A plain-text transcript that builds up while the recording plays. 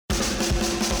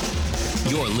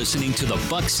You're listening to the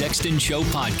Buck Sexton Show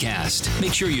podcast.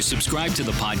 Make sure you subscribe to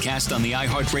the podcast on the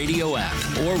iHeartRadio app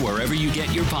or wherever you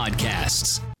get your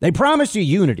podcasts. They promised you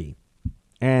unity,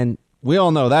 and we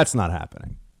all know that's not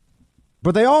happening.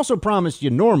 But they also promised you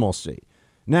normalcy.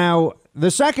 Now,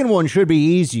 the second one should be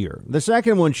easier. The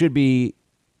second one should be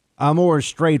a more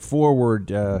straightforward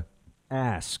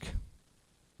ask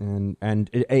and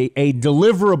a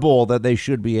deliverable that they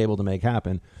should be able to make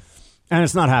happen. And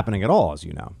it's not happening at all, as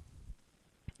you know.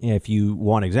 If you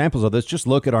want examples of this, just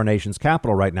look at our nation's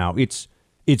capital right now. It's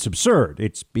absurd.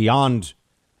 It's beyond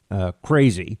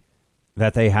crazy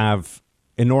that they have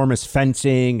enormous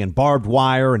fencing and barbed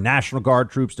wire and National Guard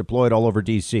troops deployed all over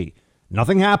D.C.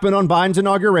 Nothing happened on Biden's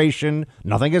inauguration.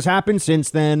 Nothing has happened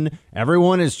since then.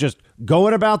 Everyone is just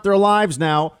going about their lives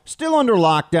now, still under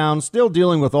lockdown, still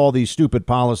dealing with all these stupid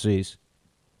policies.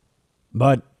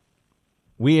 But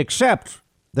we accept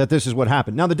that this is what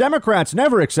happened. Now, the Democrats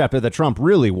never accepted that Trump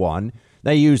really won.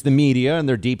 They used the media and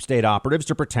their deep state operatives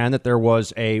to pretend that there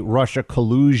was a Russia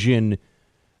collusion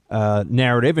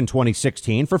narrative in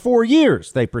 2016. For 4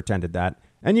 years, they pretended that.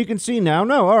 And you can see now,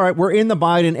 no, all right, we're in the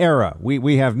Biden era.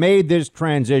 We have made this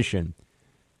transition.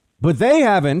 But they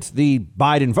haven't, the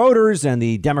Biden voters and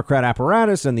the Democrat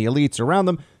apparatus and the elites around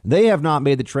them, they have not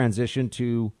made the transition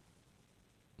to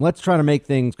let's try to make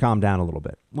things calm down a little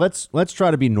bit. Let's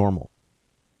try to be normal.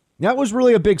 That was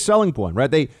really a big selling point,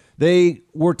 right? They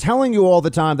were telling you all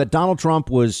the time that Donald Trump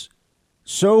was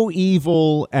so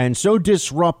evil and so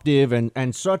disruptive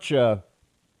and such a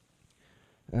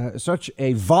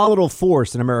volatile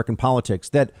force in American politics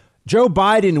that Joe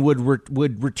Biden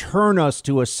would return us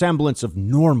to a semblance of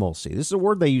normalcy. This is a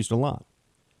word they used a lot.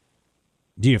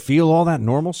 Do you feel all that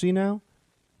normalcy now?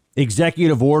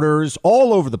 Executive orders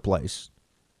all over the place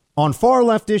on far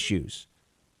left issues.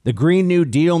 The Green New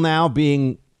Deal now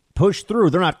being pushed through.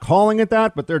 They're not calling it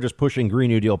that, but they're just pushing Green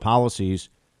New Deal policies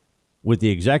with the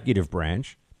executive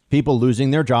branch. People losing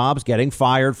their jobs, getting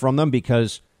fired from them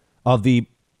because of the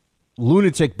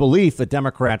lunatic belief that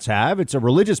Democrats have. It's a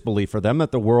religious belief for them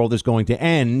that the world is going to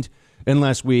end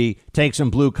unless we take some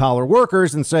blue collar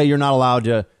workers and say you're not allowed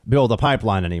to build a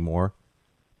pipeline anymore.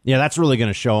 Yeah, that's really going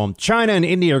to show them. China and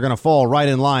India are going to fall right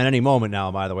in line any moment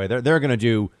now, by the way. They're going to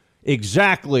do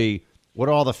exactly what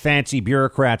all the fancy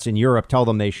bureaucrats in Europe tell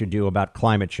them they should do about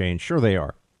climate change. Sure they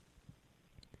are.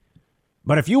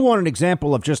 But if you want an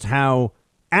example of just how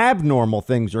abnormal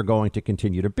things are going to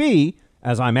continue to be,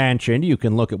 as I mentioned, you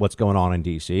can look at what's going on in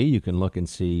D.C. You can look and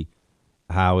see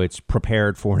how it's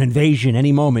prepared for an invasion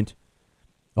any moment.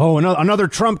 Oh, another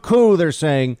Trump coup, they're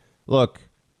saying. Look,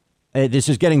 this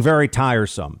is getting very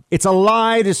tiresome. It's a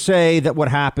lie to say that what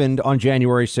happened on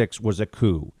January 6th was a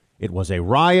coup. It was a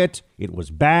riot. It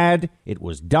was bad. It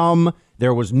was dumb.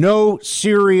 There was no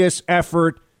serious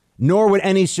effort, nor would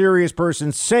any serious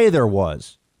person say there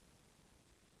was,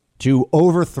 to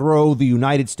overthrow the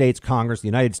United States Congress, the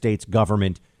United States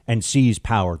government, and seize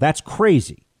power. That's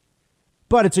crazy.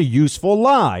 But it's a useful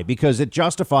lie because it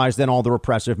justifies then all the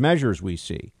repressive measures we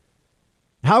see.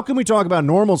 How can we talk about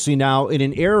normalcy now in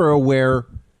an era where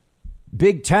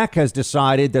big tech has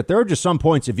decided that there are just some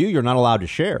points of view you're not allowed to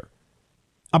share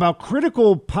about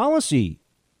critical policy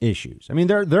issues? I mean,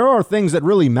 there are things that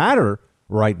really matter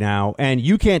right now, and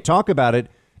you can't talk about it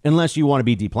unless you want to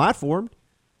be deplatformed.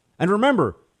 And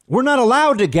remember, we're not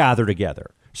allowed to gather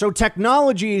together. So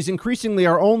technology is increasingly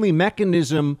our only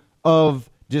mechanism of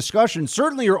discussion,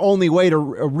 certainly your only way to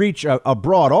reach a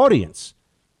broad audience,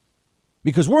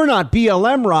 because we're not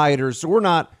BLM rioters. So we're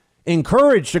not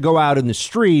encouraged to go out in the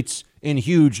streets in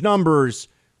huge numbers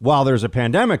while there's a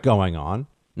pandemic going on.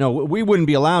 No, we wouldn't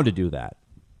be allowed to do that.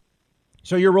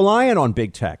 So you're relying on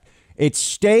big tech. It's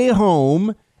stay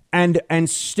home and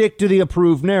stick to the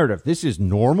approved narrative. This is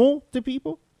normal to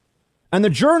people. And the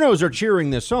journos are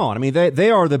cheering this on. I mean,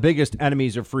 they are the biggest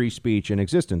enemies of free speech in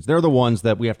existence. They're the ones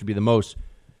that we have to be the most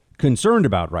concerned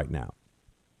about right now,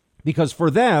 because for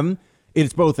them,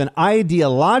 it's both an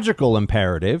ideological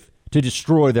imperative to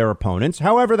destroy their opponents,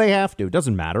 however they have to. It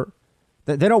doesn't matter.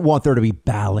 They don't want there to be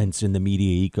balance in the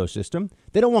media ecosystem.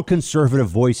 They don't want conservative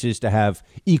voices to have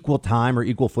equal time or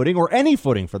equal footing or any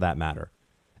footing for that matter.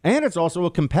 And it's also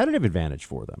a competitive advantage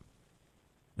for them.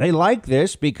 They like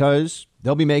this because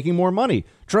they'll be making more money.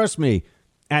 Trust me,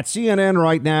 at CNN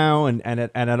right now and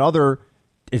at other,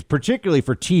 particularly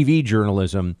for TV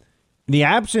journalism, the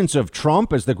absence of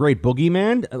Trump as the great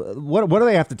boogeyman, what do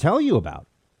they have to tell you about?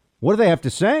 What do they have to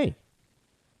say?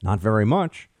 Not very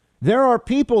much. There are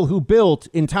people who built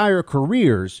entire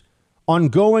careers on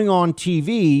going on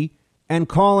TV and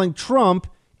calling Trump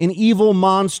an evil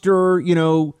monster,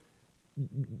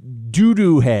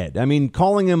 doo-doo head. I mean,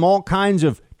 calling him all kinds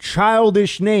of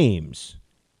childish names.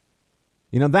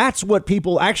 You know, that's what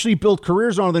people actually built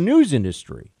careers on in the news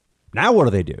industry. Now what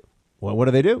do? Well,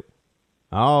 what do?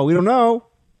 Oh, we don't know.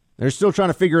 They're still trying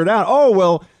to figure it out. Oh,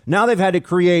 well, now they've had to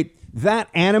create that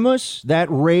animus, that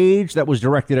rage that was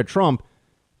directed at Trump.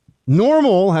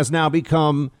 Normal has now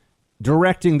become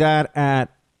directing that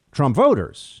at Trump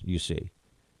voters, you see.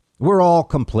 We're all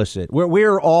complicit.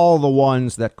 We're all the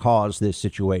ones that caused this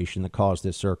situation, that caused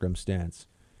this circumstance.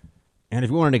 And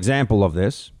if you want an example of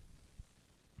this,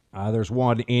 there's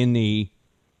one in the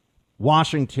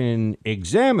Washington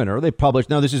Examiner. They published,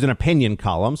 now this is an opinion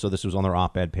column, so this was on their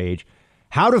op-ed page,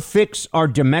 How to Fix Our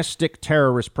Domestic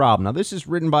Terrorist Problem. Now, this is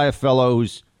written by a fellow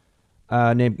who's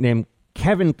named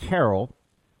Kevin Carroll,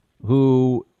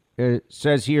 who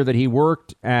says here that he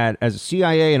worked as a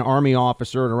CIA and Army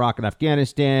officer in Iraq and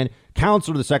Afghanistan,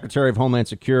 counselor to the Secretary of Homeland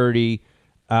Security.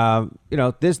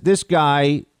 This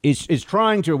guy is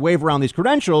trying to wave around these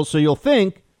credentials, so you'll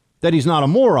think that he's not a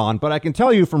moron. But I can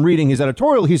tell you from reading his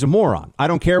editorial, he's a moron. I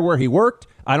don't care where he worked.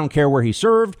 I don't care where he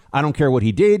served. I don't care what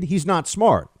he did. He's not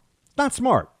smart. Not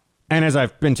smart. And as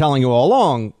I've been telling you all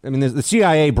along, I mean, the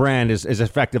CIA brand is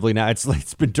effectively now,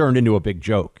 it's been turned into a big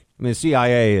joke. I mean, the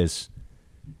CIA is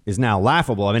now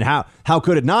laughable. I mean, how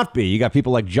could it not be? You got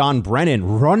people like John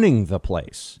Brennan running the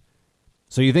place.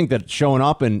 So you think that showing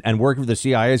up and working for the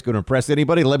CIA is going to impress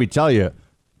anybody? Let me tell you,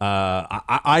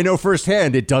 I know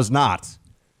firsthand it does not.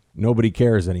 Nobody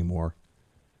cares anymore.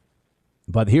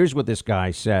 But here's what this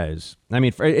guy says. I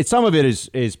mean, some of it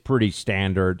is pretty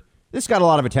standard. This got a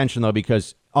lot of attention, though,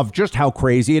 because of just how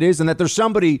crazy it is, and that there's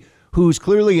somebody who's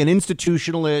clearly an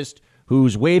institutionalist,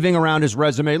 who's waving around his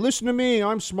resume. Listen to me,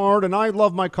 I'm smart, and I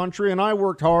love my country, and I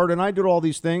worked hard, and I did all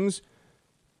these things.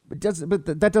 But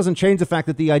that doesn't change the fact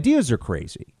that the ideas are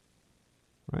crazy,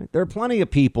 right? There are plenty of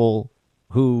people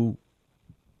who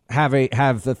have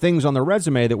the things on their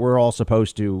resume that we're all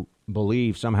supposed to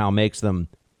believe somehow makes them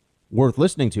worth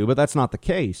listening to, but that's not the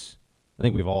case. I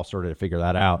think we've all started to figure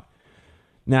that out.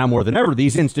 Now, more than ever,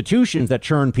 these institutions that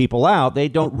churn people out, they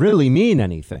don't really mean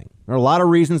anything. There are a lot of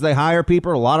reasons they hire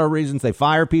people, a lot of reasons they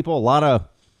fire people, a lot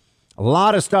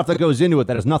of stuff that goes into it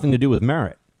that has nothing to do with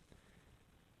merit.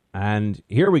 And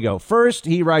here we go. First,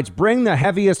 he writes, bring the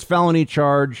heaviest felony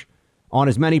charge on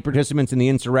as many participants in the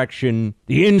insurrection.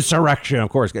 The insurrection, of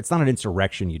course. It's not an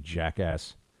insurrection, you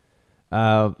jackass.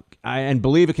 And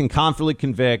believe it can confidently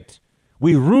convict.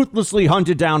 We ruthlessly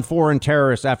hunted down foreign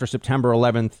terrorists after September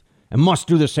 11th and must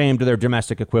do the same to their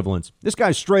domestic equivalents. This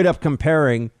guy's straight up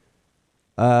comparing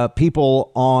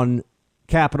people on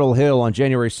Capitol Hill on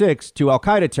January 6th to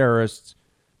al-Qaeda terrorists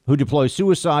who deploy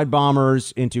suicide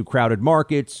bombers into crowded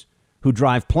markets, who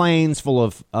drive planes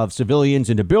full of civilians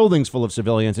into buildings full of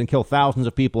civilians and kill thousands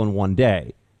of people in one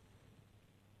day.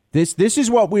 This is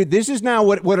now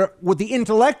what the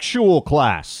intellectual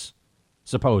class,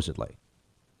 supposedly,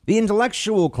 the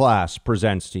intellectual class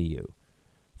presents to you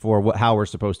for how we're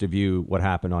supposed to view what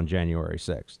happened on January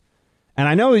 6th. And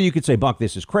I know you could say, Buck,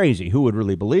 this is crazy. Who would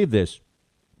really believe this?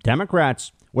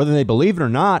 Democrats, whether they believe it or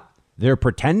not, they're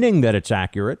pretending that it's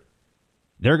accurate.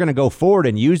 They're going to go forward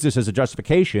and use this as a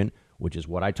justification, which is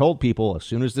what I told people as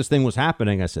soon as this thing was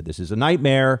happening. I said, this is a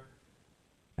nightmare.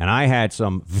 And I had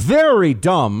some very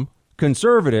dumb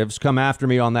conservatives come after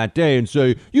me on that day and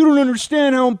say, you don't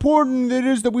understand how important it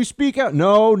is that we speak out.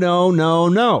 No.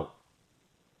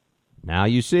 Now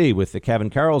you see, with the Kevin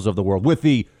Carrolls of the world, with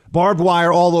the barbed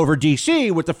wire all over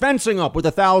D.C., with the fencing up, with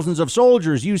the thousands of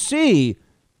soldiers, you see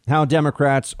how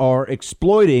Democrats are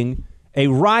exploiting a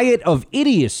riot of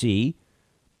idiocy.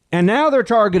 And now they're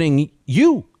targeting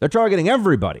you. They're targeting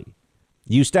everybody.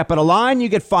 You step out of line, you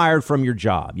get fired from your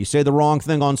job. You say the wrong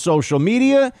thing on social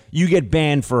media, you get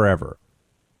banned forever.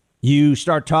 You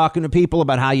start talking to people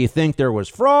about how you think there was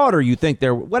fraud or you think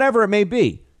there, whatever it may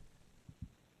be.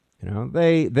 You know,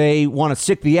 they want to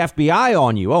sick the FBI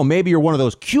on you. Oh, maybe you're one of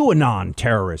those QAnon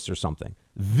terrorists or something.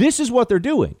 This is what they're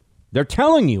doing. They're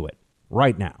telling you it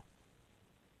right now.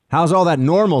 How's all that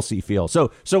normalcy feel?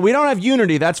 So we don't have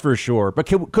unity, that's for sure. But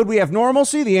could we have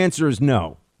normalcy? The answer is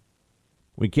no.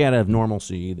 We can't have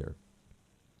normalcy either.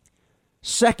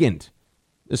 Second,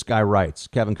 this guy writes,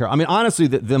 Kevin Carroll. I mean, honestly,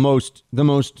 the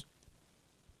most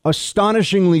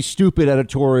astonishingly stupid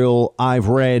editorial I've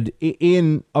read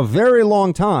in a very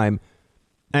long time.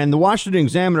 And the Washington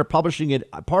Examiner publishing it,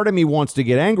 part of me wants to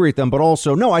get angry at them, but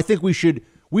also, no, I think we should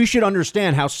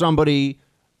understand how somebody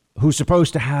who's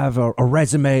supposed to have a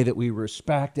resume that we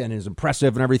respect and is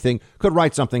impressive and everything could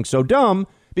write something so dumb,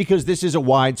 because this is a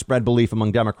widespread belief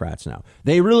among Democrats now.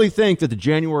 They really think that the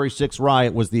January 6th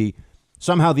riot was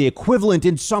somehow the equivalent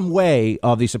in some way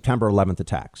of the September 11th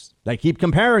attacks. They keep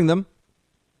comparing them.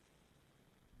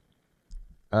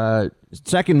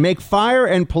 Second, make fire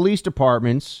and police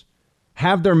departments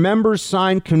have their members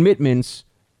sign commitments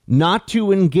not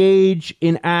to engage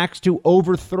in acts to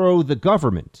overthrow the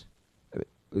government.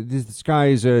 This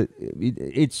guy's a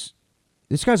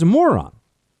moron.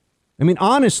 I mean,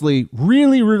 honestly,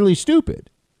 really, really stupid.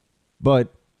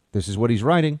 But this is what he's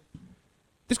writing.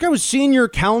 This guy was senior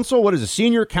counsel. What is a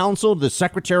senior counsel to the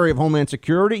Secretary of Homeland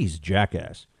Security? He's a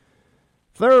jackass.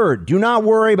 Third, do not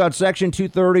worry about Section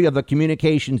 230 of the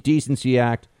Communications Decency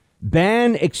Act.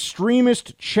 Ban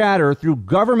extremist chatter through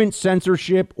government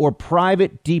censorship or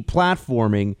private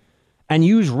deplatforming, and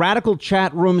use radical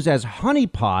chat rooms as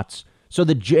honeypots. So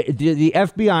the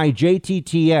FBI,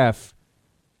 JTTF,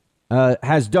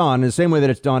 has done in the same way that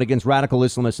it's done against radical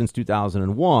Islamists since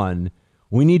 2001.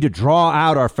 We need to draw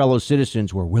out our fellow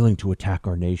citizens who are willing to attack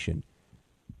our nation.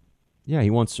 Yeah, he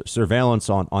wants surveillance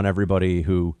on everybody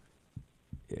who,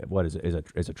 what is it?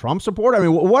 Is a Trump supporter? I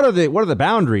mean, what are the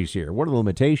boundaries here? What are the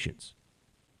limitations?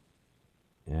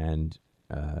 And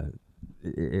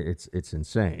it's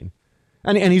insane.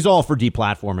 And he's all for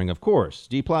deplatforming, of course.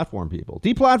 Deplatform people.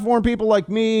 Deplatform people like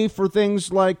me for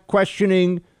things like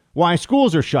questioning why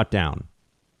schools are shut down.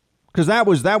 Because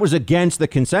that was against the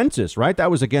consensus, right?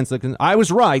 That was against I was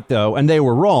right, though, and they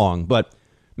were wrong. But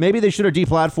maybe they should have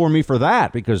deplatformed me for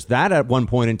that, because that at one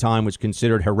point in time was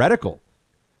considered heretical.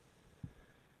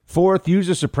 Fourth, use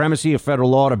the supremacy of federal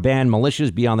law to ban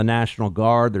militias beyond the National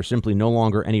Guard. There's simply no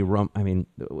longer any room. I mean,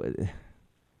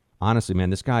 honestly, man,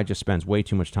 this guy just spends way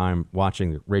too much time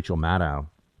watching Rachel Maddow.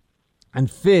 And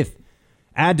fifth,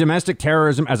 add domestic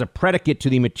terrorism as a predicate to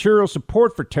the material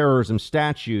support for terrorism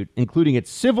statute, including its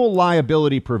civil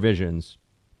liability provisions.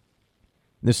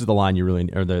 This is the line you really,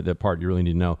 or the part you really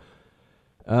need to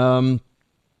know.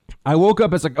 I woke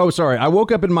up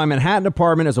in my Manhattan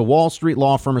apartment as a Wall Street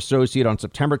law firm associate on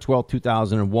September 12,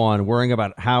 2001, worrying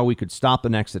about how we could stop the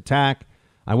next attack.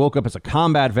 I woke up as a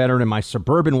combat veteran in my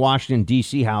suburban Washington,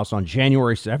 D.C. house on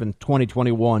January 7th,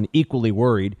 2021, equally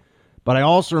worried. But I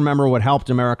also remember what helped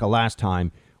America last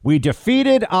time. We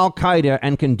defeated al-Qaeda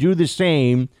and can do the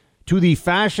same to the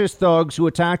fascist thugs who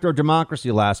attacked our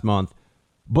democracy last month,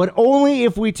 but only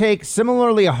if we take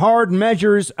similarly hard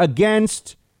measures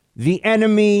against the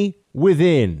enemy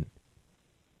within.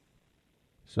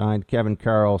 Signed, Kevin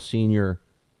Carroll,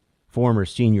 former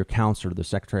senior counselor to the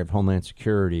Secretary of Homeland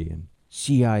Security and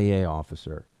CIA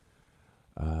officer.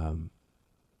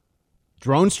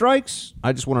 Drone strikes?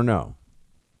 I just want to know.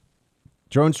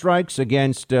 Drone strikes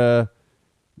against the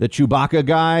Chewbacca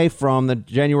guy from the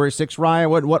January 6th riot?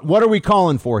 What are we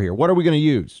calling for here? What are we going to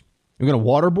use? Are we going to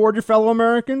waterboard your fellow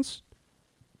Americans?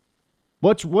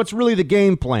 What's really the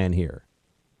game plan here?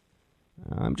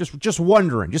 I'm just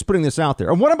wondering, just putting this out there.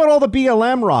 And what about all the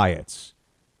BLM riots?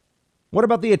 What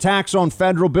about the attacks on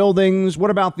federal buildings?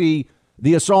 What about the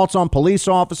assaults on police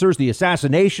officers, the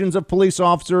assassinations of police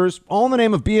officers, all in the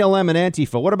name of BLM and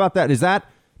Antifa? What about that?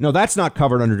 No, that's not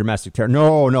covered under domestic terror.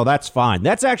 No, that's fine.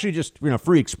 That's actually just,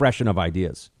 free expression of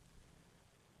ideas.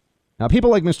 Now,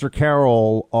 people like Mr.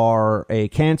 Carroll are a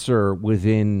cancer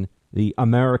within the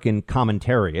American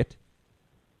commentariat,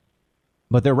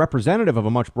 but they're representative of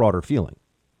a much broader feeling.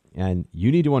 And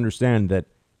you need to understand that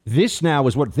this now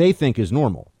is what they think is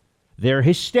normal. Their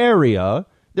hysteria,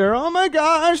 oh my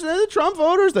gosh, they're the Trump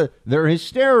voters. Their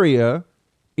hysteria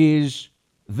is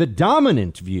the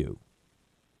dominant view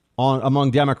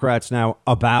among Democrats now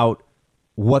about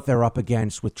what they're up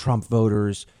against with Trump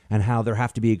voters and how there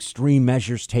have to be extreme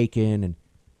measures taken. And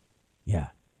yeah,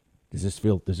 does this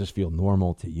feel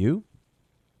normal to you?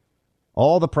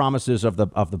 All the promises of the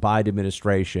Biden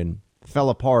administration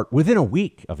fell apart within a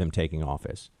week of him taking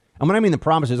office. And when I mean the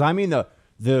promises, I mean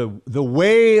the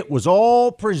way it was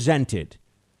all presented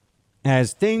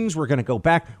as things were going to go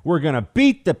back. We're going to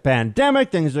beat the pandemic.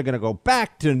 Things are going to go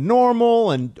back to normal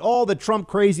and all the Trump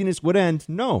craziness would end.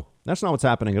 No, that's not what's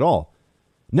happening at all.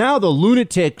 Now the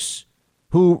lunatics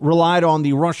who relied on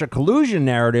the Russia collusion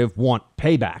narrative want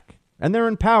payback, and they're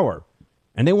in power.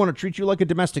 And they want to treat you like a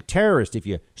domestic terrorist if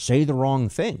you say the wrong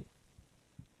thing.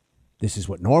 This is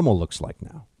what normal looks like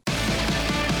now.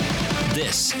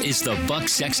 This is the Buck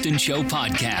Sexton Show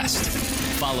podcast.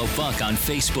 Follow Buck on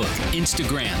Facebook,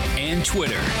 Instagram, and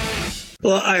Twitter.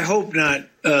 Well, I hope not,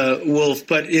 Wolf,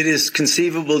 but it is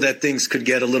conceivable that things could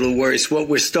get a little worse. What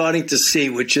we're starting to see,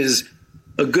 which is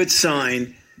a good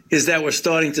sign, is that we're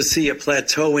starting to see a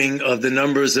plateauing of the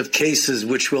numbers of cases,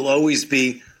 which will always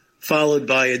be followed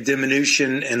by a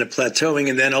diminution and a plateauing,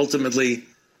 and then ultimately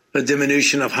a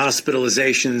diminution of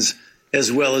hospitalizations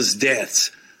as well as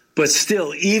deaths. But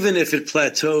still, even if it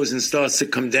plateaus and starts to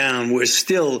come down, we're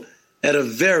still at a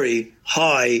very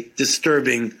high,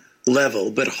 disturbing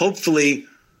level. But hopefully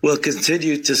we'll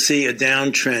continue to see a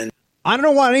downtrend. I don't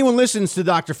know why anyone listens to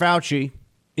Dr. Fauci.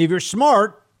 If you're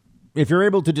smart, if you're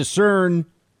able to discern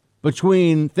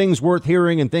between things worth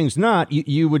hearing and things not,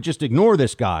 you would just ignore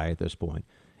this guy at this point.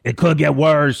 It could get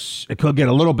worse. It could get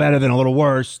a little better than a little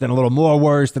worse, then a little more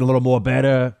worse, then a little more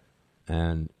better.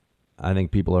 And I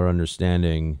think people are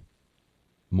understanding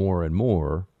more and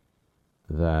more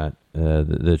that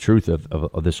the truth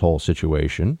of this whole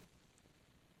situation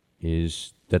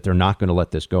is that they're not going to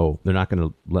let this go. They're not going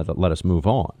to let us move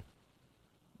on.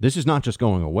 This is not just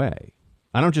going away.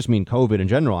 I don't just mean COVID in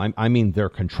general. I mean their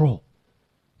control,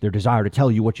 their desire to tell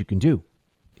you what you can do.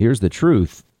 Here's the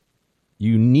truth.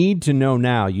 You need to know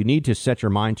now. You need to set your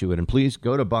mind to it. And please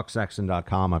go to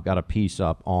bucksexton.com. I've got a piece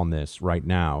up on this right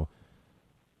now.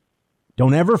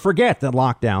 Don't ever forget that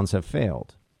lockdowns have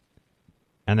failed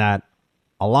and that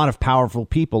a lot of powerful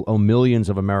people owe millions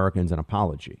of Americans an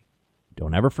apology.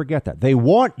 Don't ever forget that. They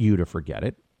want you to forget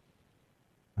it.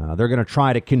 They're going to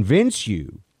try to convince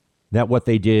you that what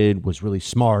they did was really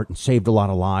smart and saved a lot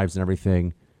of lives and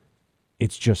everything.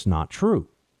 It's just not true.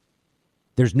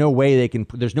 There's no way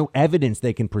there's no evidence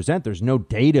they can present. There's no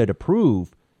data to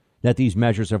prove that these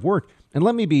measures have worked. And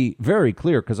let me be very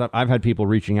clear, because I've had people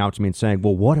reaching out to me and saying,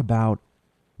 well, what about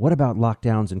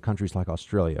lockdowns in countries like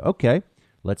Australia? Okay,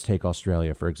 let's take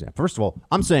Australia, for example. First of all,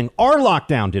 I'm saying our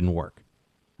lockdown didn't work.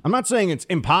 I'm not saying it's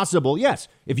impossible. Yes,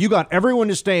 if you got everyone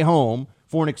to stay home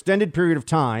for an extended period of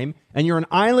time and you're an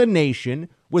island nation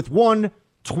with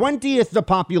 1/20th the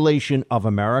population of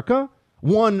America,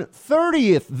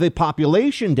 1/30th the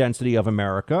population density of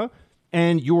America,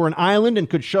 and you're an island and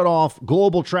could shut off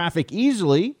global traffic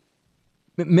easily,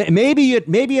 maybe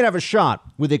you'd have a shot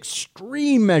with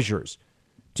extreme measures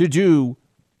to do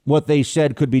what they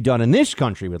said could be done in this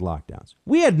country with lockdowns.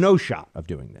 We had no shot of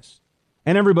doing this,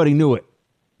 and everybody knew it.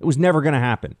 It was never going to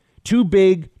happen. Too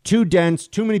big, too dense,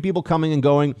 too many people coming and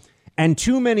going, and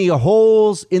too many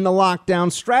holes in the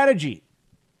lockdown strategy.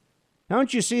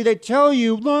 Don't you see? They tell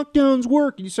you lockdowns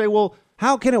work. And you say, well,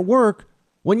 how can it work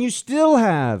when you still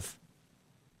have,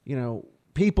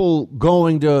 people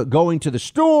going to the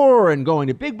store and going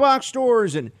to big box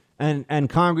stores and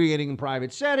congregating in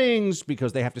private settings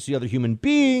because they have to see other human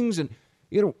beings. And,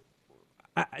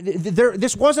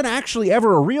 this wasn't actually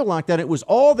ever a real lockdown. It was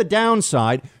all the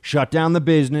downside. Shut down the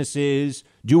businesses,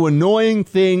 do annoying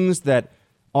things that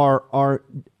are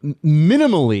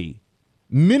minimally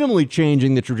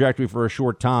changing the trajectory for a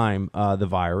short time, the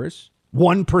virus.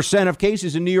 1% of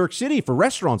cases in New York City for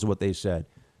restaurants, what they said.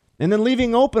 And then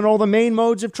leaving open all the main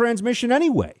modes of transmission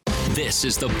anyway. This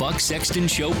is the Buck Sexton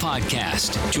Show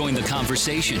podcast. Join the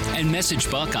conversation and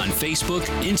message Buck on Facebook,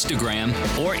 Instagram,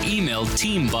 or email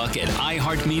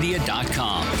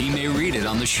teambuck@iheartmedia.com. He may read it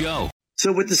on the show.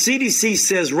 So what the CDC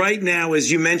says right now, as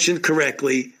you mentioned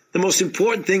correctly, the most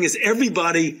important thing is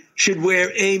everybody should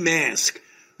wear a mask.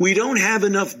 We don't have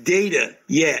enough data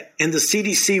yet, and the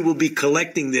CDC will be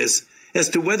collecting this as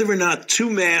to whether or not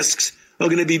 2 masks are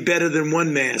going to be better than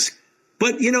 1 mask.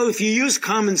 But, if you use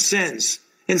common sense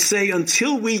and say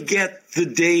until we get the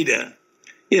data,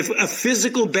 if a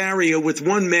physical barrier with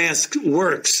 1 mask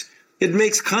works, it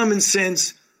makes common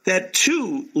sense that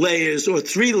 2 layers or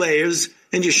 3 layers,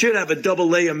 and you should have a double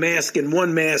layer mask and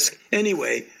 1 mask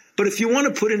anyway. But if you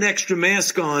want to put an extra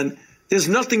mask on, there's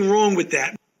nothing wrong with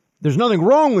that. There's nothing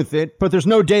wrong with it, but there's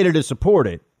no data to support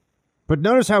it. But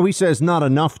notice how he says not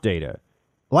enough data.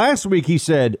 Last week he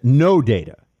said no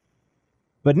data.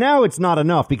 But now it's not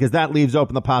enough because that leaves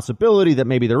open the possibility that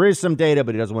maybe there is some data,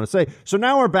 but he doesn't want to say. So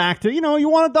now we're back to, you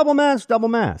want a double mask.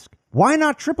 Why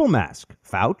not triple mask,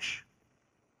 Fauci?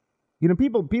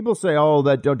 People say, oh,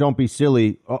 that don't be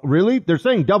silly. Oh, really? They're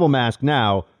saying double mask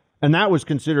now. And that was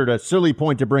considered a silly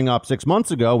point to bring up 6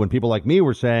 months ago when people like me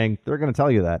were saying they're going to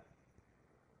tell you that.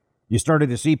 You started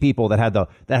to see people that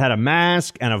had a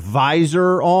mask and a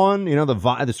visor on,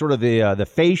 the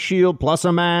face shield plus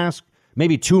a mask,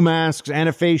 maybe 2 masks and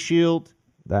a face shield.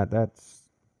 That's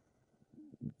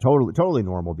totally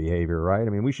normal behavior, right? I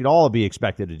mean, we should all be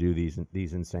expected to do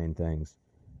these insane things.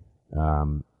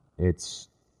 It's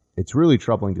really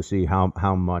troubling to see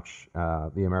how much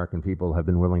the American people have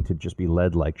been willing to just be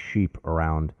led like sheep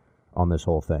around on this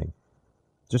whole thing.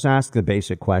 Just ask the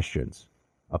basic questions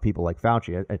of people like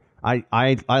Fauci.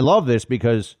 I love this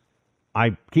because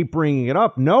I keep bringing it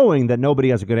up knowing that nobody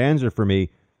has a good answer for me.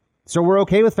 So we're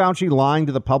okay with Fauci lying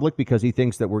to the public because he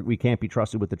thinks that we can't be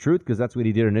trusted with the truth, because that's what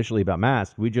he did initially about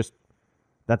masks.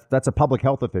 That's a public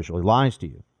health official. He lies to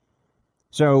you.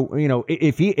 So,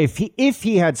 if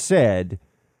he had said,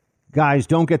 guys,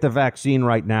 don't get the vaccine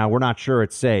right now, we're not sure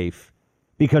it's safe,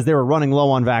 because they were running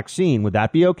low on vaccine, would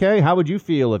that be okay? How would you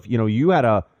feel if, you had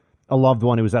a a loved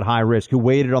one who was at high risk who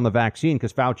waited on the vaccine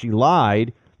because Fauci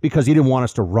lied because he didn't want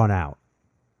us to run out.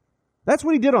 That's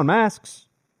what he did on masks.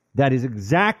 That is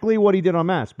exactly what he did on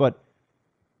masks. But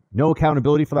no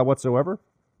accountability for that whatsoever.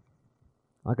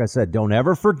 Like I said, don't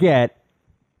ever forget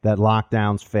that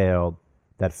lockdowns failed,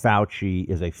 that Fauci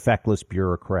is a feckless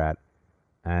bureaucrat.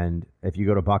 And if you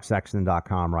go to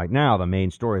bucksexton.com right now, the main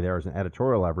story there is an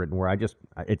editorial I've written where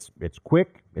it's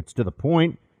quick, it's to the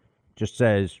point, just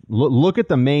says, look at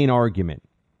the main argument.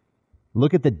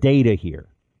 Look at the data here.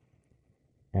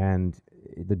 And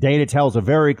the data tells a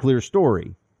very clear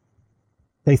story.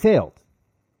 They failed.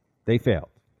 They failed.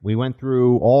 We went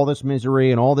through all this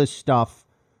misery and all this stuff,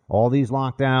 all these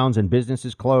lockdowns and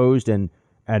businesses closed and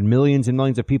millions and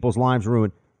millions of people's lives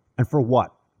ruined. And for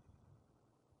what?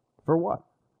 For what?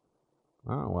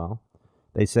 Oh, well,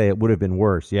 they say it would have been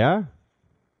worse. Yeah.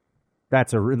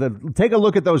 Take a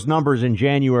look at those numbers in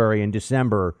January and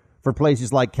December for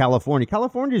places like California.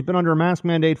 California's been under a mask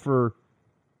mandate for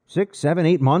 6, 7,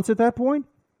 8 months at that point.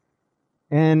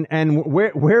 And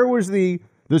where was the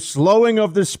slowing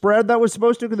of the spread that was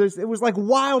supposed to? It was like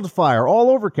wildfire all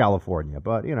over California.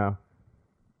 But,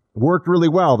 worked really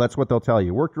well. That's what they'll tell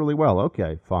you. Worked really well.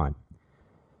 Okay, fine.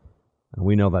 And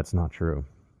we know that's not true.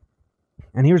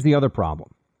 And here's the other problem.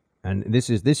 And this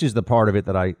is the part of it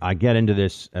that I get into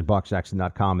this at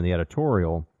bucksexton.com in the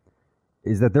editorial,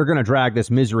 is that they're going to drag this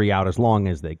misery out as long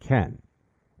as they can.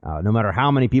 No matter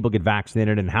how many people get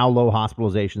vaccinated and how low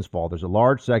hospitalizations fall, there's a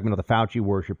large segment of the Fauci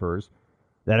worshipers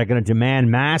that are going to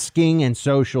demand masking and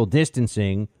social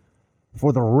distancing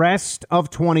for the rest of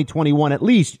 2021, at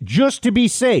least, just to be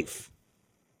safe.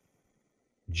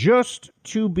 Just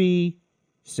to be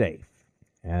safe.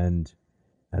 And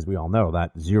as we all know,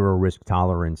 that zero risk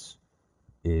tolerance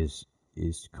is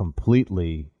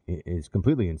completely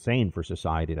insane for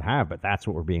society to have, but that's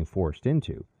what we're being forced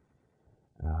into.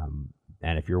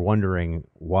 And if you're wondering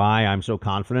why I'm so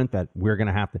confident that we're going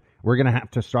to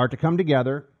have to start to come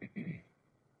together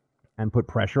and put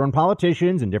pressure on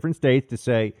politicians in different states to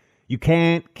say you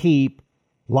can't keep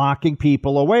locking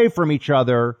people away from each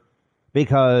other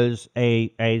because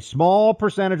a small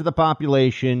percentage of the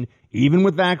population, even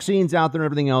with vaccines out there and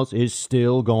everything else, is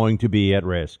still going to be at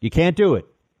risk. You can't do it.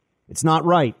 It's not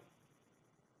right.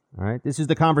 All right. This is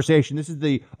the conversation. This is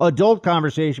the adult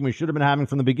conversation we should have been having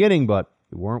from the beginning, but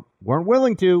we weren't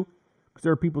willing to, because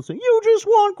there are people saying, you just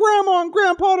want grandma and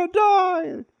grandpa to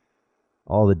die.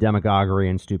 All the demagoguery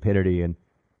and stupidity and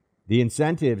the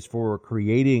incentives for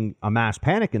creating a mass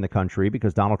panic in the country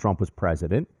because Donald Trump was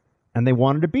president and they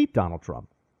wanted to beat Donald Trump.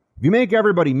 If you make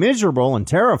everybody miserable and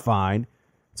terrified,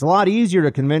 it's a lot easier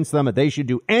to convince them that they should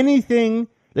do anything,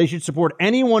 they should support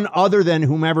anyone other than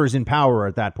whomever's in power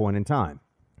at that point in time.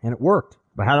 And it worked.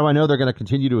 But how do I know they're going to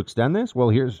continue to extend this? Well,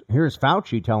 here's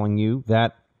Fauci telling you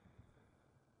that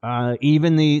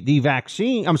even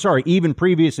even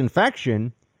previous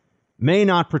infection may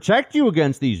not protect you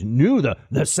against these new,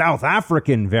 the South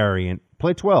African variant.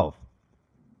 Play 12.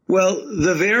 Well,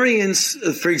 the variants,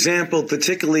 for example,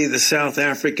 particularly the South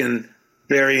African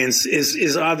variants,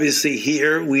 is obviously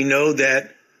here. We know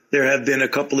that there have been a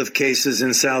couple of cases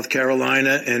in South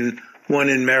Carolina and one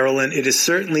in Maryland. It is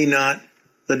certainly not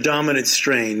the dominant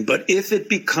strain, but if it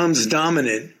becomes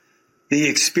dominant, the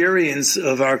experience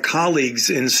of our colleagues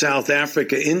in South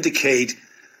Africa indicate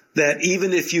that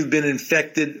even if you've been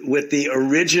infected with the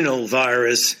original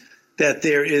virus, that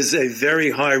there is a very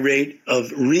high rate of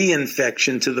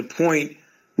reinfection to the point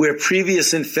where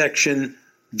previous infection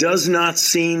does not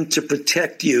seem to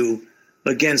protect you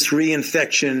against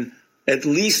reinfection, at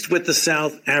least with the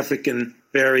South African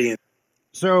variant.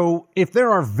 So if there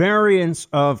are variants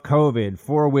of COVID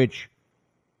for which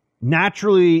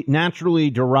naturally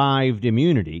derived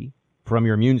immunity from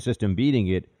your immune system beating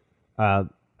it,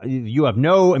 you have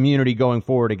no immunity going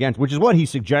forward against, which is what he's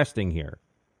suggesting here.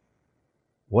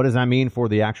 What does that mean for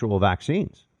the actual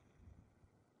vaccines?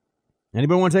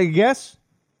 Anybody want to take a guess?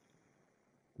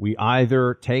 We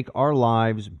either take our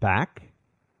lives back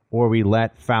or we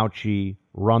let Fauci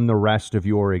run the rest of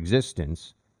your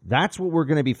existence. That's what we're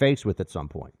going to be faced with at some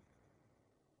point.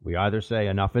 We either say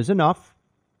enough is enough.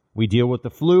 We deal with the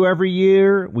flu every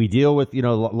year. We deal with,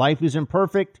 life isn't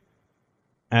perfect.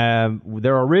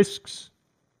 There are risks.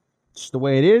 It's the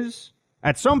way it is.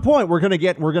 At some point, we're going to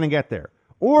get there.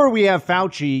 Or we have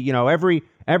Fauci,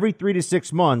 every 3 to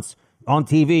 6 months on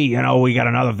TV, we got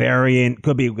another variant.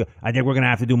 Could be, I think we're going to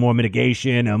have to do more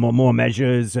mitigation and more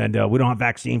measures, and we don't have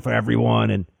vaccine for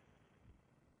everyone. And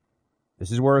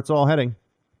this is where it's all heading.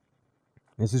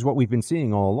 This is what we've been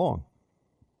seeing all along.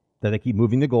 That they keep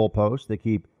moving the goalposts. They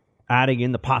keep adding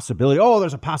in the possibility. Oh,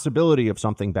 there's a possibility of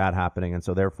something bad happening. And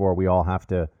so therefore we all have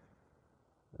to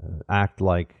act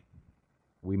like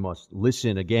we must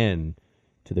listen again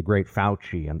to the great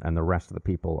Fauci and the rest of the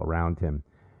people around him.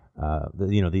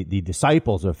 The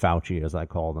disciples of Fauci, as I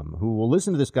call them, who will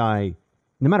listen to this guy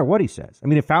no matter what he says. I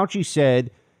mean, if Fauci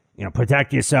said,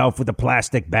 protect yourself with a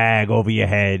plastic bag over your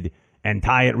head and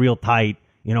tie it real tight,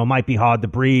 it might be hard to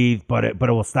breathe, but it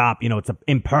will stop. It's an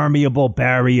impermeable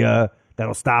barrier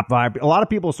that'll stop vibrating. A lot of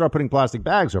people will start putting plastic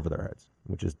bags over their heads,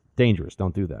 which is dangerous.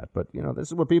 Don't do that. But, this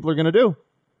is what people are going to do.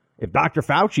 If Dr.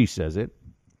 Fauci says it,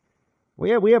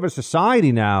 we have a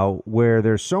society now where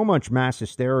there's so much mass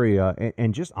hysteria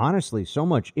and just honestly so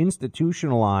much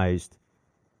institutionalized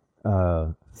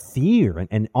fear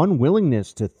and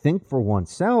unwillingness to think for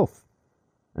oneself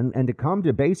and to come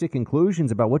to basic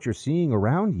conclusions about what you're seeing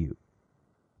around you.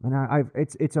 And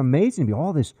it's amazing to be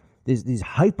all these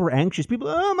hyper anxious people.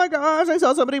 Oh my gosh, I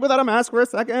saw somebody without a mask for a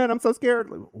second. I'm so scared.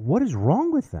 What is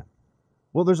wrong with them?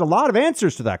 Well, there's a lot of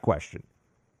answers to that question.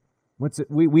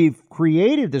 We've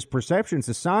created this perception in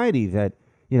society that,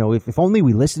 if only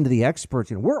we listen to the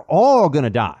experts, we're all going to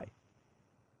die.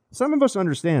 Some of us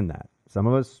understand that. Some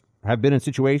of us have been in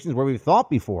situations where we've thought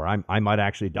before, I might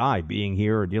actually die being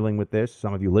here or dealing with this.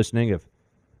 Some of you listening have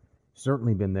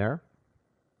certainly been there,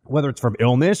 whether it's from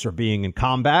illness or being in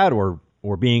combat or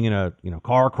being in a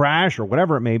car crash or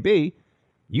whatever it may be.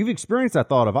 You've experienced that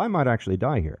thought of, I might actually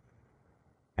die here.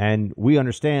 And we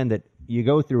understand that you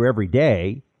go through every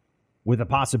day with a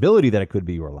possibility that it could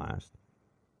be your last.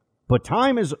 But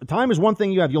time is one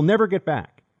thing you have you'll never get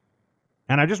back.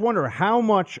 And I just wonder, how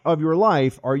much of your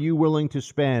life are you willing to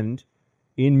spend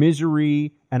in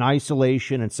misery and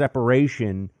isolation and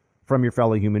separation from your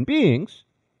fellow human beings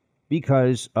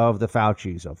because of the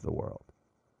Faucis of the world?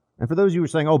 And for those of you who are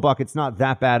saying, oh, Buck, it's not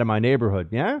that bad in my neighborhood.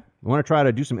 Yeah? You want to try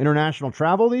to do some international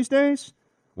travel these days?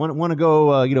 Want to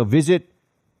go, visit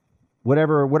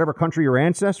whatever country your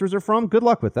ancestors are from? Good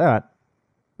luck with that.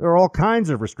 There are all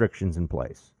kinds of restrictions in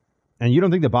place. And you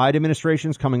don't think the Biden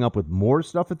administration's coming up with more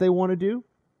stuff that they want to do?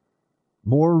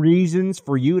 More reasons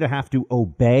for you to have to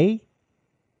obey?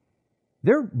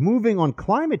 They're moving on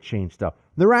climate change stuff.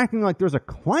 They're acting like there's a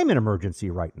climate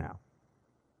emergency right now.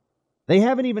 They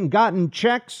haven't even gotten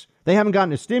checks. They haven't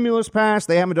gotten a stimulus passed.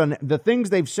 They haven't done the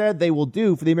things they've said they will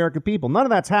do for the American people. None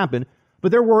of that's happened, but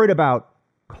they're worried about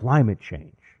climate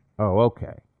change. Oh,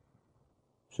 okay.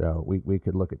 So we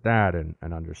could look at that and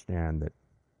understand that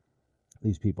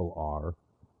these people are,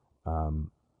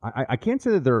 I can't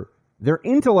say that they're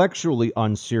intellectually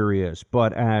unserious,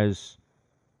 but as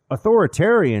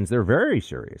authoritarians, they're very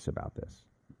serious about this.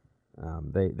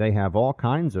 They have all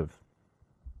kinds of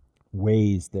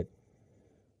ways that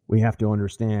we have to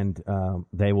understand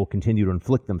they will continue to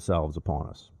inflict themselves upon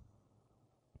us.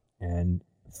 And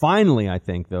finally, I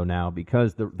think, though, now,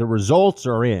 because the results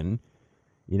are in,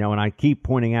 and I keep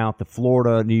pointing out the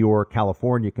Florida, New York,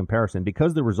 California comparison,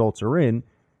 because the results are in,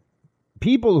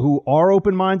 people who are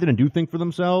open-minded and do think for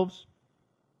themselves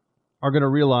are going to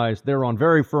realize they're on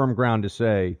very firm ground to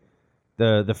say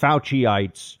the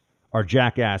Fauciites are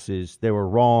jackasses. They were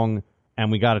wrong,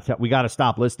 and we got to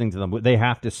stop listening to them. They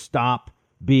have to stop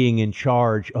being in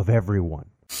charge of everyone.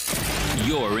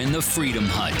 You're in the Freedom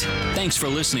Hut. Thanks for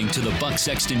listening to the Buck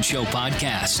Sexton Show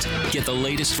podcast. Get the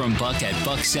latest from Buck at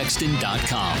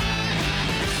bucksexton.com.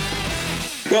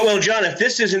 Well, John, if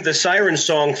this isn't the siren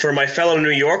song for my fellow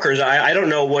New Yorkers, I don't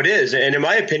know what is. And in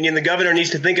my opinion, the governor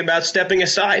needs to think about stepping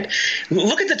aside.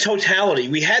 Look at the totality.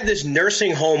 We had this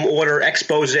nursing home order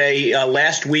expose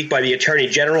last week by the Attorney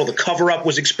General. The cover-up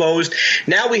was exposed.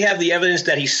 Now we have the evidence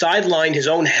that he sidelined his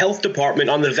own health department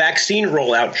on the vaccine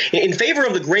rollout in favor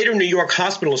of the Greater New York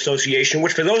Hospital Association,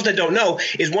 which, for those that don't know,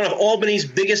 is one of Albany's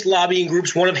biggest lobbying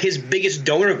groups, one of his biggest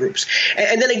donor groups.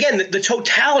 And then again, the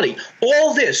totality,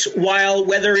 all this while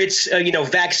whether it's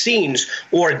vaccines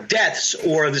or deaths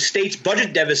or the state's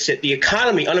budget deficit, the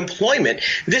economy, unemployment.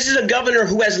 This is a governor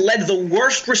who has led the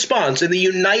worst response in the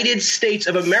United States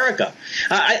of America.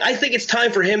 I think it's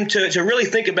time for him to really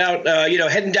think about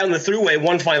heading down the thruway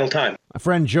one final time. My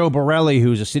friend Joe Borelli,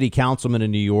 who's a city councilman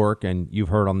in New York, and you've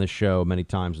heard on this show many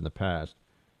times in the past,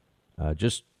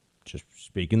 just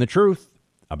speaking the truth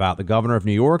about the governor of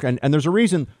New York. And there's a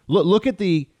reason. Look at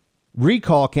the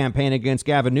recall campaign against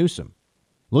Gavin Newsom.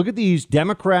 Look at these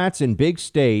Democrats in big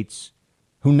states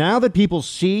who, now that people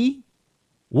see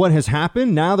what has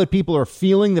happened, now that people are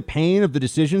feeling the pain of the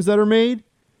decisions that are made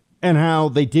and how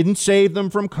they didn't save them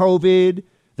from COVID,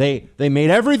 they made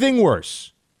everything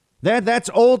worse. That's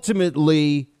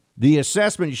ultimately the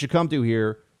assessment you should come to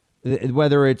here,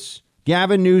 whether it's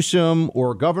Gavin Newsom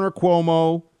or Governor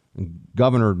Cuomo,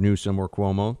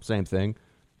 same thing.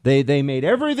 They made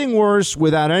everything worse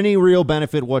without any real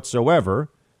benefit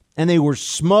whatsoever. And they were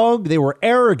smug. They were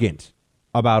arrogant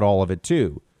about all of it,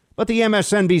 too. But the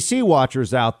MSNBC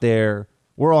watchers out there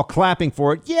were all clapping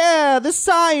for it. Yeah, the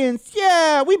science.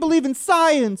 Yeah, we believe in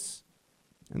science.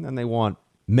 And then they want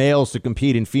males to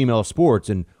compete in female sports,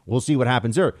 and we'll see what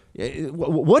happens there.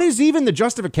 What is even the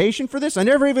justification for this? They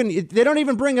don't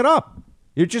even bring it up.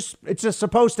 It's just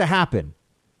supposed to happen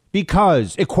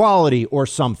because equality or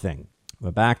something.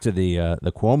 But back to the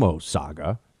Cuomo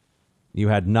saga. You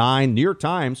had 9 New York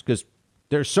Times, because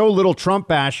there's so little Trump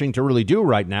bashing to really do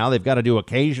right now. They've got to do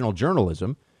occasional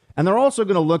journalism. And they're also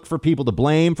going to look for people to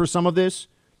blame for some of this.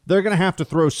 They're going to have to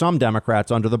throw some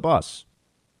Democrats under the bus.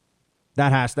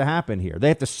 That has to happen here. They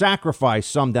have to sacrifice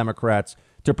some Democrats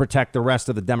to protect the rest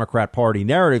of the Democrat Party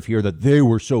narrative here that they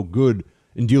were so good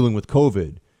in dealing with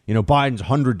COVID. You know, Biden's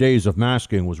 100 days of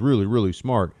masking was really, really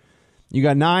smart. You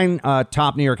got 9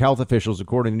 top New York health officials,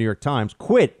 according to the New York Times,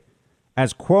 quit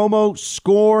as Cuomo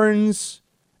scorns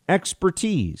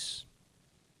expertise.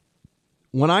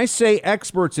 When I say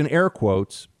experts in air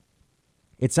quotes,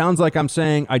 it sounds like I'm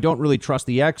saying I don't really trust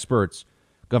the experts,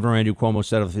 Governor Andrew Cuomo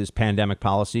said of his pandemic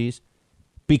policies,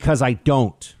 because I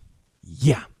don't.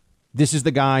 Yeah, this is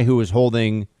the guy who is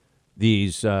holding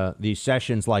these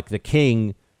sessions like the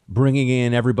king, bringing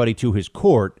in everybody to his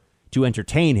court to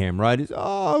entertain him, right? He's,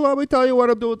 let me tell you what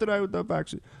I'm doing today with the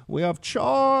vaccine. We have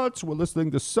charts. We're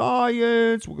listening to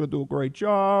science. We're going to do a great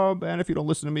job. And if you don't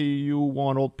listen to me, you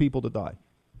want old people to die.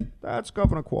 That's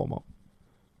Governor Cuomo.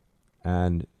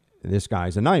 And this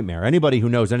guy's a nightmare. Anybody who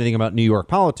knows anything about New York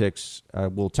politics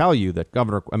will tell you that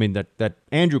that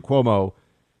Andrew Cuomo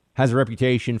has a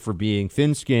reputation for being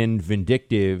thin-skinned,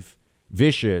 vindictive,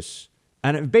 vicious,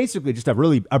 and basically just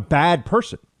a bad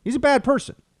person. He's a bad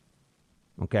person.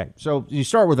 Okay, so you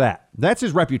start with that. That's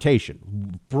his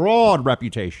reputation, broad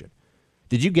reputation.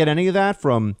 Did you get any of that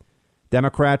from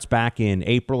Democrats back in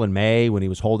April and May when he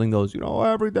was holding those,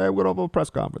 every day we're going to have a press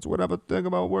conference, we're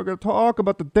going to talk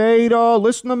about the data,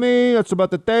 listen to me, it's about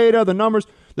the data, the numbers.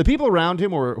 The people around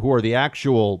him who are the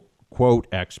actual, quote,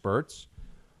 experts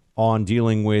on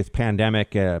dealing with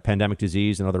pandemic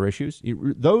disease and other issues,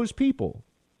 those people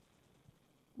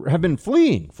have been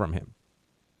fleeing from him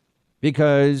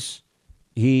because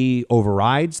he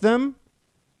overrides them,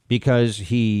 because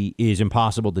he is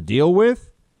impossible to deal with,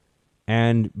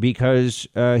 and because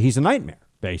he's a nightmare,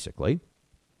 basically.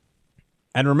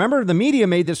 And remember, the media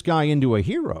made this guy into a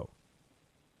hero.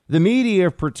 The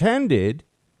media pretended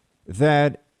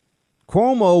that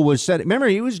Cuomo was set. Remember,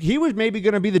 he was maybe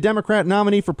going to be the Democrat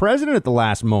nominee for president at the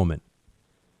last moment.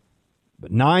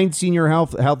 But 9 senior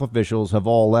health officials have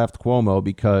all left Cuomo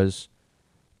because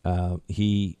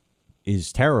he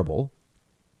is terrible.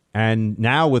 And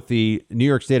now with the New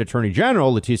York State Attorney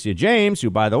General, Letitia James, who,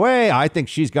 by the way, I think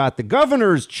she's got the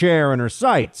governor's chair in her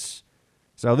sights.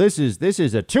 So this is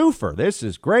a twofer. This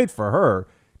is great for her.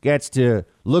 Gets to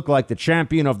look like the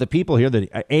champion of the people here, the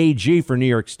AG for New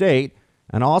York State,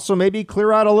 and also maybe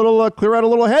clear out a little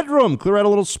headroom, clear out a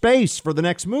little space for the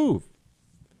next move.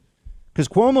 Because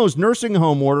Cuomo's nursing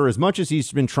home order, as much as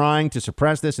he's been trying to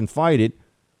suppress this and fight it,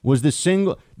 was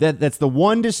that's the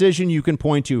one decision you can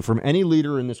point to from any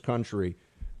leader in this country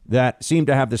that seemed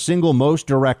to have the single most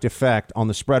direct effect on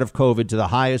the spread of COVID to the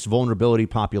highest vulnerability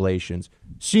populations,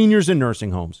 seniors in nursing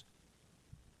homes,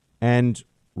 and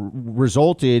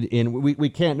resulted in, we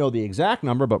can't know the exact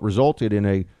number, but resulted in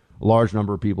a large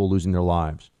number of people losing their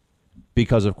lives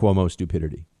because of Cuomo's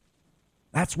stupidity.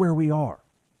 That's where we are.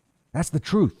 That's the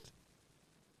truth.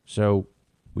 So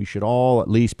we should all at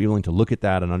least be willing to look at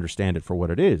that and understand it for what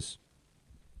it is.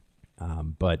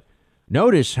 But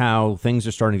notice how things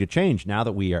are starting to change now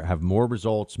that we have more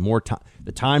results, more time.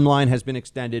 The timeline has been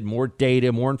extended, more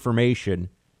data, more information.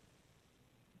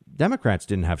 Democrats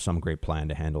didn't have some great plan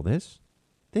to handle this.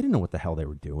 They didn't know what the hell they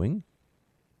were doing.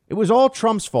 It was all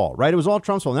Trump's fault, right? It was all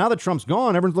Trump's fault. Now that Trump's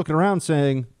gone, everyone's looking around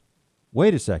saying,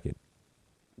 wait a second.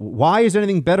 Why is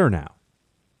anything better now?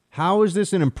 How is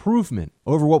this an improvement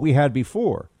over what we had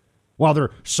before? While they're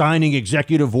signing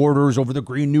executive orders over the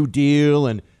Green New Deal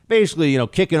and basically,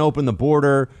 kicking open the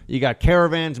border. You got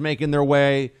caravans making their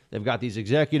way. They've got these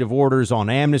executive orders on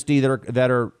amnesty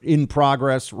that are in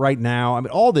progress right now. I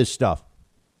mean, all this stuff.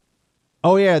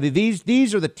 Oh, yeah,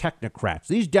 these are the technocrats.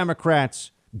 These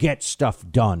Democrats get stuff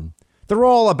done. They're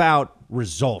all about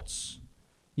results.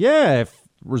 Yeah, if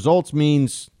results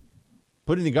means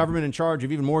putting the government in charge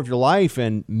of even more of your life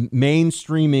and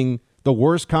mainstreaming the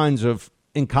worst kinds of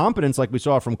incompetence like we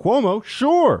saw from Cuomo,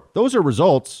 sure, those are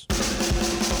results.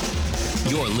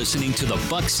 You're listening to the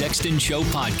Buck Sexton Show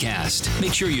podcast.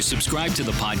 Make sure you subscribe to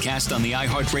the podcast on the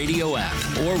iHeartRadio app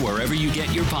or wherever you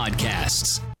get your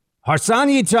podcasts.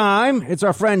 Harsanyi time. It's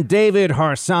our friend David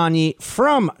Harsanyi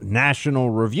from National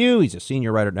Review. He's a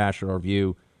senior writer at National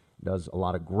Review, does a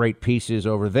lot of great pieces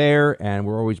over there, and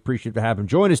we're always appreciative to have him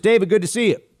join us. David, good to see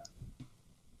you.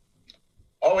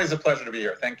 Always a pleasure to be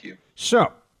here. Thank you.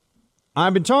 So,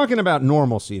 I've been talking about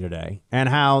normalcy today and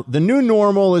how the new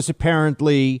normal is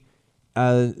apparently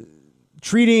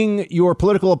treating your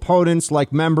political opponents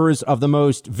like members of the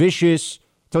most vicious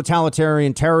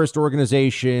totalitarian terrorist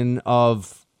organization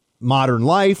of modern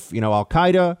life,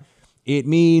 Al-Qaeda. It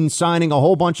means signing a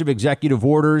whole bunch of executive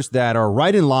orders that are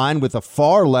right in line with the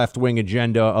far left-wing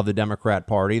agenda of the Democrat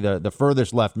Party, the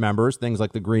furthest left members, things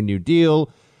like the Green New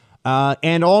Deal,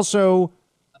 and also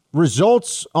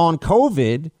results on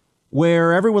COVID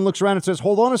where everyone looks around and says,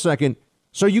 hold on a second.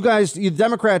 So you guys, the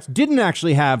Democrats didn't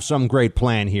actually have some great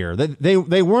plan here. They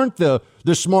weren't the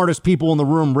smartest people in the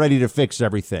room ready to fix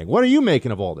everything. What are you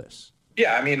making of all this?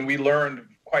 Yeah, I mean, we learned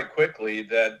quite quickly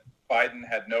that Biden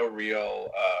had no real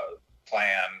plan,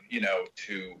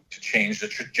 to change the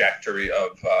trajectory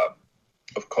of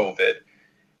COVID.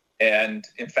 And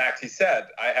in fact, he said,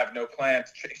 I have no plan to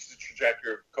change the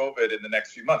trajectory of COVID in the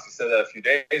next few months. He said that a few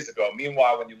days ago.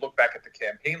 Meanwhile, when you look back at the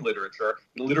campaign literature,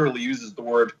 it literally uses the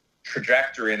word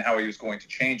trajectory and how he was going to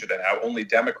change it and how only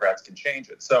Democrats can change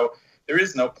it. So there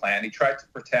is no plan. He tried to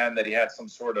pretend that he had some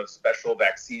sort of special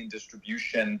vaccine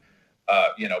distribution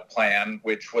plan,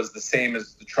 which was the same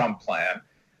as the Trump plan.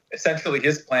 Essentially,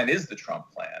 his plan is the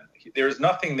Trump plan. There's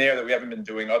nothing there that we haven't been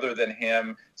doing other than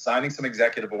him signing some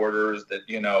executive orders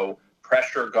that,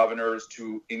 pressure governors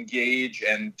to engage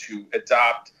and to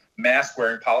adopt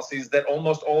mask-wearing policies that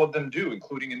almost all of them do,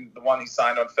 including in the one he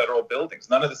signed on federal buildings.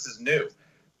 None of this is new.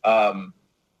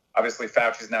 Obviously,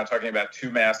 Fauci's now talking about 2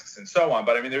 masks and so on,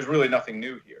 but I mean, there's really nothing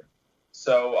new here.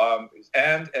 So,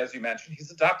 and as you mentioned,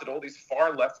 he's adopted all these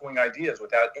far left-wing ideas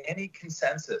without any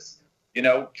consensus,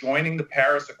 joining the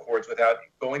Paris Accords without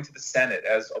going to the Senate,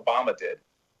 as Obama did.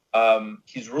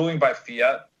 He's ruling by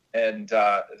fiat, and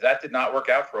that did not work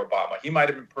out for Obama. He might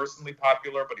have been personally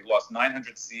popular, but he lost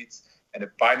 900 seats. And if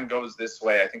Biden goes this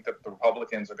way, I think that the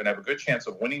Republicans are going to have a good chance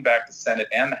of winning back the Senate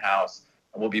and the House,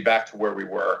 and we'll be back to where we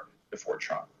were before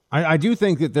Trump. I do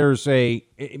think that there's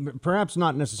perhaps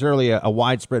not necessarily a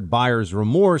widespread buyer's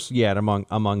remorse yet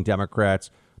among Democrats,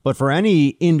 but for any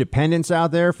independents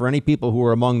out there, for any people who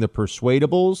are among the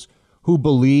persuadables who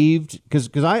believed,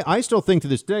 because I still think to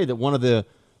this day that one of the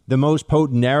most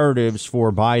potent narratives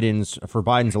for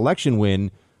Biden's election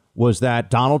win was that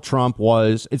Donald Trump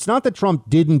it's not that Trump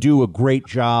didn't do a great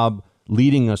job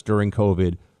leading us during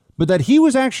COVID, but that he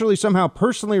was actually somehow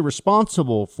personally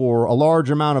responsible for a large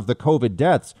amount of the COVID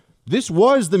deaths. This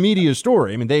was the media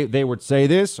story. I mean, they would say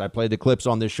this. I played the clips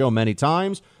on this show many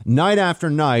times. Night after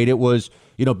night, it was,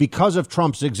 because of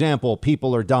Trump's example,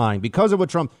 people are dying. Because of what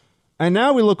Trump... And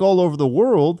now we look all over the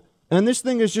world, and this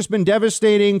thing has just been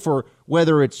devastating for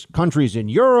whether it's countries in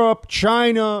Europe,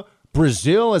 China,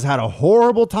 Brazil has had a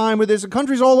horrible time with this.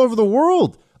 Countries all over the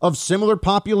world of similar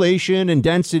population and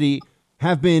density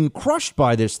have been crushed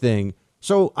by this thing.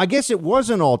 So I guess it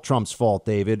wasn't all Trump's fault,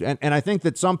 David. And I think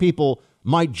that some people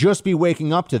might just be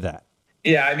waking up to that.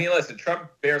 Yeah, I mean, listen,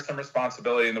 Trump bears some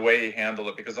responsibility in the way he handled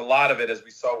it, because a lot of it, as we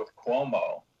saw with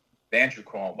Cuomo, Andrew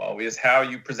Cuomo, is how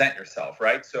you present yourself,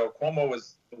 right? So Cuomo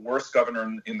was the worst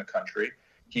governor in the country.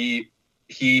 He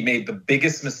made the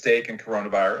biggest mistake in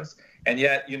coronavirus, and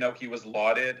yet, he was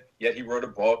lauded, yet he wrote a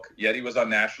book, yet he was on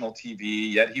national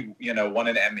TV, yet he, won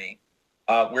an Emmy.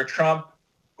 Where Trump,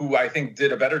 who I think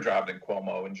did a better job than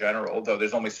Cuomo in general, though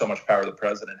there's only so much power the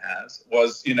president has,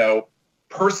 was,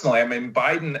 personally, I mean,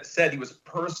 Biden said he was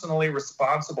personally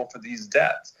responsible for these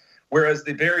deaths, whereas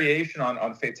the variation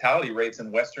on fatality rates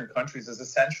in Western countries is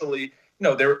essentially,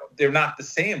 they're not the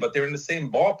same, but they're in the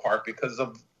same ballpark because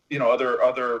of,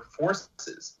 other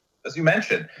forces. As you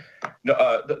mentioned,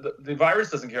 the virus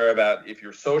doesn't care about if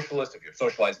you're socialist, if you're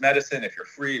socialized medicine, if you're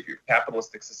free, if you're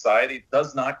capitalistic society, it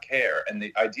does not care. And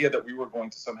the idea that we were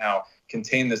going to somehow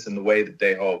contain this in the way that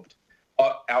they hoped,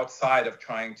 outside of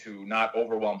trying to not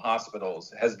overwhelm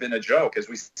hospitals, has been a joke. As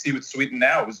we see with Sweden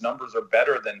now, whose numbers are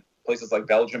better than places like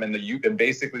Belgium and and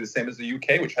basically the same as the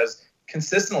UK, which has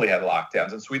consistently had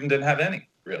lockdowns, and Sweden didn't have any,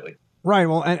 really. Right.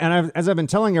 Well, as I've been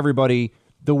telling everybody,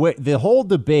 the whole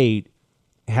debate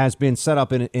has been set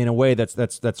up in a way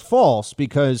that's false,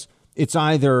 because it's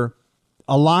either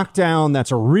a lockdown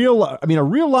that's a real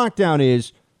lockdown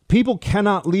is people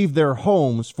cannot leave their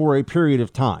homes for a period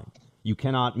of time. You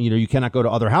cannot go to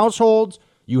other households.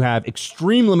 You have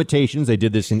extreme limitations. They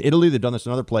did this in Italy. They've done this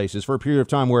in other places for a period of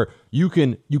time where you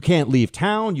can't leave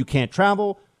town. You can't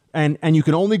travel, and you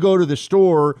can only go to the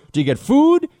store to get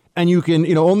food and you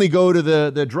can, only go to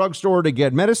the drugstore to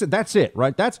get medicine. That's it,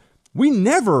 right? We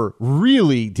never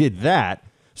really did that.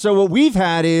 So what we've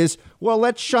had is, well,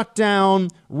 let's shut down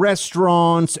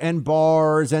restaurants and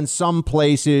bars and some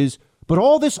places, but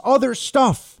all this other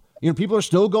stuff, people are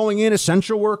still going in,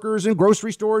 essential workers and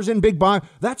grocery stores and big box.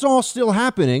 That's all still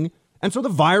happening. And so the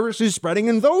virus is spreading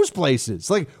in those places.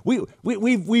 Like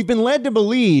we've been led to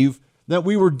believe that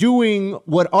we were doing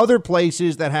what other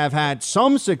places that have had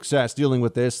some success dealing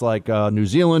with this, like New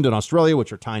Zealand and Australia,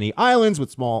 which are tiny islands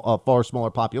with far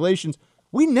smaller populations.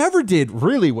 We never did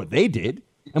really what they did.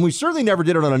 And we certainly never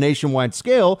did it on a nationwide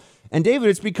scale. And David,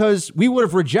 it's because we would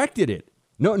have rejected it.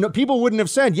 No, people wouldn't have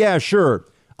said, yeah, sure.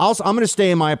 I'm going to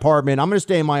stay in my apartment. I'm going to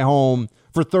stay in my home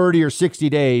for 30 or 60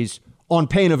 days on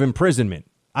pain of imprisonment.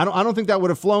 I don't think that would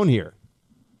have flown here.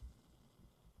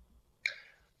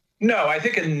 No, I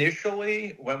think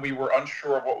initially when we were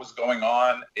unsure of what was going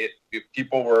on,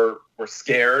 people were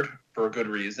scared for good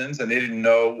reasons, and they didn't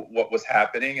know what was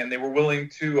happening, and they were willing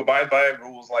to abide by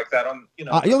rules like that.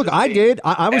 Look, I did.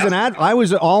 I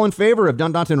was all in favor of,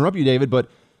 not to interrupt you, David, but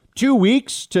 2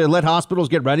 weeks to let hospitals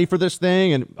get ready for this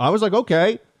thing, and I was like,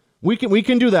 okay, we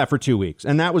can do that for 2 weeks,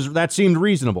 and that seemed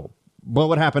reasonable. But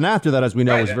what happened after that, as we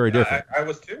know, was very different. I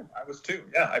was too.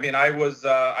 Yeah. I mean, I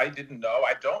didn't know.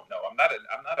 I don't know. I'm not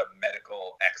a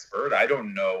medical expert. I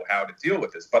don't know how to deal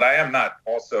with this, but I am not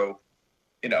also,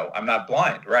 I'm not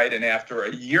blind, right? And after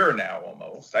a year now,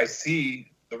 almost, I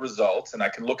see the results, and I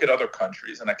can look at other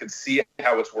countries, and I can see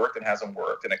how it's worked and hasn't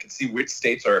worked, and I can see which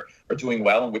states are doing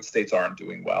well and which states aren't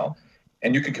doing well.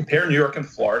 And you can compare New York and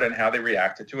Florida and how they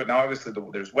reacted to it. Now, obviously,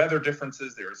 there's weather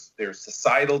differences, there's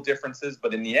societal differences,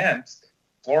 but in the end,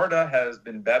 Florida has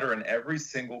been better in every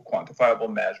single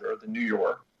quantifiable measure than New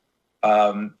York,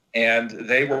 and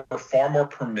they were far more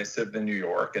permissive than New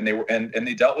York, and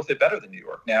they dealt with it better than New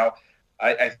York. Now,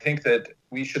 I think that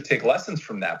we should take lessons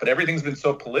from that, but everything's been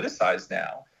so politicized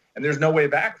now, and there's no way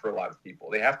back for a lot of people.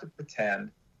 They have to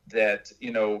pretend that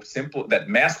that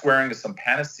mask wearing is some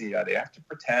panacea. They have to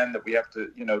pretend that we have to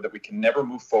that we can never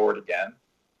move forward again.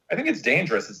 I think it's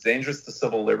dangerous. It's dangerous to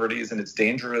civil liberties, and it's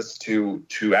dangerous to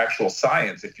actual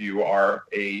science if you are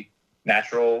a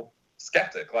natural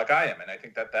skeptic like I am. And I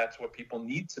think that that's what people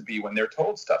need to be when they're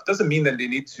told stuff. Doesn't mean that they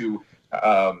need to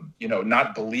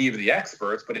not believe the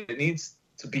experts, but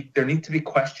there need to be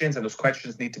questions, and those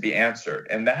questions need to be answered.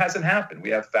 And that hasn't happened.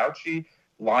 We have Fauci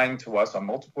lying to us on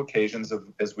multiple occasions,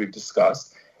 as we've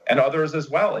discussed, and others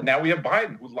as well. And now we have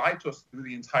Biden, who lied to us through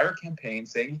the entire campaign,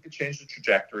 saying he could change the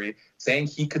trajectory, saying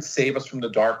he could save us from the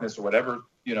darkness, or whatever,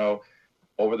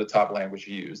 over-the-top language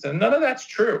he used. And none of that's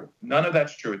true.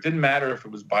 It didn't matter if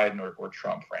it was Biden or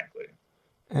Trump, frankly.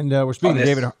 And we're speaking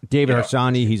to David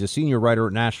Harsanyi. He's a senior writer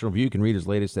at National Review. You can read his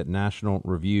latest at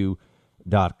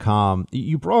nationalreview.com.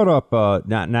 You brought up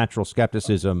natural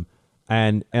skepticism,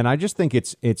 and I just think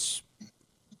it's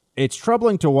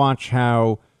troubling to watch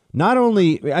how not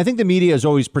only, I think the media has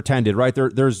always pretended, right?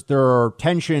 There are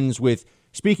tensions with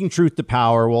speaking truth to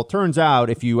power. Well, it turns out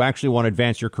if you actually want to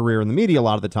advance your career in the media, a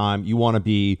lot of the time you want to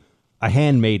be a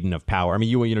handmaiden of power. I mean,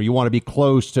 you want to be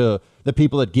close to the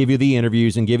people that give you the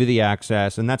interviews and give you the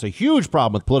access. And that's a huge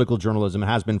problem with political journalism. It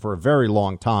has been for a very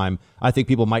long time. I think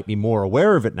people might be more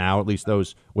aware of it now, at least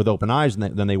those with open eyes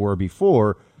than they were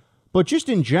before. But just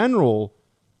in general,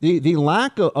 the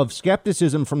lack of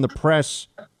skepticism from the press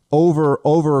over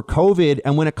COVID.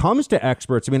 And when it comes to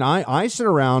experts, I mean, I sit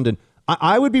around and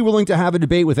I would be willing to have a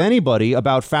debate with anybody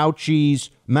about Fauci's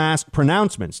mask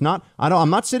pronouncements. I'm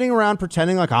not sitting around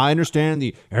pretending like I understand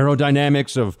the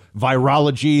aerodynamics of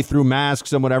virology through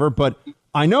masks and whatever. But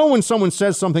I know when someone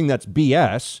says something that's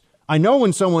BS. I know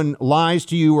when someone lies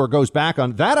to you or goes back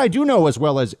on that. I do know as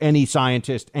well as any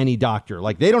scientist, any doctor.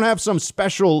 Like, they don't have some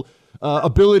special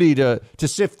ability to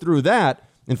sift through that.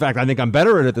 In fact, I think I'm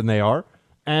better at it than they are.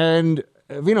 And,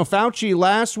 Fauci,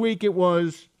 last week it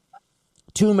was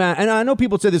 2 masks. And I know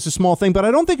people say this is a small thing, but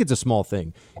I don't think it's a small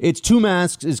thing. It's 2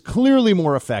 masks is clearly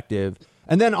more effective.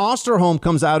 And then Osterholm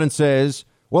comes out and says,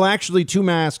 well, actually, 2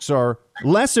 masks are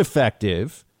less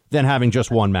effective than having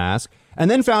just 1 mask. And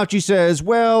then Fauci says,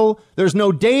 well, there's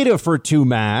no data for 2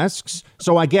 masks,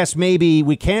 so I guess maybe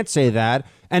we can't say that.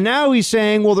 And now he's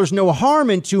saying, well, there's no harm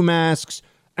in 2 masks,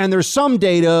 and there's some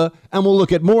data, and we'll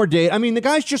look at more data. I mean, the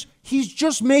guy's he's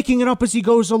just making it up as he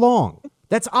goes along.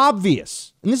 That's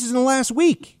obvious. And this is in the last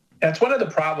week. That's one of the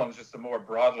problems, just more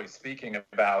broadly speaking,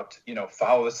 about,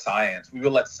 follow the science. We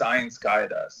will let science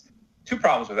guide us. 2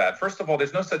 problems with that. First of all,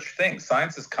 there's no such thing.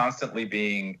 Science is constantly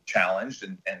being challenged,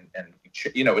 and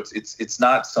it's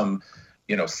not some,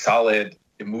 solid,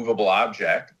 immovable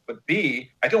object. But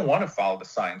B, I don't want to follow the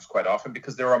science quite often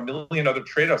because there are a million other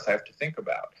trade-offs I have to think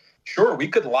about. Sure, we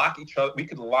could lock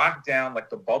down like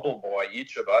the bubble boy,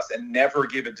 each of us, and never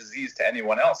give a disease to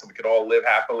anyone else, and we could all live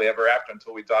happily ever after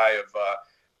until we die of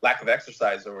lack of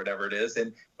exercise or whatever it is.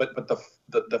 But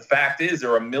the fact is, there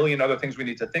are a million other things we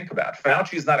need to think about.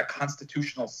 Fauci is not a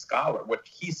constitutional scholar. What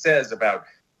he says about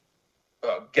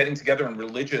getting together in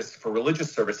religious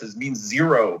services means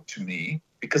zero to me,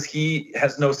 because he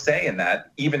has no say in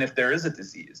that, even if there is a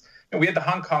disease. We had the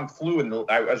Hong Kong flu, and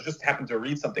I was just happened to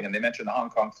read something, and they mentioned the Hong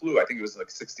Kong flu. I think it was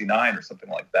like 69 or something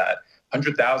like that.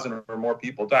 100,000 or more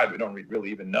people died. We don't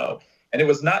really even know. And it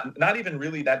was not even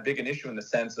really that big an issue in the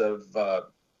sense of,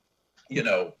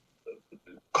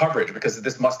 coverage, because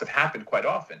this must have happened quite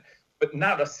often. But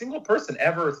not a single person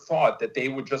ever thought that they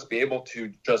would just be able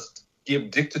to just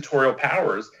give dictatorial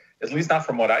powers, at least not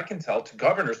from what I can tell, to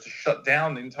governors to shut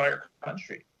down the entire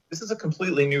country. This is a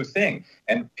completely new thing.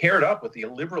 And paired up with the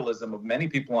illiberalism of many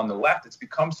people on the left, it's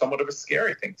become somewhat of a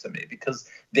scary thing to me, because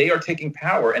they are taking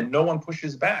power and no one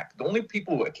pushes back. The only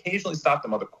people who occasionally stop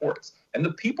them are the courts. And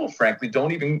the people, frankly,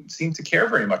 don't even seem to care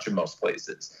very much in most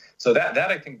places. So that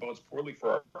I think bodes poorly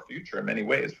for our future in many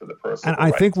ways for the person. And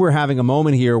I think we're having a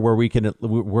moment here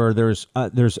where there's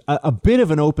a bit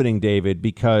of an opening, David,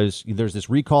 because there's this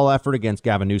recall effort against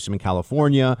Gavin Newsom in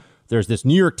California. There's this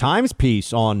New York Times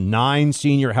piece on 9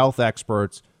 senior health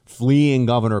experts fleeing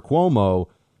Governor Cuomo.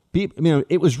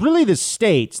 It was really the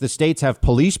states. The states have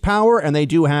police power, and they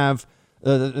do have,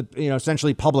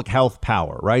 essentially public health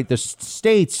power, right? The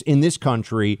states in this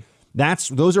country,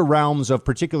 those are realms of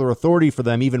particular authority for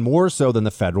them, even more so than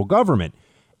the federal government.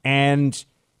 And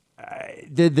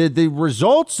the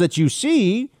results that you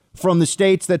see from the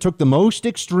states that took the most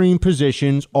extreme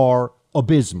positions are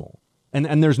abysmal.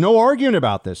 And there's no arguing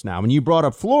about this now. When you brought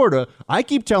up Florida, I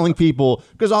keep telling people,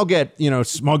 because I'll get,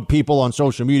 smug people on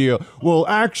social media. Well,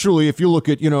 actually, if you look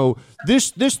at,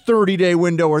 this 30-day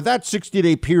window or that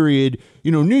 60-day period,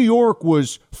 New York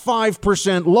was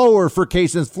 5% lower for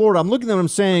cases than Florida. I'm looking at them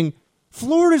saying,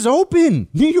 Florida's open.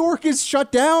 New York is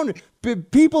shut down.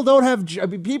 People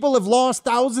have lost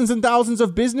thousands and thousands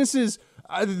of businesses.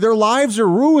 Their lives are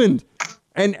ruined.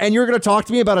 And you're going to talk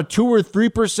to me about a 2 or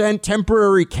 3%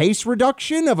 temporary case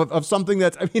reduction of something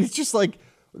that's, it's just like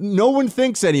no one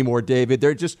thinks anymore, David.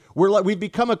 We've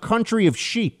become a country of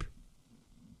sheep.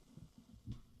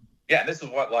 Yeah, this is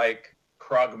what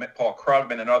Paul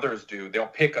Krugman and others do. They'll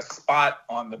pick a spot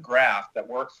on the graph that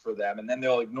works for them, and then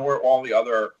they'll ignore all the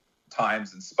other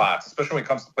times and spots, especially when it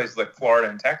comes to places like Florida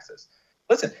and Texas.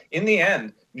 Listen, in the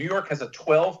end, New York has a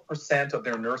 12% of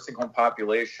their nursing home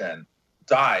population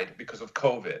died because of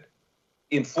COVID.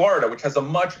 In Florida, which has a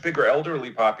much bigger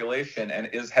elderly population and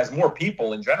has more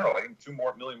people in general, I think 2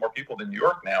 million more people than New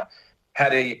York now,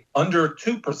 had a under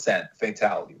 2%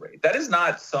 fatality rate. That is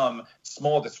not some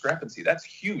small discrepancy. That's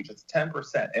huge. It's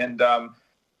 10%. And,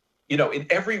 in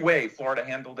every way, Florida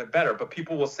handled it better. But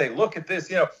people will say, look at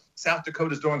this, South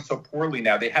Dakota is doing so poorly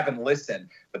now. They haven't listened.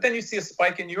 But then you see a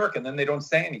spike in New York and then they don't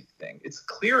say anything. It's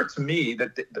clear to me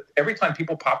that every time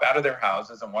people pop out of their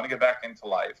houses and want to get back into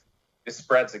life, it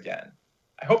spreads again.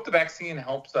 I hope the vaccine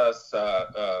helps us,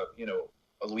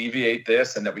 alleviate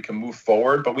this and that we can move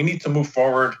forward. But we need to move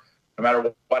forward no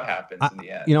matter what happens in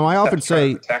the end. I often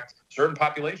say protect certain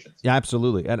populations. Yeah,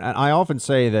 absolutely. And I often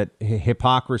say that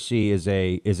hypocrisy is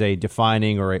a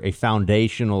defining or a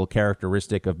foundational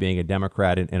characteristic of being a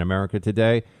Democrat in America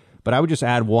today. But I would just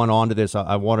add one on to this.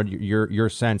 I wanted your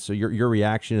sense, your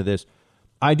reaction to this.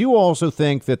 I do also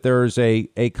think that there's a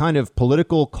kind of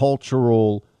political,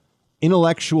 cultural,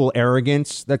 intellectual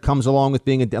arrogance that comes along with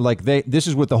being this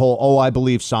is with the whole, I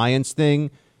believe science thing,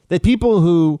 that people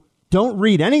who don't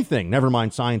read anything, never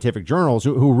mind scientific journals,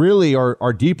 who really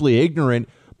are deeply ignorant,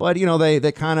 but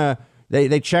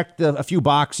they checked a few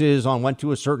boxes on went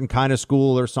to a certain kind of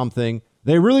school or something.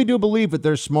 They really do believe that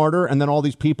they're smarter, and then all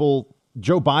these people,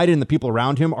 Joe Biden and the people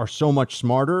around him, are so much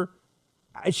smarter.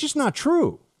 It's just not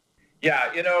true. Yeah,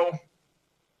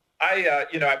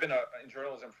 I've been in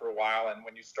journalism for a while, and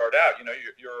when you start out,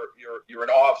 you're in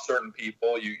awe of certain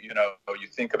people. You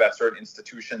think about certain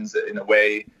institutions in a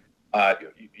way.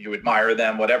 You admire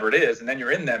them, whatever it is, and then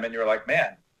you're in them and you're like,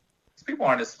 man, these people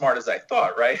aren't as smart as I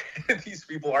thought, right? These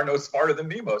people are no smarter than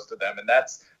me, most of them. And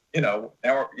that's, now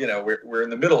we're in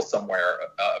the middle somewhere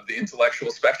of the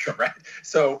intellectual spectrum, right?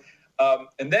 So,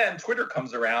 and then Twitter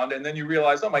comes around and then you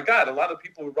realize, oh my God, a lot of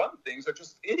people who run things are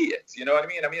just idiots. You know what I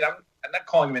mean? I'm not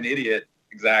calling him an idiot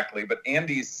exactly, but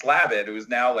Andy Slavitt, who is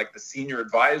now like the senior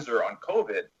advisor on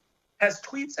COVID, has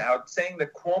tweets out saying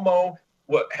that Cuomo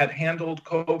had handled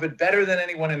COVID better than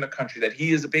anyone in the country, that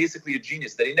he is basically a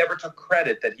genius, that he never took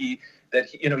credit, that he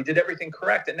did everything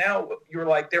correct. And now you're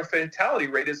like, their fatality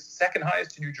rate is second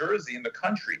highest in New Jersey in the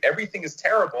country. Everything is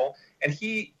terrible. And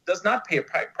he does not pay a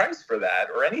price for that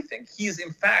or anything. He is,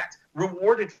 in fact,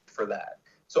 rewarded for that.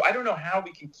 So I don't know how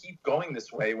we can keep going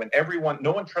this way when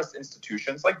no one trusts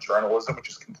institutions like journalism, which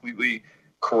is completely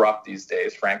corrupt these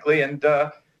days, frankly. And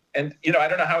I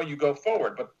don't know how you go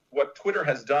forward, but what Twitter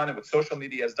has done and what social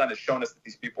media has done is shown us that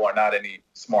these people are not any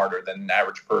smarter than an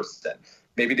average person.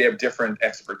 Maybe they have different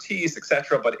expertise, et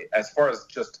cetera. But as far as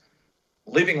just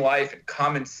living life and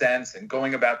common sense and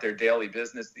going about their daily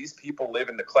business, these people live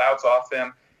in the clouds off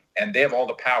him, and they have all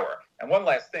the power. And one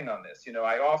last thing on this,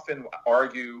 I often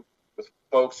argue with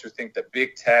folks who think that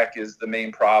big tech is the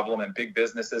main problem and big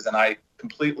businesses, and I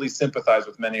completely sympathize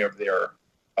with many of their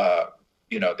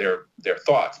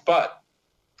thoughts. But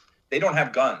they don't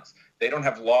have guns. They don't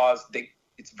have laws.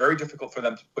 It's very difficult for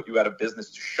them to put you out of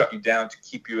business, to shut you down, to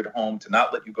keep you at home, to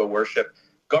not let you go worship.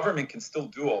 Government can still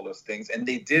do all those things, and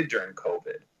they did during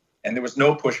COVID. And there was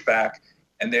no pushback,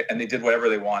 and they did whatever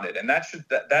they wanted. And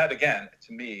that again,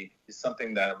 to me, is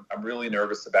something that I'm really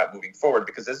nervous about moving forward,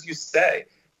 because as you say,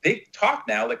 they talk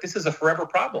now like this is a forever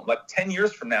problem. Like 10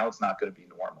 years from now, it's not going to be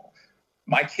normal.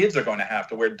 My kids are going to have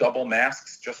to wear double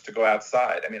masks just to go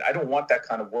outside. I mean, I don't want that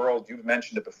kind of world. You've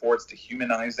mentioned it before. It's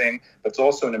dehumanizing, but it's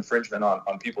also an infringement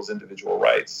on people's individual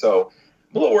rights. So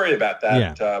I'm a little worried about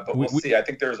that, but we'll see. I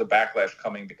think there's a backlash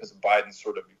coming because of Biden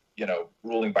sort of,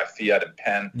 ruling by fiat and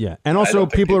pen. Yeah, and also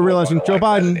people are realizing Joe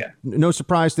Biden, no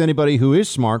surprise to anybody who is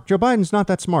smart, Joe Biden's not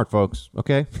that smart, folks,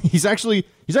 okay? He's actually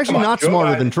not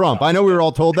smarter than Trump. I know we were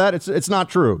all told that. It's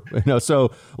not true.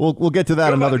 So we'll get to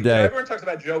that another day. Everyone talks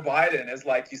about Joe Biden as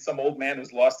like he's some old man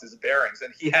who's lost his bearings,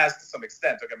 and he has to some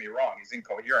extent. Don't get me wrong, he's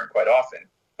incoherent quite often,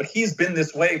 but he's been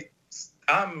this way.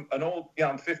 I'm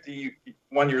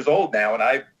 51 years old now, and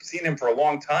I've seen him for a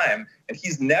long time, and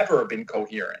he's never been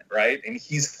coherent, right? And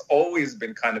he's always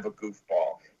been kind of a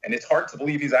goofball, and it's hard to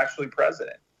believe he's actually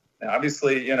president. Now,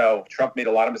 obviously, Trump made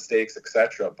a lot of mistakes, et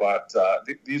cetera, but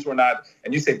these were not,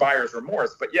 and you say buyer's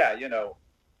remorse, but yeah,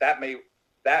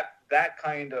 that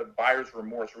kind of buyer's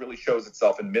remorse really shows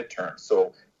itself in midterms.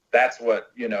 So that's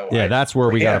what, that's where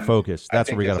we got to focus. That's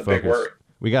where we got to focus.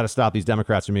 We got to stop these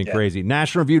Democrats from being crazy.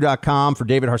 NationalReview.com for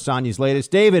David Harsanyi's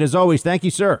latest. David, as always, thank you,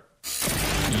 sir.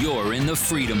 You're in the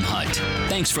Freedom Hut.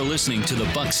 Thanks for listening to the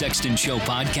Buck Sexton Show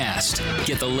podcast.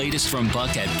 Get the latest from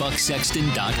Buck at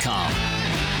bucksexton.com.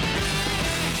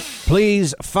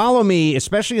 Please follow me,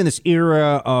 especially in this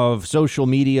era of social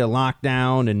media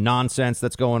lockdown and nonsense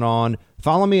that's going on.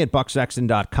 Follow me at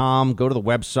bucksexton.com. Go to the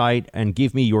website and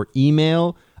give me your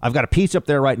email. I've got a piece up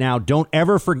there right now. Don't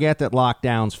ever forget that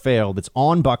lockdowns failed. It's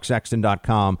on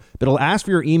bucksexton.com. But it'll ask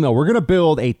for your email. We're going to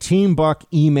build a Team Buck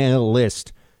email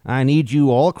list. I need you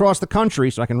all across the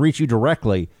country so I can reach you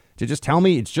directly to just tell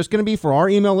me. It's just going to be for our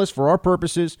email list, for our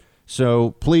purposes.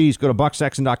 So please go to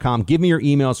bucksexton.com. Give me your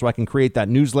email so I can create that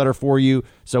newsletter for you.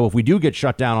 So if we do get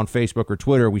shut down on Facebook or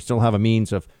Twitter, we still have a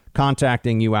means of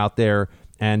contacting you out there.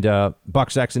 And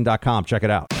bucksexton.com. Check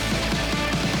it out.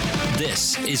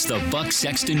 This is the Buck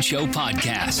Sexton Show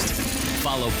podcast.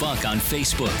 Follow Buck on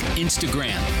Facebook,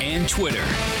 Instagram, and Twitter.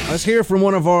 Let's hear from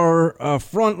one of our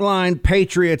frontline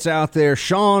patriots out there,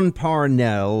 Sean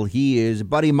Parnell. He is a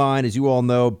buddy of mine, as you all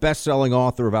know, best-selling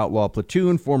author of Outlaw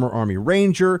Platoon, former Army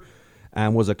Ranger,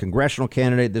 and was a congressional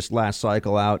candidate this last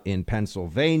cycle out in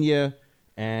Pennsylvania.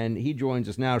 And he joins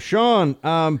us now. Sean,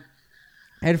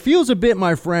 it feels a bit,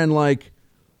 my friend, like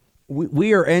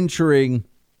we are entering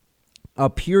a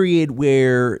period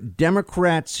where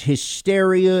Democrats'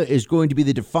 hysteria is going to be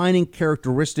the defining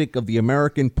characteristic of the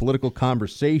American political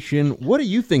conversation. What do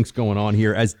you think's going on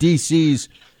here as DC's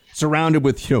surrounded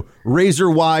with, razor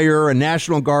wire and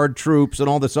National Guard troops and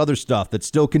all this other stuff that's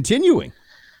still continuing?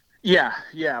 Yeah.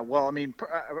 Well, I mean,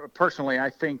 personally, I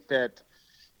think that,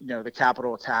 the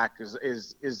Capitol attack is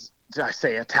I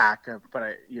say attack,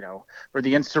 but or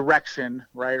the insurrection,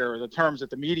 right, or the terms that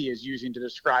the media is using to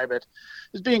describe it,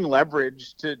 is being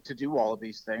leveraged to do all of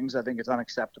these things. I think it's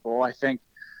unacceptable. I think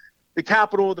the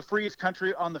Capitol, the freest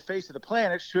country on the face of the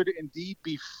planet, should indeed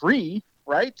be free,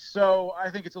 right? So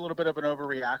I think it's a little bit of an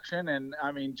overreaction. And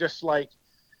I mean, just like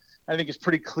I think it's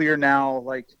pretty clear now,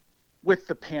 like with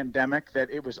the pandemic, that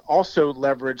it was also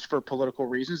leveraged for political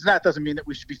reasons. And that doesn't mean that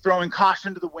we should be throwing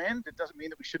caution to the wind. It doesn't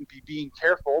mean that we shouldn't be being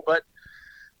careful, but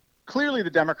clearly the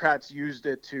Democrats used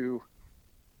it to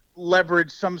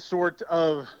leverage some sort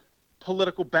of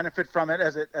political benefit from it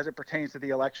as it pertains to the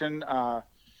election,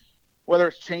 whether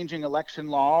it's changing election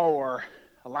law or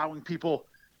allowing people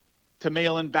to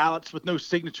mail in ballots with no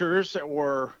signatures,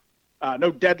 or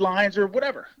no deadlines or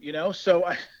whatever, So,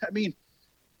 I mean, I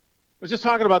was just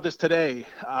talking about this today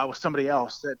with somebody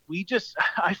else that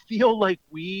I feel like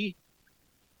we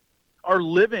are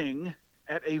living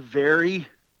at a very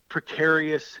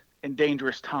precarious and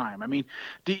dangerous time. I mean,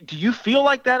 do you feel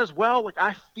like that as well? Like,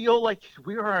 I feel like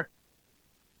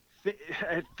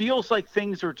it feels like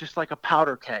things are just like a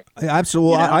powder keg.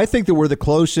 Absolutely. I think that we're the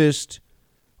closest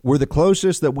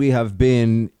that we have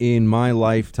been in my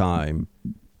lifetime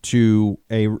to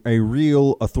a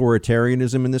real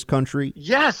authoritarianism in this country.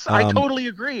 Yes, I totally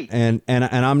agree. And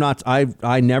I'm not,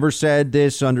 I never said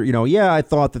this under, I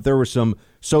thought that there were some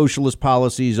socialist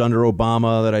policies under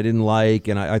Obama that I didn't like.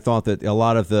 And I thought that a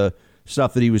lot of the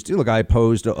stuff that he was doing, look, I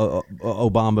opposed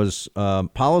Obama's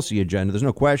policy agenda. There's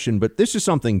no question. But this is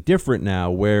something different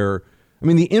now where,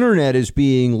 the internet is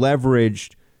being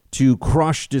leveraged to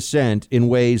crush dissent in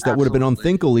ways that would have been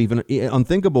unthinkable even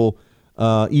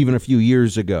a few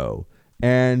years ago.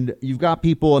 And you've got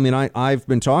people, I've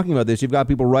been talking about this. You've got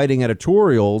people writing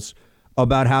editorials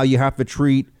about how you have to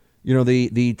treat,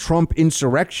 the Trump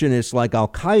insurrectionists like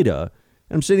Al-Qaeda.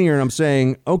 And I'm sitting here and I'm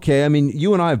saying, okay,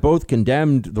 you and I have both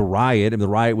condemned the riot. And the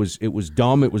riot was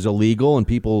dumb. It was illegal. And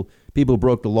people who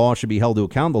broke the law should be held to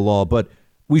account the law. But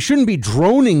we shouldn't be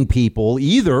droning people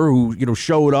either who,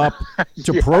 showed up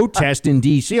to protest in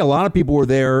D.C. A lot of people were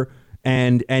there.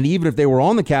 And even if they were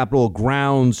on the Capitol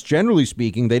grounds, generally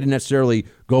speaking, they didn't necessarily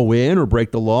go in or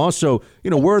break the law. So,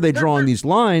 where are they drawing these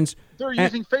lines? They're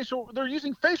using facial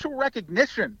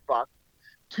recognition, Buck.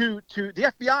 To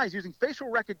the FBI is using facial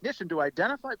recognition to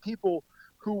identify people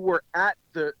who were at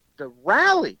the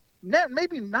rally.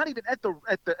 Maybe not even at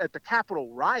the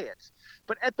Capitol riots,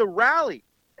 but at the rally,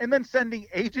 and then sending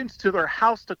agents to their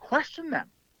house to question them.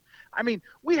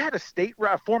 We had a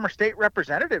former state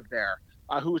representative there.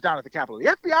 Who was down at the Capitol. The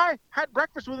FBI had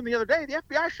breakfast with him the other day. The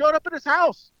FBI showed up at his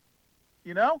house,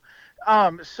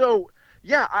 So,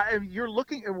 yeah, you're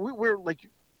looking, we're like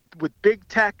with big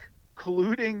tech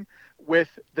colluding with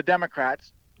the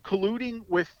Democrats, colluding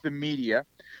with the media,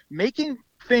 making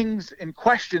things in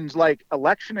questions like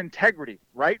election integrity,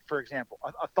 right? For example,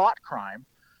 a thought crime.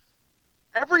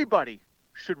 Everybody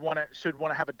should want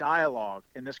to have a dialogue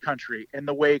in this country in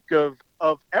the wake of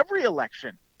every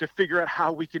election, to figure out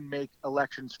how we can make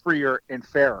elections freer and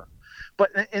fairer. But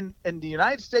in the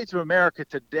United States of America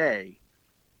today,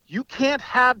 you can't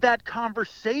have that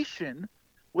conversation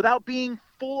without being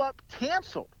full up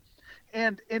canceled.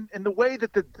 And in the way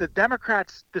that the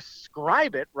Democrats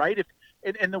describe it, right?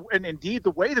 And indeed the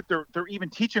way that they're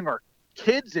even teaching our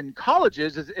kids in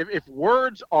colleges is if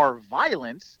words are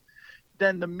violence,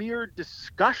 then the mere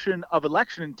discussion of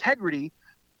election integrity,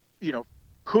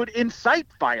 could incite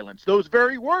violence. Those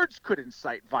very words could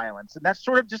incite violence. And that's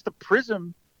sort of just the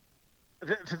prism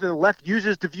that the left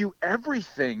uses to view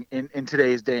everything in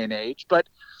today's day and age. But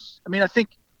I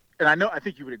think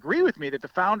you would agree with me that the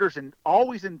founders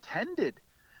always intended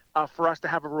for us to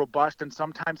have a robust and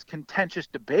sometimes contentious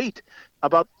debate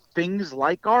about things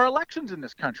like our elections in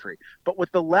this country. But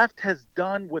what the left has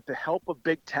done with the help of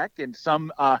big tech and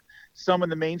some in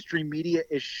the mainstream media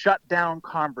is shut down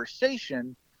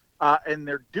conversation. And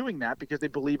they're doing that because they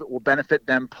believe it will benefit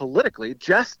them politically,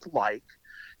 just like,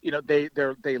 they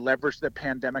leveraged the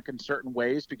pandemic in certain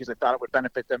ways because they thought it would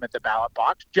benefit them at the ballot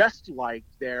box, just like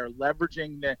they're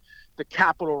leveraging the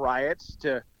Capitol riots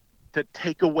to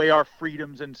take away our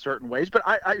freedoms in certain ways. But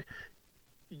I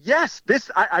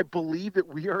believe that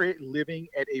we are living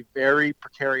at a very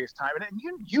precarious time. And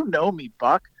you know me,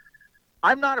 Buck.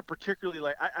 I'm not a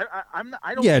particularly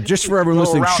I don't. Yeah, just for everyone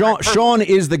listening, Sean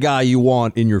is the guy you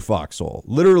want in your foxhole,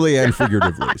 literally and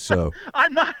figuratively. So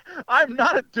I'm not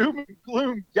a doom and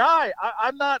gloom guy.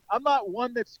 I'm not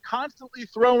one that's constantly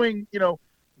throwing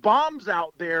bombs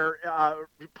out there,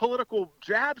 political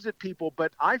jabs at people.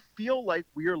 But I feel like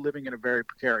we are living in a very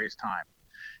precarious time.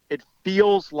 It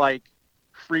feels like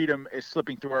freedom is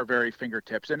slipping through our very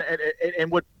fingertips, and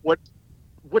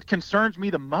what concerns me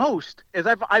the most is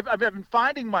I've been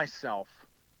finding myself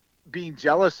being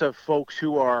jealous of folks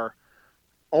who are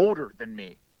older than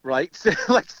me, right?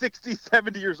 Like 60,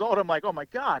 70 years old. I'm like, oh my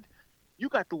God, you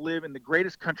got to live in the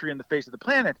greatest country on the face of the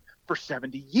planet for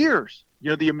 70 years.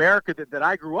 The America that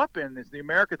I grew up in is the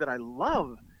America that I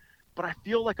love. But I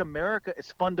feel like America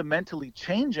is fundamentally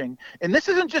changing. And this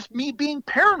isn't just me being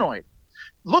paranoid.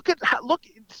 Look,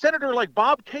 Senator like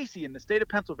Bob Casey in the state of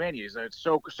Pennsylvania. He's a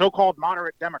so-called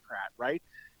moderate Democrat, right?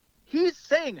 He's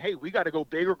saying, hey, we got to go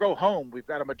big or go home. We've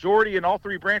got a majority in all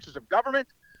three branches of government.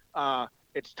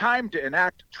 It's time to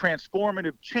enact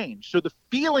transformative change. So the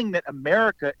feeling that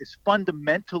America is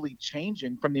fundamentally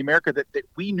changing from the America that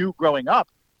we knew growing up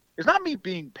is not me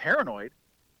being paranoid.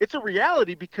 It's a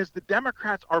reality because the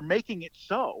Democrats are making it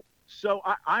so. So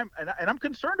I'm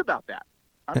concerned about that.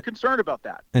 I'm concerned about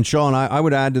that. And Sean, I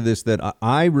would add to this that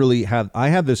I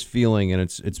have this feeling, and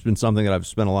it's been something that I've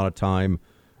spent a lot of time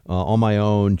on my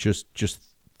own just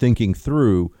thinking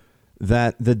through,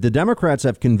 that the Democrats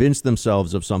have convinced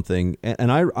themselves of something,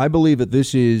 and I believe that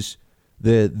this is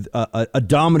a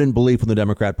dominant belief in the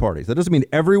Democrat parties. That doesn't mean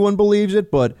everyone believes it,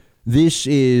 but this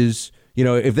is,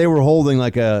 if they were holding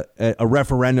like a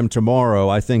referendum tomorrow,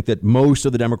 I think that most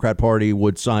of the Democrat Party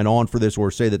would sign on for this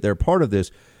or say that they're part of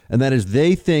this. And that is,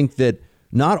 they think that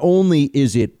not only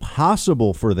is it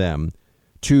possible for them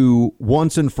to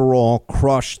once and for all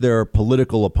crush their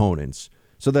political opponents,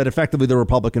 so that effectively the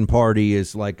Republican Party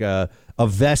is like a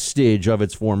vestige of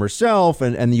its former self,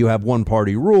 and you have one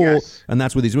party rule, yes. And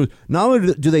that's what these moves. Not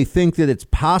only do they think that it's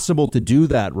possible to do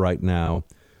that right now,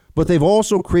 but they've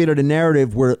also created a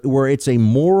narrative where it's a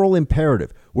moral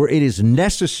imperative, where it is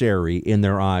necessary in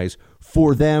their eyes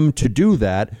for them to do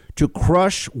that, to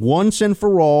crush once and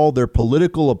for all their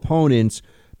political opponents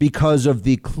because of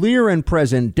the clear and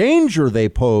present danger they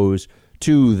pose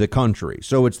to the country.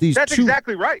 So it's these That's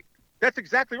exactly right. That's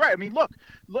exactly right. I mean, look,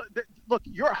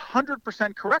 you're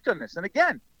 100% correct on this. And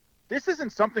again, this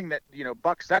isn't something that,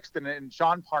 Buck Sexton and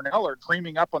Sean Parnell are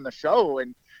dreaming up on the show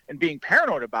and being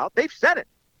paranoid about. They've said it.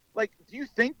 Like, do you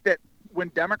think that when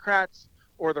Democrats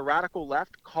or the radical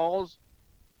left calls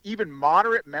even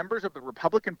moderate members of the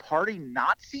Republican Party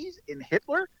Nazis in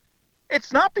Hitler,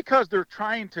 it's not because they're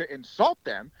trying to insult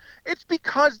them. It's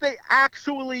because they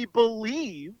actually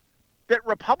believe that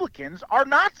Republicans are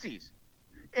Nazis.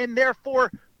 And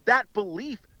therefore, that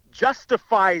belief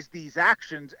justifies these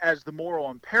actions as the moral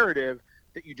imperative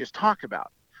that you just talked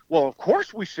about. Well, of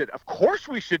course we should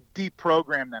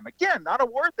deprogram them. Again, not a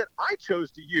word that I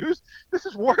chose to use. This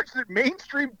is words that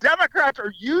mainstream Democrats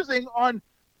are using on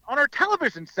our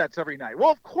television sets every night. Well,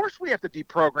 of course we have to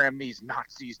deprogram these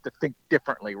Nazis to think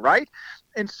differently, right?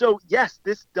 And so, yes,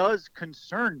 this does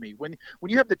concern me. When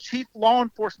you have the chief law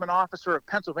enforcement officer of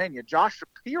Pennsylvania, Josh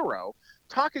Shapiro,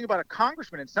 talking about a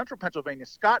congressman in central Pennsylvania,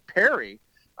 Scott Perry,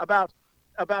 about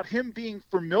him being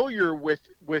familiar with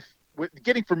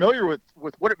getting familiar with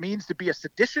what it means to be a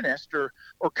seditionist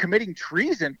or committing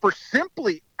treason for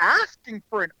simply asking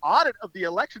for an audit of the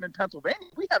election in Pennsylvania,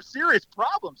 we have serious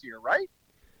problems here, right?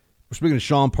 We're speaking to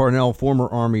Sean Parnell, former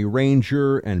Army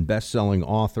Ranger and best-selling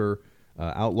author,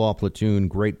 Outlaw Platoon,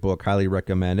 great book, highly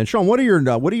recommend. And Sean, what are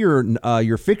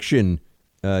your fiction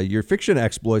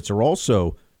exploits are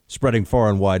also spreading far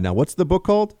and wide now. What's the book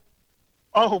called?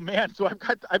 Oh man, so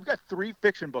I've got 3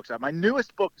 fiction books out. My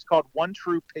newest book is called One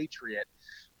True Patriot,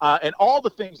 and all the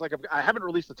things like I haven't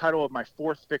released the title of my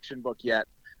 4th fiction book yet,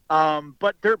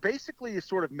 but they're basically a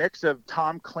sort of mix of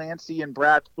Tom Clancy and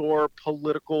Brad Thor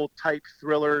political type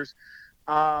thrillers,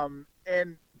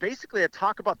 and basically I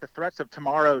talk about the threats of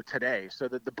tomorrow today. So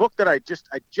the book that I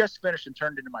just finished and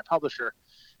turned into my publisher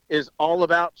is all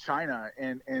about China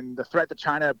and the threat that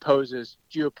China poses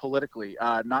geopolitically,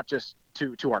 not just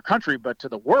to our country, but to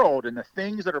the world, and the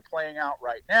things that are playing out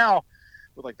right now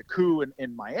with like the coup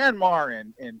in Myanmar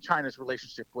and China's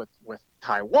relationship with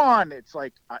Taiwan. It's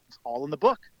like, it's all in the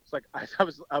book. It's like,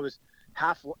 I was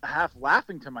half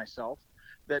laughing to myself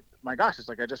that, my gosh, it's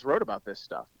like, I just wrote about this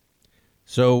stuff.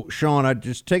 So Sean, I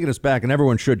just taking us back, and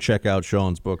everyone should check out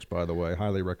Sean's books, by the way,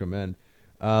 highly recommend.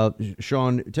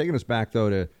 Sean, taking us back though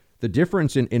to the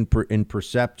difference in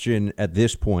perception at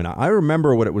this point. I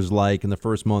remember what it was like in the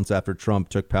first months after Trump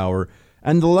took power,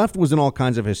 and the left was in all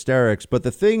kinds of hysterics. But the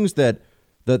things that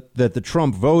the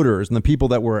Trump voters and the people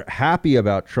that were happy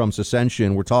about Trump's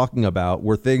ascension were talking about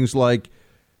were things like,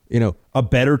 a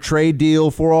better trade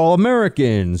deal for all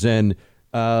Americans, and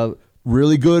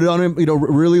really good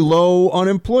really low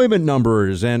unemployment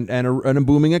numbers, and a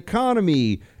booming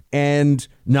economy, and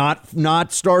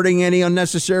not starting any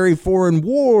unnecessary foreign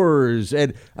wars.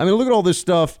 And I mean, look at all this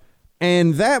stuff.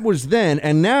 And that was then.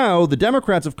 And now the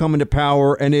Democrats have come into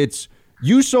power, and it's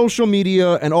use social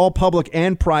media and all public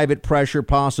and private pressure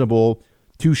possible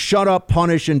to shut up,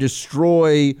 punish, and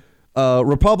destroy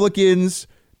Republicans,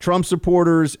 Trump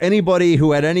supporters, anybody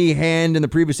who had any hand in the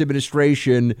previous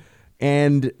administration.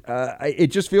 And it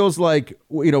just feels like,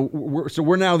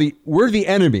 we're now the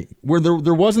enemy, where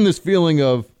there wasn't this feeling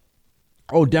of,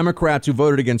 Democrats who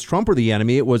voted against Trump are the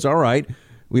enemy. It was, all right,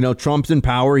 Trump's in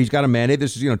power. He's got a mandate.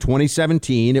 This is,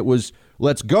 2017. It was,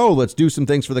 let's go. Let's do some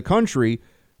things for the country.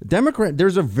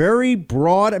 There's a very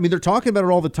broad, they're talking about it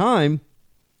all the time,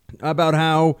 about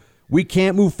how we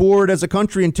can't move forward as a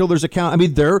country until there's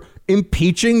they're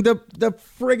impeaching the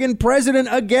friggin' president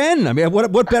again.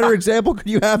 What better example could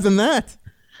you have than that?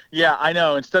 Yeah, I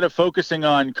know. Instead of focusing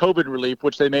on COVID relief,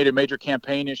 which they made a major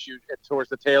campaign issue towards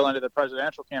the tail end of the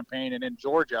presidential campaign, and in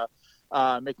Georgia,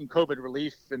 making COVID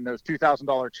relief and those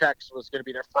 $2,000 checks was going to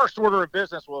be their first order of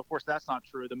business. Well, of course, that's not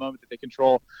true. The moment that they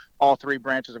control all three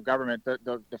branches of government,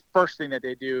 the first thing that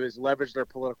they do is leverage their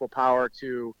political power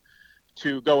to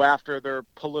go after their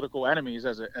political enemies,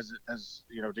 as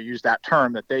you know, to use that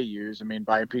term that they use. I mean,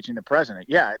 by impeaching the president.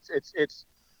 Yeah,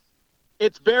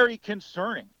 it's very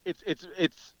concerning.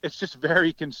 It's just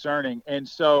very concerning. And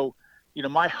so, you know,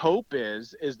 my hope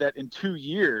is that in 2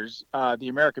 years, the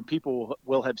American people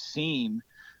will have seen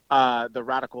the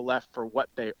radical left for what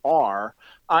they are.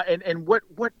 And what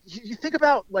you think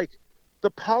about, like, the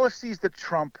policies that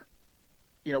Trump,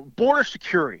 you know, border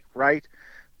security, right?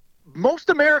 Most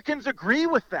Americans agree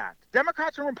with that.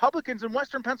 Democrats and Republicans in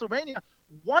Western Pennsylvania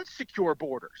want secure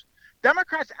borders.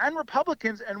 Democrats and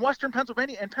Republicans in Western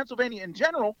Pennsylvania and Pennsylvania in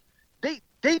general, they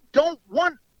don't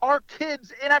want our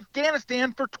kids in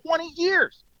Afghanistan for 20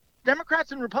 years.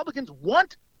 Democrats and Republicans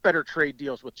want better trade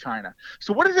deals with China.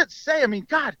 So what does it say? I mean,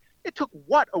 God, it took,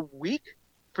 a week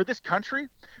for this country,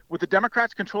 with the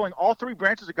Democrats controlling all three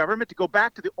branches of government, to go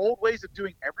back to the old ways of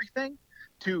doing everything,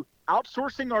 to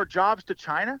outsourcing our jobs to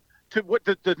China, to what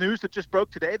the news that just broke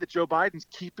today, that Joe Biden's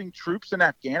keeping troops in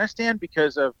Afghanistan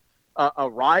because of a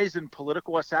rise in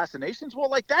political assassinations. Well,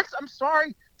 like, I'm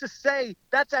sorry to say,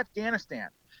 that's Afghanistan.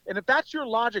 And if that's your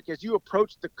logic as you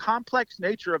approach the complex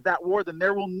nature of that war, then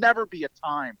there will never be a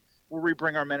time where we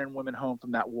bring our men and women home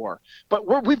from that war.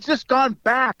 But we've just gone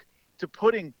back to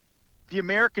putting the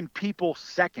American people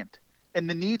second and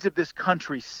the needs of this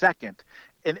country second.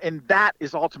 And that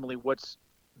is ultimately what's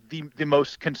the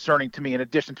most concerning to me, in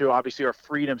addition to, obviously, our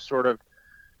freedom sort of,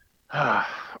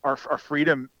 our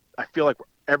freedom, I feel like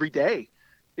every day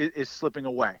is slipping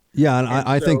away. Yeah, and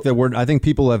I think I think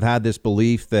people have had this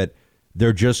belief that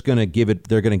they're just going to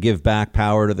they're going to give back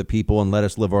power to the people and let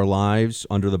us live our lives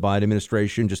under the Biden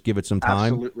administration. Just give it some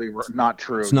time. Absolutely not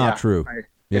true. It's not true.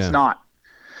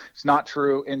 It's not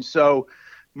true. And so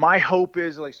my hope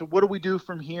is, like, so what do we do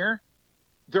from here?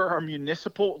 There are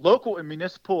local and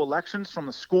municipal elections from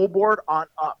the school board on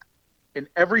up in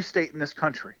every state in this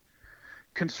country.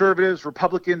 Conservatives,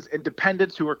 Republicans,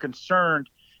 independents who are concerned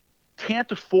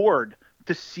can't afford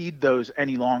to cede those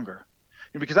any longer.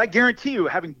 Because I guarantee you,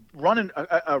 having run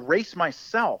a race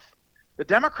myself, the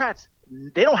Democrats,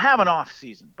 they don't have an off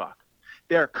season, Buck.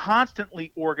 They're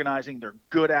constantly organizing. They're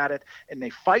good at it, and they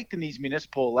fight in these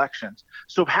municipal elections.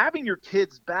 So having your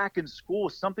kids back in school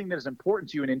is something that is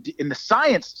important to you. And the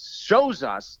science shows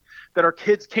us that our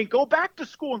kids can go back to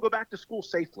school and go back to school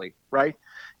safely, right?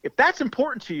 If that's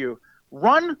important to you,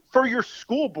 run for your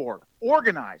school board,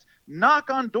 organize, knock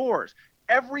on doors.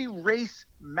 Every race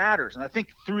matters. And I think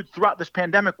throughout this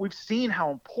pandemic, we've seen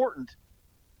how important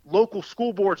local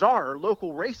school boards are, or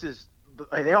local races.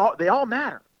 They all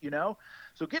matter, you know?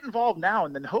 So get involved now.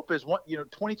 And then hope is,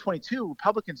 2022,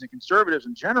 Republicans and conservatives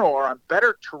in general are on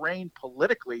better terrain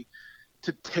politically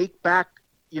to take back,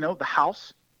 the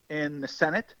House and the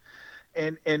Senate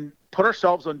and put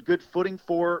ourselves on good footing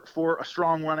for a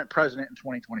strong run at president in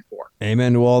 2024.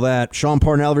 Amen to all that. Sean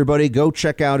Parnell, everybody, go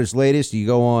check out his latest. You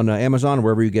go on Amazon,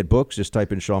 wherever you get books, just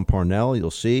type in Sean Parnell.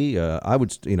 You'll see. I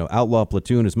would, Outlaw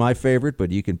Platoon is my favorite,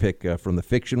 but you can pick from the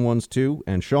fiction ones too.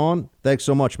 And Sean, thanks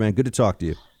so much, man. Good to talk to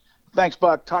you. Thanks,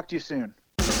 Buck. Talk to you soon.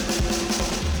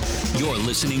 You're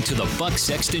listening to the Buck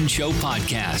Sexton Show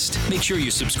podcast. Make sure you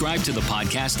subscribe to the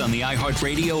podcast on the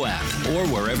iHeartRadio app or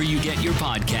wherever you get your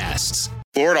podcasts.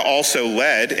 Florida also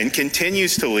led and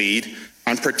continues to lead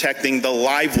on protecting the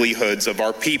livelihoods of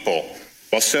our people.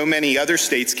 While so many other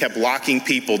states kept locking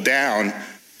people down,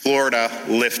 Florida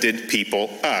lifted people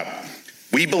up.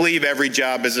 We believe every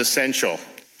job is essential.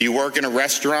 If you work in a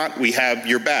restaurant, we have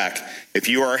your back. If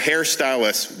you are a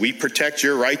hairstylist, we protect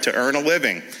your right to earn a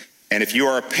living. And if you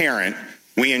are a parent,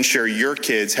 we ensure your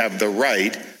kids have the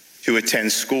right to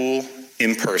attend school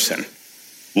in person.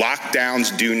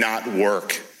 Lockdowns do not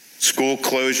work. School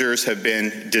closures have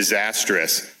been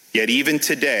disastrous. Yet even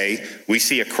today, we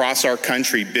see across our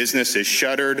country businesses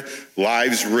shuttered,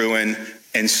 lives ruined,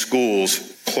 and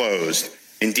schools closed.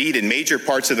 Indeed, in major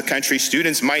parts of the country,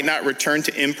 students might not return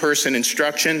to in-person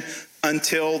instruction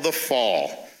until the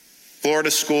fall.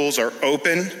 Florida schools are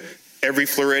open. Every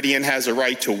Floridian has a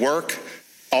right to work.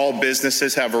 All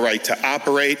businesses have a right to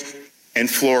operate, and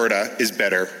Florida is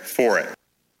better for it.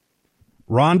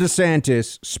 Ron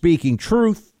DeSantis speaking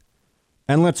truth,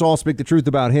 and let's all speak the truth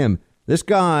about him. This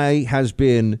guy has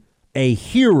been a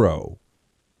hero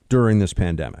during this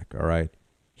pandemic, all right?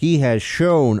 He has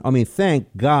shown,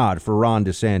 thank God for Ron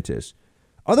DeSantis.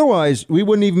 Otherwise, we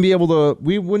wouldn't even be able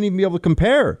to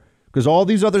compare, because all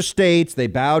these other states, they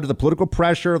bowed to the political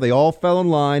pressure. They all fell in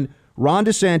line. Ron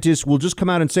DeSantis will just come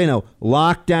out and say, no,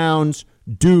 lockdowns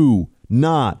do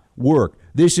not work.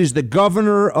 This is the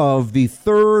governor of the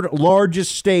third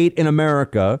largest state in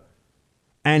America.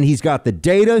 And he's got the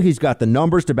data. He's got the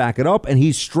numbers to back it up. And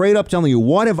he's straight up telling you,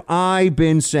 what have I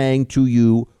been saying to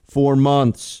you for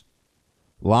months?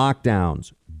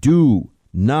 Lockdowns do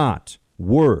not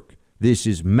work. This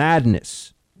is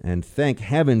madness. And thank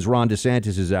heavens Ron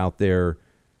DeSantis is out there,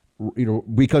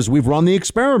 because we've run the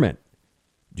experiment.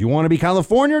 Do you want to be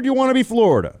California or do you want to be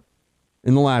Florida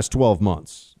in the last 12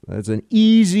 months? That's an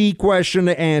easy question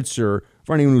to answer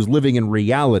for anyone who's living in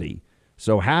reality.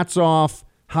 So hats off,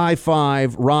 high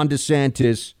five, Ron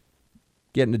DeSantis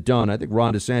getting it done. I think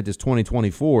Ron DeSantis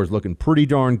 2024 is looking pretty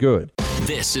darn good.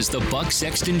 This is the Buck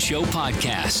Sexton Show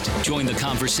podcast. Join the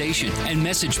conversation and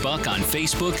message Buck on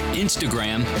Facebook,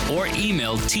 Instagram, or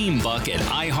email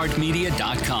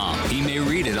teambuck@iheartmedia.com. He may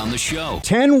read it on the show.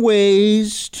 10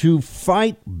 ways to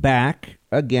fight back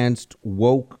against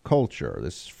woke culture.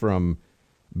 This is from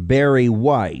Barry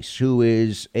Weiss, who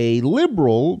is a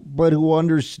liberal, but who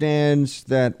understands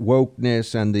that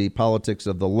wokeness and the politics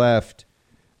of the left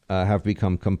have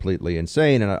become completely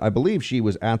insane. And I believe she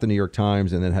was at the New York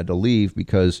Times and then had to leave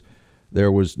because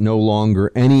there was no longer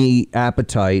any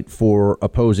appetite for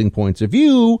opposing points of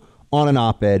view on an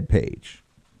op-ed page.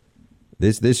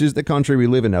 This is the country we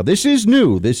live in now. This is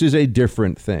new. This is a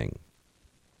different thing.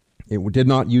 It did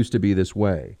not used to be this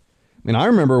way. I mean, I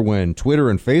remember when Twitter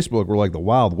and Facebook were like the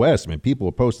Wild West. I mean, people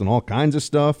were posting all kinds of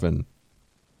stuff, and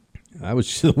that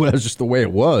was just the way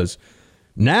it was.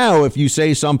 Now, if you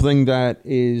say something that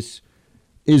is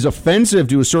offensive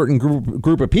to a certain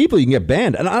group of people, you can get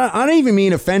banned. And I don't even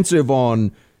mean offensive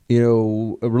on,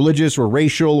 religious or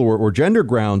racial or gender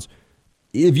grounds.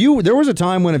 There was a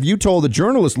time when if you told a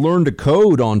journalist learn to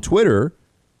code on Twitter,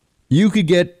 you could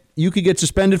get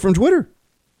suspended from Twitter.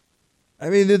 I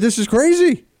mean, this is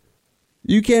crazy.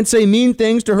 You can't say mean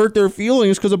things to hurt their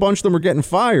feelings because a bunch of them are getting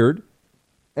fired.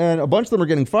 And a bunch of them are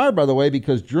getting fired, by the way,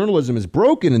 because journalism is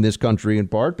broken in this country, in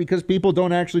part because people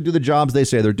don't actually do the jobs they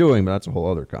say they're doing. But that's a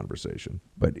whole other conversation.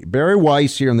 But Barry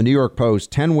Weiss here in the New York Post,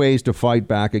 10 ways to fight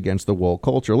back against the woke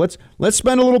culture. Let's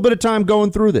spend a little bit of time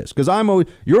going through this, because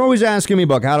you're always asking me,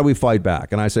 Buck, how do we fight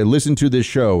back? And I say, listen to this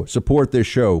show, support this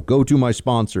show, go to my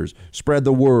sponsors, spread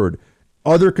the word.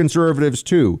 Other conservatives,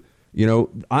 too.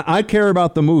 I care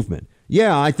about the movement.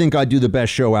 Yeah, I think I do the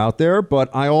best show out there, but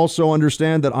I also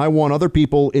understand that I want other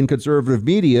people in conservative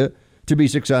media to be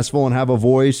successful and have a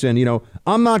voice. And,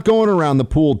 I'm not going around the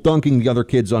pool dunking the other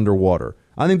kids underwater.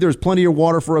 I think there's plenty of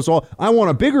water for us all. I want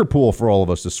a bigger pool for all of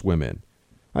us to swim in.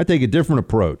 I take a different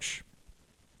approach.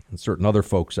 And certain other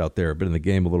folks out there have been in the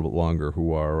game a little bit longer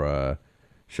who are,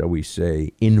 shall we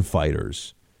say,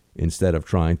 infighters instead of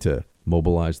trying to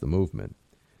mobilize the movement.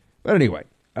 But anyway,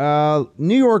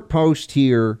 New York Post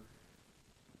here.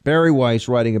 Barry Weiss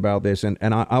writing about this, and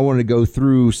I wanted to go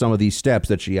through some of these steps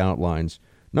that she outlines.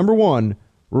 Number one,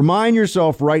 remind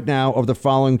yourself right now of the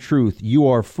following truth. You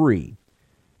are free.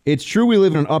 It's true we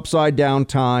live in an upside-down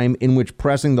time in which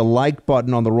pressing the like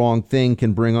button on the wrong thing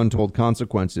can bring untold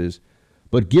consequences,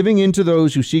 but giving in to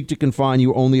those who seek to confine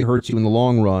you only hurts you in the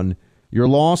long run. Your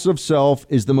loss of self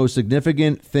is the most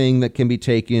significant thing that can be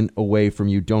taken away from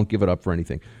you. Don't give it up for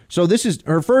anything. So this is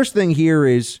her first thing here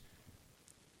is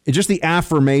it's just the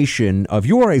affirmation of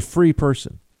you are a free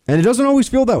person. And it doesn't always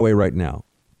feel that way right now.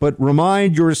 But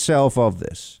remind yourself of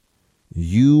this.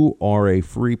 You are a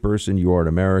free person. You are an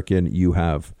American. You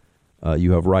have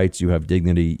rights. You have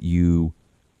dignity. You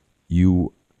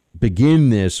begin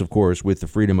this, of course, with the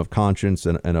freedom of conscience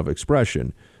and of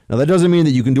expression. Now, that doesn't mean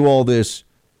that you can do all this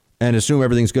and assume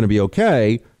everything's going to be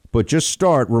okay. But just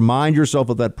remind yourself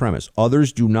of that premise.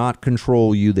 Others do not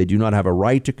control you. They do not have a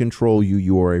right to control you.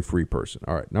 You are a free person.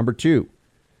 All right. Number two,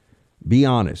 be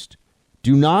honest.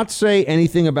 Do not say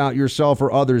anything about yourself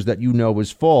or others that you know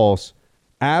is false.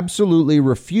 Absolutely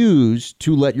refuse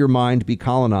to let your mind be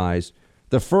colonized.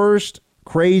 The first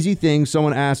crazy thing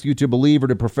someone asks you to believe or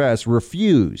to profess,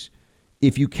 refuse.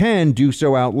 If you can, do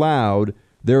so out loud.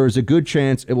 There is a good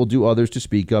chance it will do others to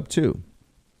speak up too.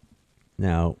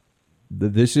 Now,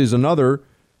 this is another,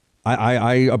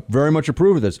 I very much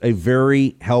approve of this, a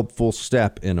very helpful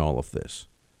step in all of this.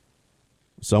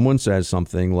 Someone says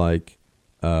something like,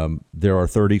 there are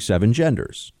 37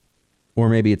 genders, or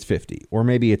maybe it's 50, or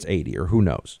maybe it's 80, or who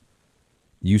knows.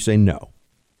 You say, no,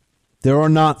 there are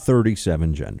not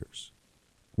 37 genders.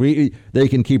 They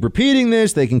can keep repeating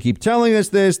this. They can keep telling us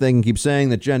this. They can keep saying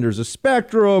that gender is a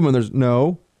spectrum, and there's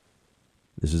no.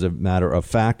 This is a matter of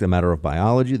fact, a matter of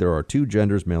biology. There are two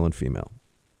genders, male and female.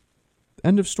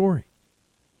 End of story.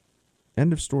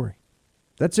 End of story.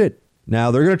 That's it. Now,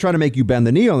 they're going to try to make you bend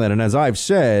the knee on that. And as I've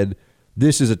said,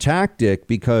 this is a tactic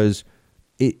because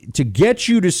to get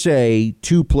you to say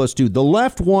 2 + 2, the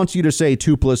left wants you to say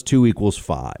 2 + 2 =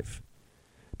 5.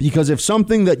 Because if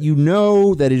something that you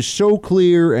know that is so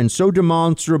clear and so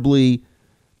demonstrably,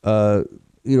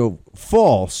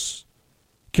 false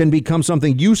can become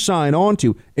something you sign on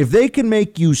to, if they can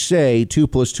make you say 2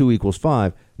 + 2 =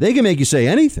 5, they can make you say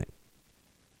anything.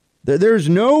 There's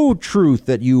no truth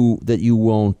that you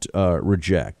won't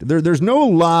reject. There's no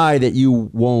lie that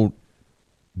you won't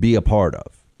be a part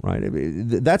of, right?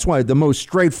 That's why the most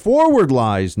straightforward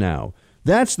lies now,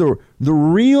 that's the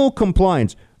real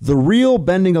compliance. The real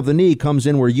bending of the knee comes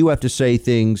in where you have to say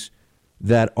things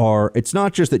that are, it's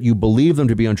not just that you believe them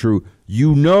to be untrue.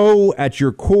 You know at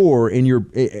your core,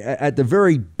 at the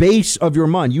very base of your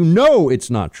mind, you know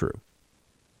it's not true.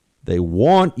 They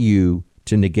want you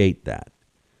to negate that.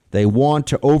 They want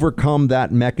to overcome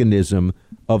that mechanism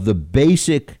of the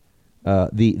basic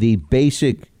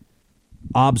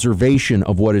observation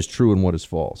of what is true and what is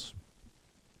false.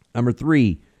 Number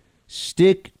 3,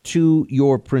 stick to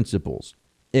your principles.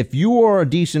 If you are a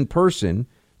decent person,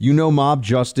 you know mob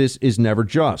justice is never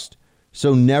just.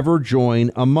 So never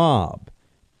join a mob.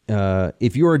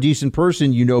 If you're a decent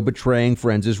person, you know betraying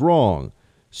friends is wrong.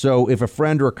 So if a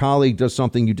friend or a colleague does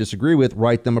something you disagree with,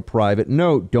 write them a private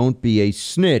note. Don't be a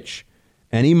snitch.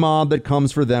 Any mob that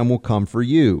comes for them will come for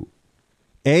you.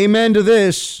 Amen to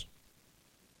this.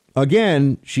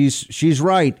 Again, she's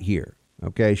right here.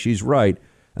 Okay, she's right.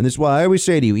 And this is why I always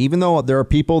say to you, even though there are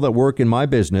people that work in my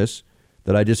business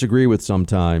that I disagree with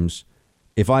sometimes,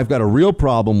 if I've got a real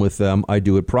problem with them, I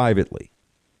do it privately.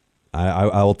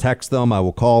 I will text them. I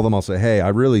will call them. I'll say, hey, I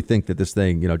really think that this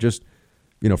thing,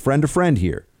 friend to friend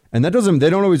here. And they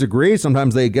don't always agree.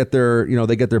 Sometimes they get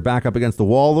their back up against the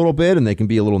wall a little bit and they can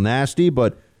be a little nasty,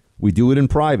 but we do it in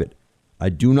private. I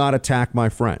do not attack my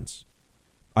friends.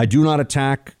 I do not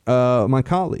attack my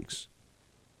colleagues.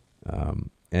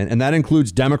 And that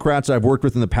includes Democrats I've worked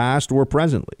with in the past or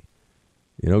presently.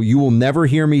 You will never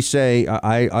hear me say,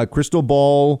 Crystal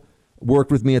Ball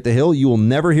worked with me at the Hill. You will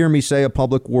never hear me say a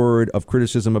public word of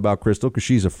criticism about Crystal because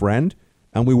she's a friend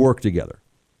and we work together.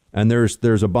 And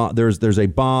there's a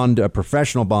bond, a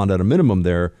professional bond at a minimum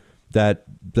there that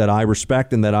I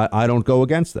respect and that I don't go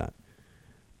against that.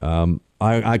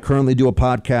 I currently do a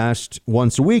podcast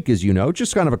once a week, as you know,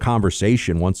 just kind of a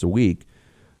conversation once a week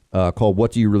called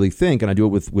What Do You Really Think? And I do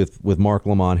it with Mark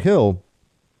Lamont Hill.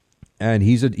 And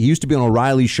he used to be on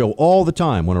O'Reilly's show all the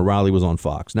time when O'Reilly was on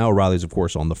Fox. Now O'Reilly's, of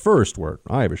course, on The First, where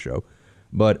I have a show.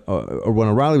 But when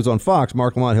O'Reilly was on Fox,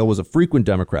 Mark Lamont Hill was a frequent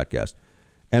Democrat guest.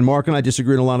 And Mark and I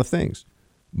disagree on a lot of things.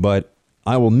 But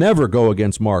I will never go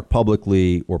against Mark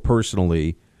publicly or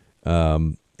personally,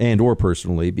 because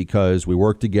we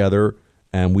work together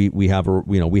and we have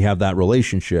that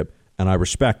relationship. And I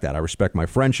respect that. I respect my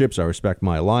friendships. I respect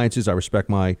my alliances. I respect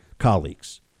my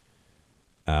colleagues.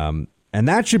 And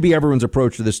that should be everyone's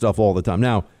approach to this stuff all the time.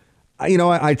 Now,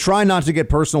 I try not to get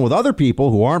personal with other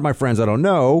people who aren't my friends. I don't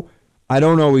know. I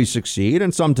don't always succeed,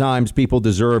 and sometimes people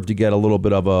deserve to get a little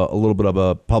bit of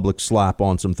a public slap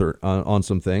on some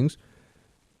things.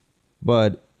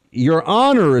 But your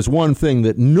honor is one thing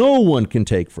that no one can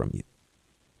take from you.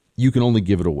 You can only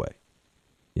give it away.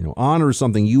 Honor is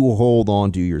something you hold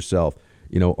on to yourself.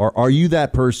 Are you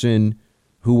that person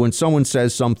who, when someone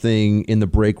says something in the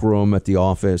break room at the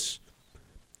office,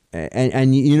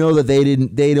 and you know that they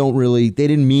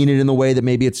didn't mean it in the way that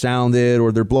maybe it sounded,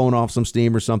 or they're blowing off some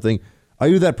steam or something? Are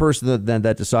you that person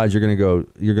that decides you're going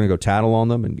to go tattle on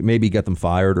them and maybe get them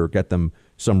fired or get them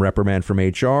some reprimand from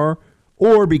HR?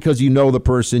 Or because you know the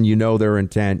person, you know their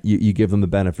intent, you give them the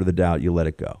benefit of the doubt, you let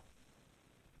it go?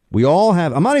 We all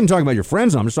have, I'm not even talking about your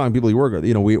friends, I'm just talking people you work with.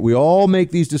 We all make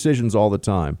these decisions all the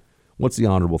time. What's the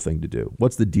honorable thing to do?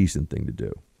 What's the decent thing to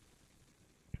do?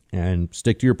 And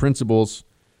stick to your principles.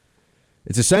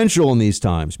 It's essential in these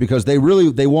times because they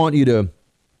want you to,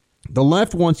 the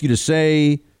left wants you to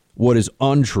say what is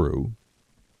untrue,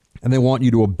 and they want you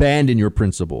to abandon your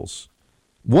principles.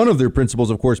 One of their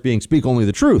principles, of course, being speak only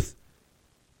the truth.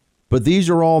 But these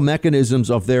are all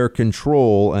mechanisms of their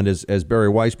control, and as Barry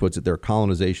Weiss puts it, their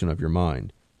colonization of your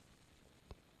mind.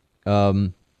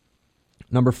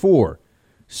 Number 4,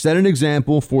 set an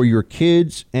example for your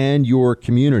kids and your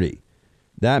community.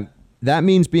 That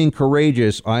means being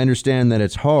courageous. I understand that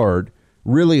it's hard,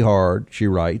 really hard, she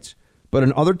writes. But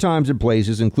in other times and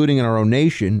places, including in our own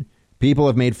nation, people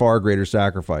have made far greater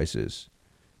sacrifices.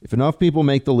 If enough people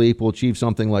make the leap, we'll achieve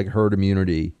something like herd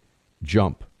immunity.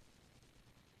 Jump.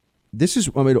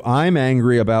 I'm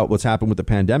angry about what's happened with the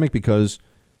pandemic because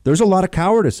there's a lot of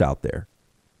cowardice out there.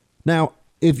 Now,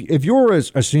 if you're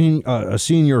a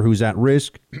senior who's at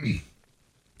risk,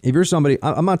 if you're somebody,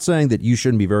 I'm not saying that you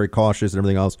shouldn't be very cautious and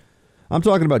everything else. I'm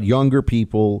talking about younger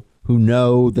people who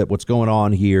know that what's going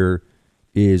on here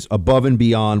is above and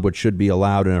beyond what should be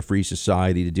allowed in a free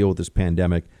society to deal with this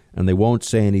pandemic, and they won't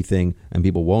say anything, and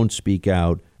people won't speak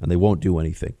out, and they won't do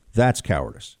anything. That's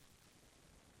cowardice.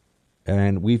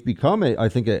 And we've become, I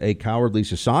think, a cowardly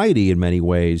society in many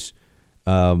ways.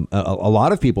 A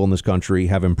lot of people in this country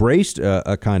have embraced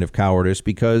a kind of cowardice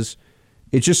because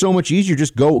it's just so much easier.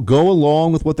 Just go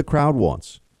along with what the crowd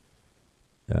wants.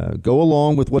 Go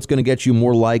along with what's going to get you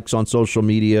more likes on social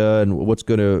media and what's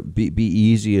going to be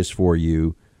easiest for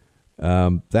you.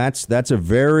 That's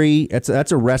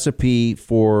a recipe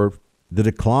for the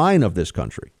decline of this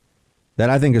country that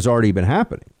I think has already been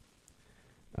happening.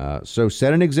 So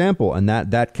set an example, and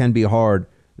that can be hard.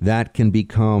 That can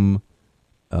become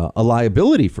a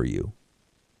liability for you.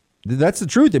 That's the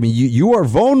truth. I mean, you are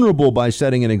vulnerable by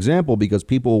setting an example because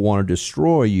people want to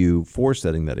destroy you for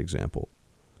setting that example.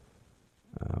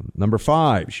 Number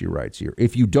 5, she writes here,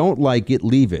 if you don't like it,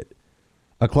 leave it.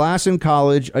 A class in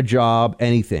college, a job,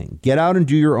 anything. Get out and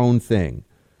do your own thing.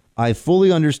 I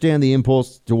fully understand the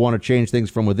impulse to want to change things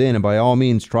from within, and by all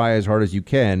means, try as hard as you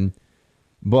can.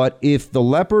 But if the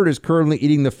leopard is currently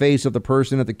eating the face of the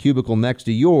person at the cubicle next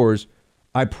to yours,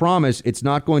 I promise it's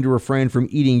not going to refrain from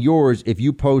eating yours if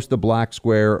you post the black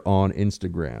square on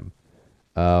Instagram.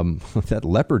 That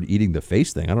leopard eating the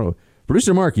face thing, I don't know.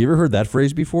 Producer Mark, you ever heard that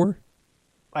phrase before?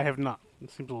 I have not.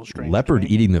 It seems a little strange. Leopard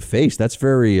eating the face. That's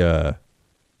very,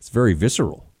 it's very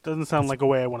visceral. Doesn't sound like a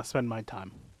way I want to spend my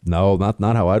time. No, not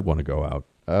how I'd want to go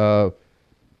out.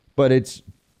 But it's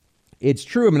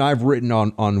true. I mean, I've written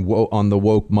on the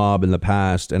woke mob in the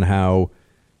past, and how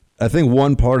I think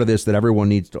one part of this that everyone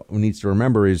needs to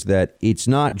remember is that it's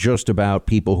not just about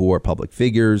people who are public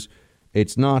figures.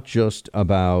 It's not just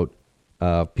about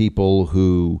people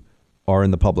who are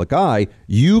in the public eye.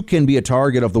 You can be a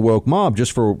target of the woke mob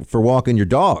just for walking your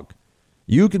dog.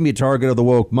 You can be a target of the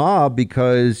woke mob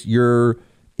because you're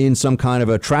in some kind of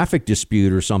a traffic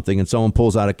dispute or something, and someone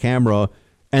pulls out a camera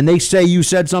and they say you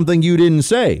said something you didn't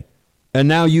say, and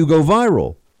now you go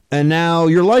viral, and now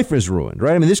your life is ruined,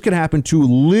 right? I mean, this could happen to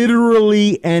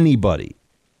literally anybody,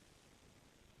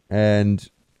 and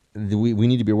we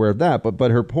need to be aware of that.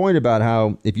 But her point about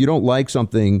how if you don't like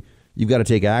something, you've got to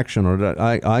take action on it,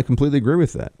 I completely agree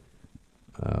with that.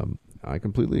 I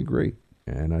completely agree.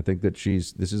 And I think that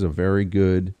this is a very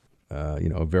good,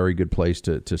 a very good place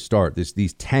to start.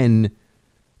 These 10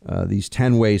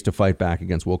 ways to fight back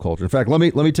against woke culture. In fact, let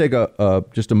me take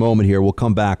just a moment here. We'll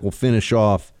come back. We'll finish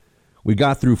off. We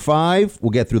got through 5. We'll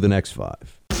get through the next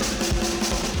 5.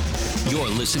 You're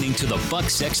listening to the Buck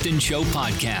Sexton Show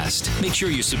podcast. Make sure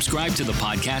you subscribe to the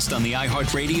podcast on the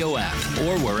iHeartRadio app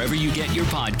or wherever you get your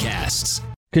podcasts.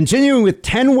 Continuing with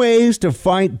 10 ways to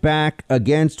fight back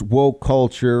against woke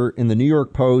culture in the New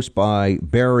York Post by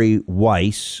Barry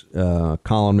Weiss,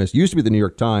 columnist. Used to be the New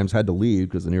York Times, had to leave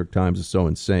because the New York Times is so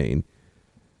insane.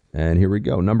 And here we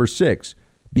go. Number 6,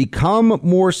 become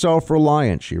more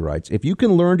self-reliant, she writes. If you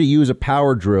can learn to use a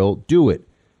power drill, do it.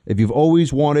 If you've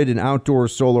always wanted an outdoor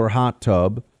solar hot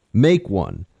tub, make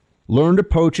one. Learn to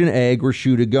poach an egg or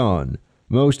shoot a gun.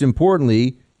 Most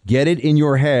importantly, get it in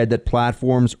your head that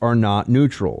platforms are not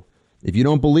neutral. If you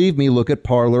don't believe me, look at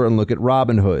Parler and look at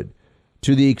Robinhood.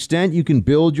 To the extent you can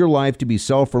build your life to be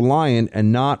self-reliant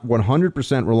and not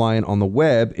 100% reliant on the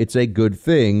web, it's a good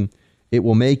thing. It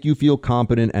will make you feel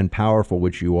competent and powerful,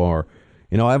 which you are.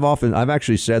 You know, I've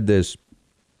actually said this.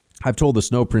 I've told the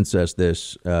Snow Princess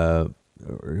this,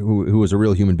 who was a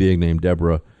real human being named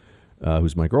Deborah,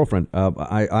 who's my girlfriend.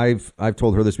 I've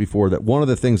told her this before, that one of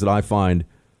the things that I find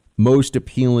most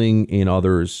appealing in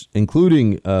others,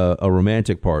 including a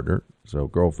romantic partner, so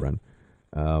girlfriend,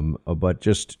 but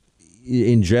just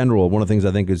in general, one of the things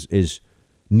I think is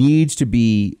needs to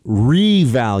be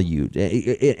revalued,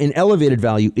 an elevated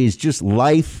value, is just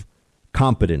life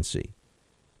competency.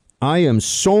 I am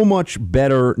so much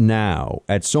better now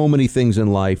at so many things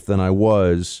in life than I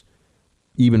was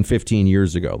even 15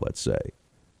 years ago, let's say.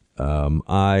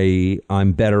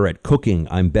 I'm better at cooking.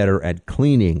 I'm better at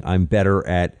cleaning. I'm better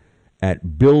at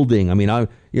building. I mean,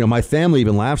 my family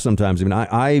even laughs sometimes. I mean,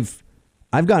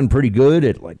 I've gotten pretty good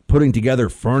at like putting together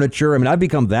furniture. I mean, I've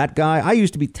become that guy. I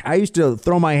used to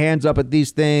throw my hands up at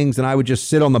these things and I would just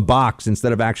sit on the box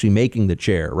instead of actually making the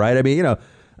chair. Right. I mean,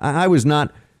 I was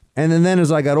not. And then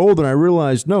as I got older, I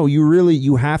realized, no,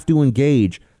 you have to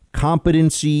engage.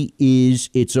 Competency is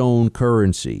its own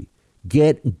currency.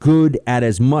 Get good at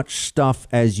as much stuff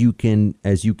as you can.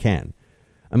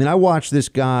 I mean, I watched this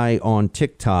guy on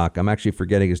TikTok. I'm actually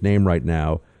forgetting his name right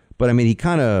now, But I mean,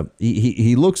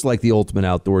 he looks like the ultimate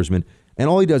outdoorsman. And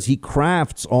all he does, he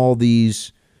crafts all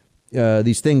these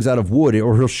things out of wood,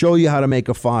 or he'll show you how to make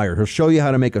a fire. He'll show you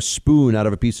how to make a spoon out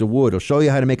of a piece of wood. He'll show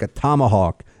you how to make a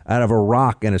tomahawk out of a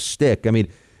rock and a stick. I mean,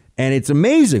 and it's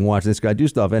amazing watching this guy do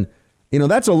stuff. And, you know,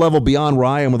 that's a level beyond where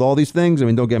I am with all these things. I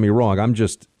mean, don't get me wrong. I'm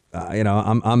just,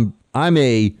 I'm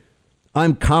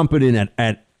competent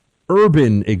at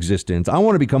urban existence. I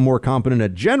want to become more competent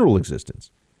at general existence.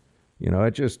 You know,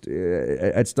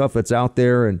 at stuff that's out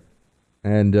there, and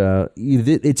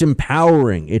it's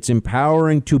empowering. It's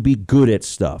empowering to be good at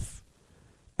stuff.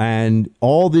 And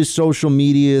all these social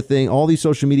media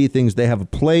things, they have a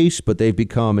place, but they've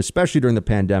become, especially during the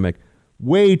pandemic,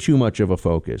 way too much of a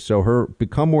focus. So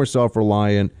become more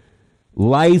self-reliant.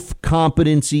 Life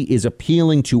competency is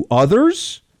appealing to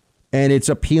others, and it's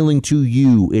appealing to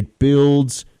you. It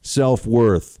builds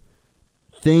self-worth.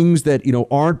 Things that, you know,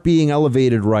 aren't being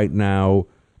elevated right now,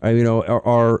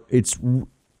 it's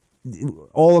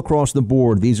all across the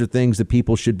board. These are things that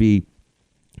people should be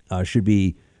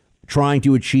trying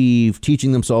to achieve,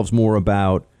 teaching themselves more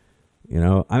about. You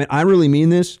know, I mean, I really mean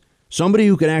this. Somebody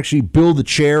who can actually build a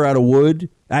chair out of wood,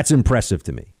 that's impressive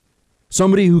to me.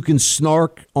 Somebody who can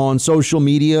snark on social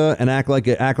media and act like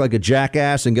a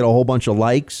jackass and get a whole bunch of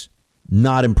likes,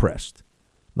 not impressed.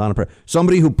 Not impressed.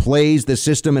 Somebody who plays the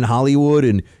system in Hollywood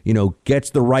and, you know,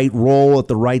 gets the right role at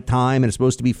the right time and is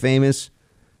supposed to be famous.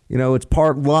 You know, it's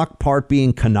part luck, part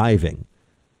being conniving.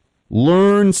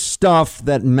 Learn stuff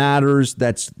that matters,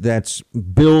 that's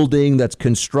building, that's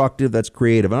constructive, that's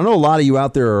creative. And I know a lot of you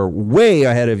out there are way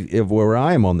ahead of where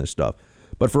I am on this stuff.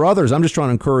 But for others, I'm just trying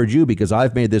to encourage you because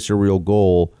I've made this a real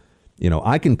goal. You know,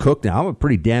 I can cook now. I'm a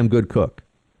pretty damn good cook.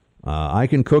 I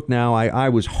can cook now. I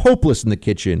was hopeless in the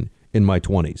kitchen in my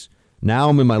 20s. Now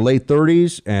I'm in my late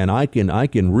 30s, and I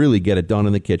can really get it done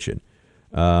in the kitchen.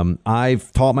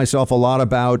 I've taught myself a lot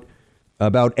about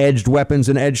edged weapons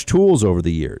and edged tools over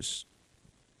the years.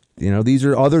 You know, these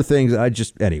are other things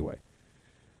anyway.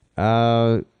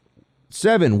 7,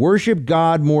 worship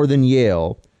God more than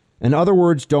Yale. In other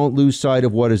words, don't lose sight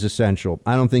of what is essential.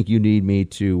 I don't think you need me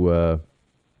to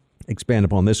expand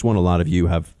upon this one. A lot of you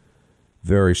have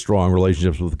very strong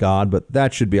relationships with God, but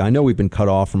that should be, I know we've been cut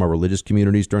off from our religious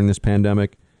communities during this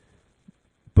pandemic,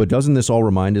 but doesn't this all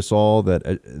remind us all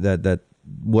that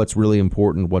what's really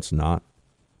important, what's not?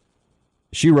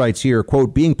 She writes here,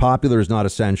 quote, being popular is not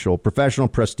essential. Professional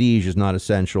prestige is not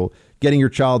essential. Getting your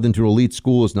child into elite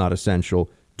school is not essential.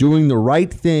 Doing the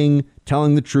right thing,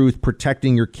 telling the truth,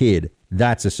 protecting your kid,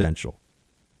 that's essential.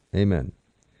 Amen.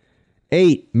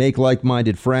 8, make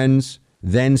like-minded friends,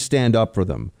 then stand up for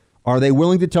them. Are they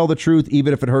willing to tell the truth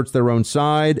even if it hurts their own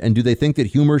side? And do they think that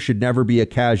humor should never be a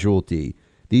casualty?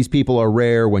 These people are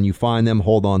rare. When you find them,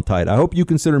 hold on tight. I hope you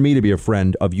consider me to be a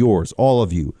friend of yours, all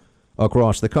of you,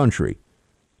 across the country.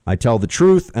 I tell the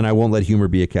truth, and I won't let humor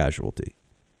be a casualty.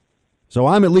 So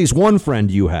I'm at least one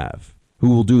friend you have who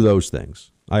will do those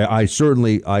things. I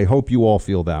hope you all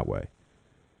feel that way.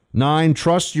 9,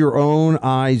 trust your own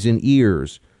eyes and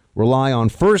ears. Rely on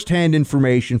firsthand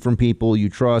information from people you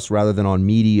trust rather than on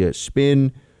media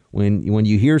spin. When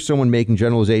you hear someone making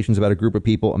generalizations about a group of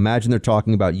people, imagine they're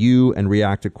talking about you and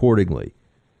react accordingly.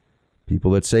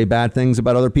 People that say bad things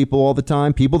about other people all the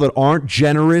time, people that aren't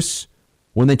generous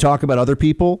when they talk about other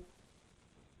people,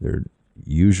 they're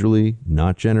usually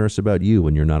not generous about you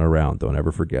when you're not around. Don't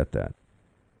ever forget that.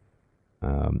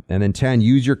 And then 10,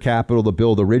 use your capital to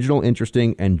build original,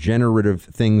 interesting, and generative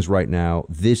things right now,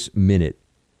 this minute.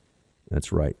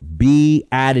 That's right. Be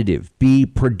additive, be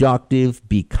productive,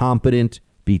 be competent,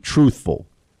 be truthful.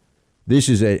 This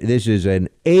is an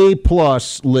A+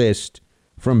 list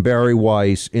from Barry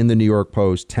Weiss in the New York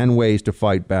Post, 10 ways to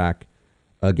fight back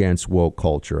against woke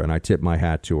culture. And I tip my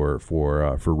hat to her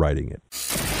for writing it.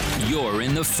 You're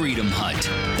in the Freedom Hut.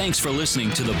 Thanks for listening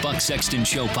to the Buck Sexton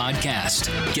Show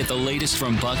podcast. Get the latest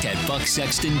from Buck at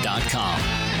bucksexton.com.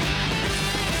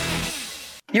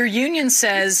 Your union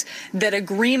says that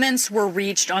agreements were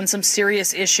reached on some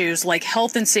serious issues like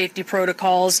health and safety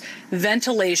protocols,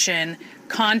 ventilation,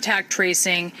 contact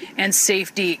tracing, and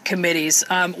safety committees.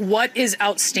 What is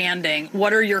outstanding?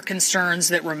 What are your concerns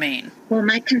that remain? Well,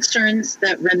 my concerns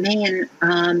that remain,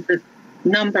 the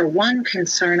number one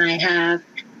concern I have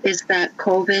is that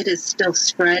COVID is still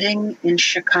spreading in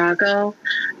Chicago.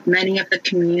 Many of the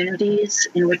communities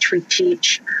in which we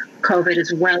teach, COVID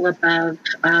is well above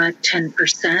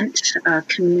 10%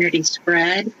 community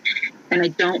spread. And I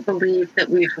don't believe that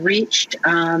we've reached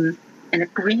an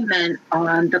agreement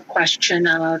on the question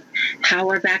of how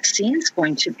are vaccines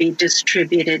going to be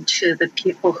distributed to the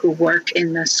people who work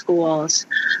in the schools,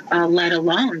 let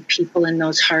alone people in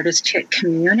those hardest hit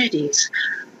communities.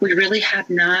 We really have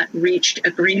not reached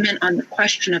agreement on the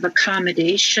question of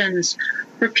accommodations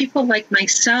for people like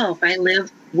myself. I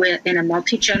live in a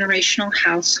multi-generational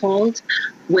household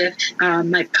with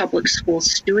my public school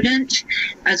student,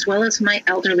 as well as my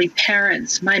elderly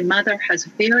parents. My mother has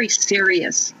very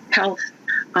serious health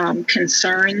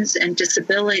concerns and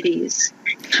disabilities.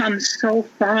 Come so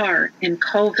far in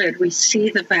COVID, we see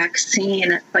the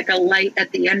vaccine like a light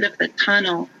at the end of the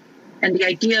tunnel. And the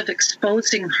idea of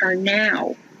exposing her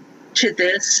now to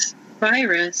this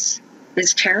virus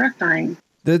is terrifying.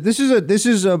 This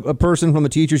is a person from the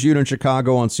teachers union in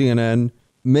Chicago on CNN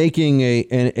making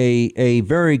a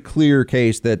very clear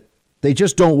case that they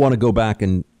just don't want to go back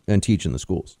and teach in the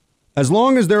schools. As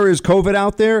long as there is COVID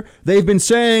out there, they've been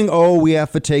saying, oh, we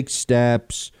have to take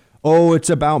steps. Oh, it's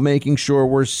about making sure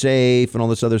we're safe and all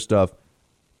this other stuff.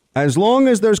 As long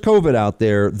as there's COVID out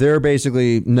there, they're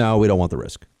basically, no, we don't want the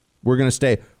risk. We're going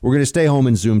to stay home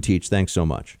and Zoom teach. Thanks so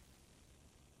much.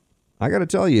 I got to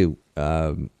tell you,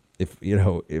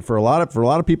 if for a lot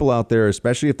of people out there,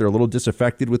 especially if they're a little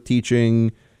disaffected with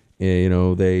teaching,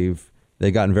 they've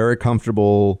gotten very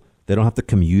comfortable. They don't have to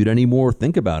commute anymore.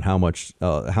 Think about how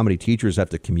many teachers have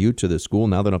to commute to the school.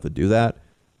 Now they don't have to do that.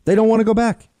 They don't want to go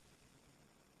back.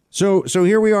 So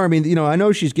here we are. I mean, I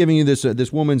know she's giving you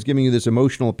this woman's giving you this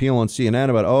emotional appeal on CNN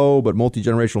about, but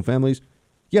multi-generational families.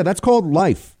 Yeah, that's called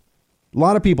life. A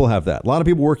lot of people have that. A lot of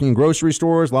people working in grocery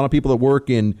stores, a lot of people that work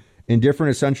in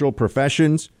different essential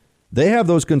professions. They have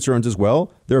those concerns as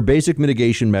well. There are basic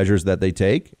mitigation measures that they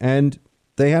take, and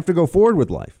they have to go forward with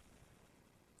life.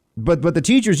 But the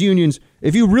teachers unions,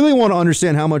 if you really want to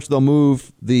understand how much they'll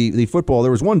move the football,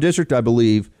 there was one district, I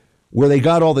believe, where they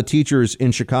got all the teachers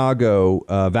in Chicago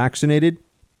vaccinated.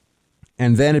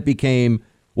 And then it became,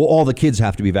 well, all the kids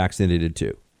have to be vaccinated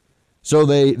too. So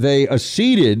they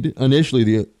acceded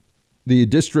initially. The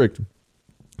district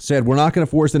said, we're not going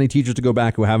to force any teachers to go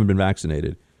back who haven't been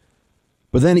vaccinated.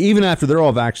 But then even after they're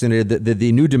all vaccinated,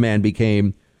 the new demand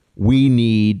became, we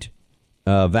need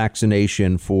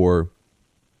vaccination for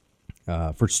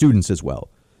students as well.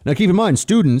 Now, keep in mind,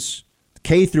 students,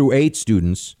 K through 8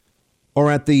 students, are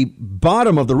at the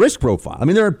bottom of the risk profile. I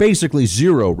mean, they're at basically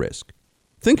zero risk.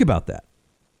 Think about that.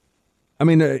 I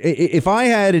mean, if I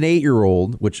had an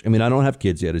 8-year-old, which, I mean, I don't have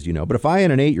kids yet, as you know, but if I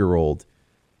had an 8-year-old,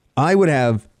 I would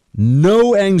have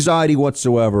no anxiety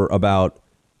whatsoever about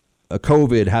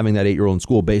COVID having that 8-year-old in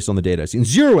school based on the data I've seen.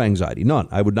 Zero anxiety, none.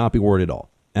 I would not be worried at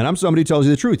all. And I'm somebody who tells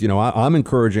you the truth.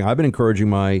 I've been encouraging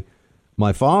my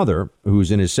father,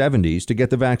 who's in his 70s, to get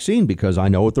the vaccine because I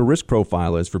know what the risk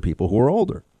profile is for people who are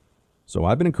older. So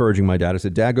I've been encouraging my dad. I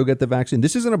said, Dad, go get the vaccine.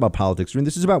 This isn't about politics.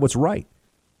 This is about what's right.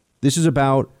 This is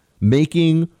about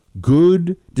making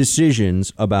good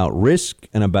decisions about risk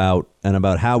and about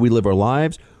how we live our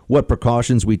lives, what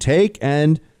precautions we take,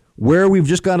 and where we've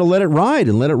just got to let it ride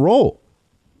and let it roll.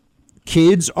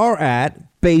 Kids are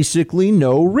at basically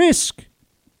no risk.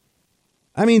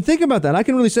 I mean, think about that. I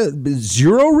can really say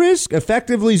zero risk,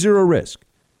 effectively zero risk.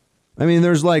 I mean,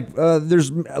 there's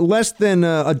less than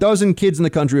a dozen kids in the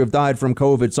country have died from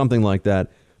COVID, something like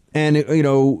that. And,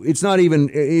 it's not even,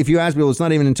 if you ask people, it's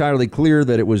not even entirely clear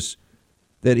that it was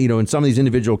that, in some of these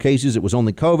individual cases, it was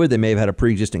only COVID. They may have had a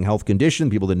pre-existing health condition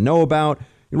people didn't know about.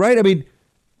 Right. I mean,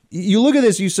 you look at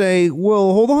this, you say,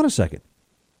 well, hold on a second.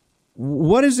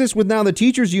 What is this with now the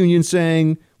teachers union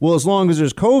saying, well, as long as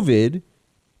there's COVID,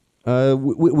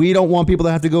 we don't want people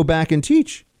to have to go back and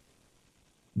teach.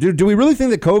 Do we really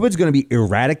think that COVID is going to be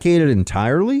eradicated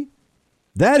entirely?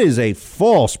 That is a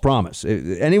false promise.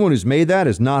 Anyone who's made that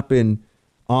has not been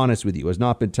honest with you, has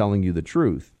not been telling you the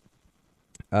truth.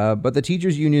 But the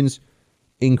teachers unions,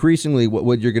 increasingly,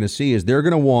 what you're going to see is they're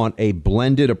going to want a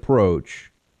blended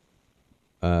approach.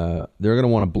 They're going to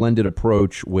want a blended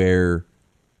approach where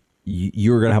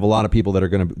you're going to have a lot of people that are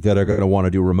going to want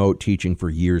to do remote teaching for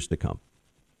years to come.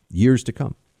 Years to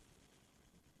come.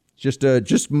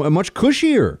 Just much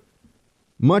cushier,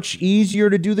 much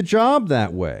easier to do the job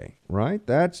that way, right?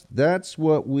 That's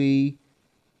what we've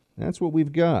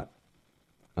got.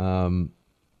 And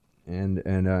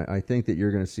I think that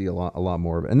you're going to see a lot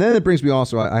more of it. And then it brings me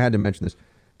also, I had to mention this,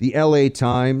 the LA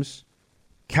Times,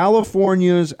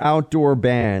 California's outdoor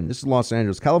ban. This is Los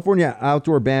Angeles. California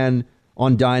outdoor ban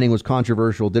on dining was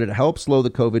controversial. Did it help slow the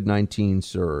COVID-19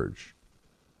 surge?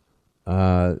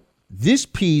 This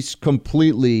piece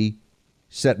completely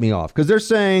set me off because they're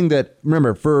saying that,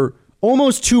 remember, for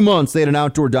almost 2 months, they had an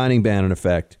outdoor dining ban in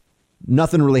effect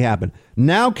Nothing really happened.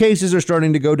 Now cases are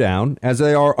starting to go down, as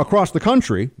they are across the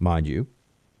country, mind you.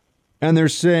 And they're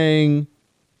saying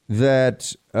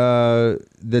that that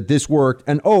this worked.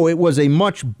 And, it was a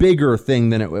much bigger thing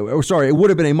than it would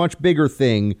have been a much bigger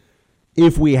thing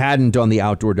if we hadn't done the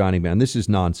outdoor dining ban. This is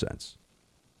nonsense.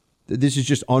 This is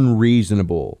just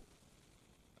unreasonable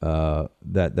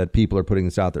that people are putting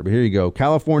this out there. But here you go.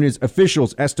 California's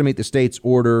officials estimate the state's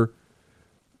order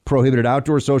prohibited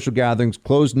outdoor social gatherings,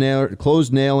 closed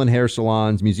nail and hair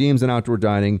salons, museums, and outdoor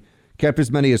dining, kept as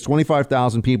many as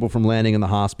 25,000 people from landing in the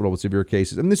hospital with severe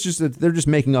cases. And they're just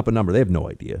making up a number. They have no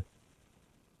idea.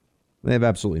 They have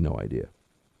absolutely no idea.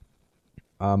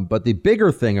 But the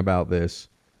bigger thing about this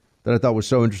that I thought was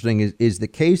so interesting is the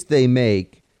case they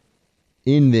make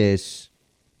in this,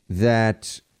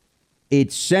 that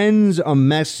it sends a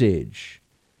message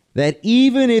that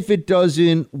even if it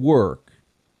doesn't work,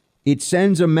 it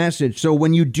sends a message. So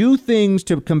when you do things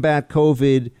to combat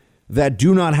COVID that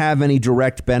do not have any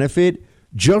direct benefit,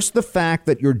 just the fact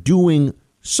that you're doing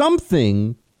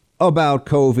something about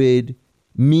COVID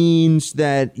means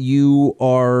that you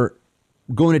are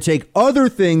going to take other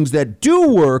things that do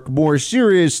work more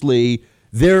seriously.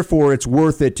 Therefore, it's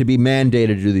worth it to be mandated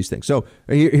to do these things. So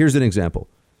here's an example.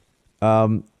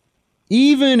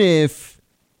 Even if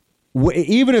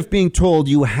being told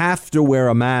you have to wear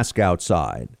a mask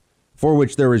outside, for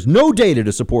which there is no data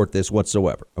to support this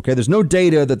whatsoever. Okay, there's no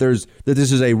data that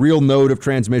this is a real node of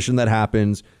transmission that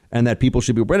happens and that people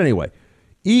should be. But anyway,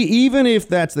 even if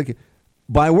that's the case,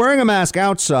 by wearing a mask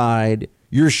outside,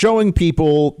 you're showing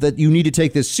people that you need to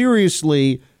take this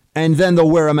seriously, and then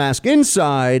they'll wear a mask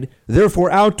inside.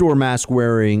 Therefore, outdoor mask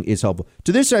wearing is helpful.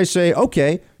 To this, I say,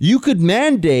 okay, you could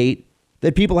mandate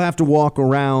that people have to walk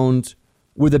around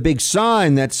with a big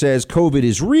sign that says COVID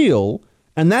is real.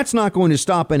 And that's not going to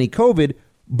stop any COVID,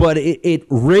 but it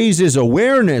raises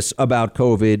awareness about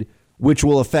COVID, which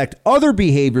will affect other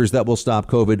behaviors that will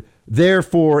stop COVID.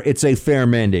 Therefore, it's a fair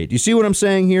mandate. You see what I'm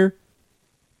saying here?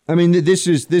 I mean, this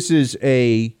is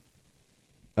a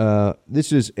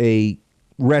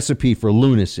recipe for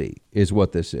lunacy, is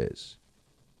what this is,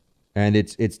 and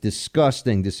it's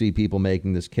disgusting to see people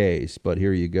making this case. But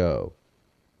here you go,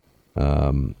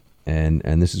 and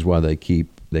this is why they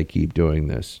keep doing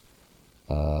this.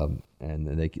 And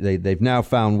they've now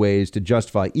found ways to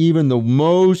justify even the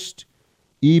most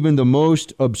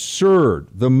absurd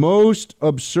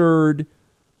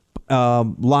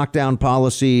lockdown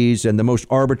policies and the most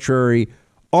arbitrary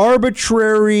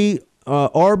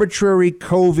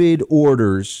COVID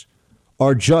orders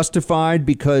are justified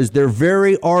because their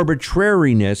very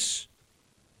arbitrariness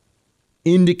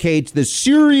indicates the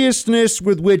seriousness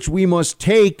with which we must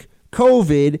take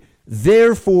COVID.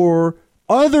 Therefore,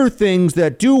 other things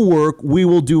that do work, we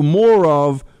will do more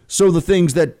of. So the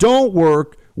things that don't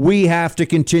work, we have to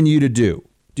continue to do.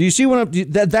 Do you see what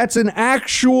that's an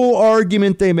actual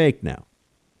argument they make now.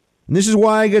 And this is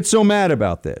why I get so mad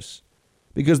about this,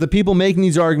 because the people making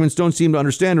these arguments don't seem to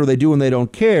understand, or they do and they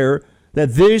don't care,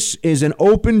 that this is an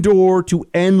open door to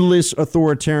endless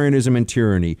authoritarianism and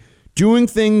tyranny. Doing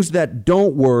things that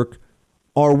don't work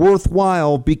are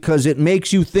worthwhile because it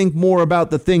makes you think more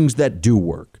about the things that do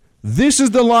work. This is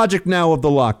the logic now of the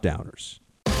lockdowners.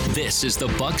 This is the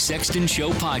Buck Sexton Show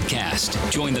podcast.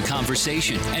 Join the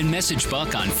conversation and message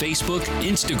Buck on Facebook,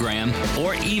 Instagram,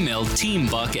 or email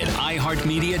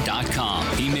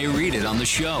teambuck@iheartmedia.com. He may read it on the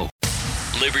show.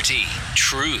 Liberty,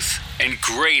 truth, and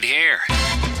great hair.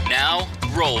 Now,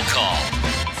 roll call.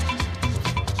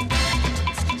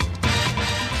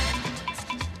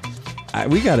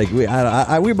 We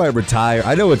might retire.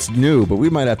 I know it's new, but we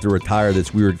might have to retire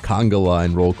this weird conga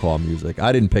line roll call music.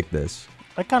 I didn't pick this.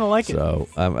 I kind of like it. So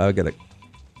I gotta.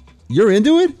 You're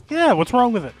into it? Yeah. What's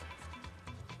wrong with it?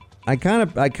 I kind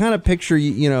of picture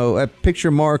I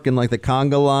picture Mark in like the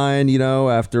conga line,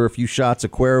 after a few shots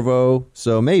of Cuervo.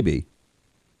 So maybe.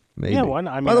 Yeah. Why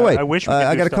not? I mean, by the way, I wish we could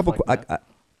I do got a stuff couple. like that.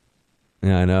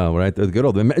 Yeah, I know, right? The good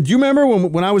old. Do you remember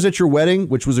when I was at your wedding,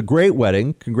 which was a great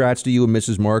wedding? Congrats to you and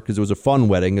Mrs. Mark, because it was a fun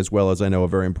wedding, as well as I know a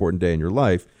very important day in your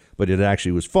life. But it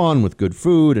actually was fun with good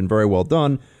food and very well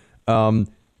done. Do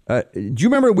you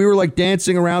remember we were like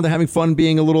dancing around and having fun,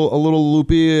 being a little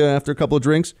loopy after a couple of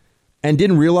drinks, and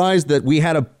didn't realize that we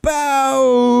had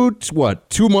about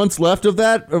 2 months left of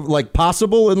that, like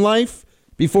possible in life,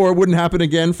 before it wouldn't happen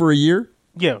again for a year?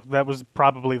 Yeah, that was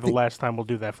probably the last time we'll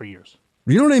do that for years.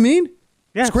 You know what I mean?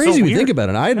 Yeah, it's crazy so when you think about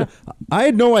it. I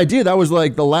had no idea that was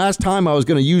like the last time I was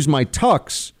going to use my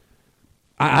tux.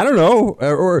 I don't know,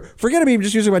 or forget me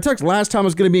just using my tux. Last time I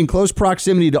was going to be in close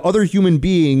proximity to other human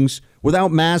beings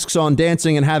without masks on,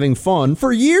 dancing and having fun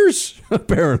for years,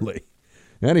 apparently.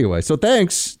 Anyway, so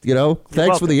thanks. Thanks for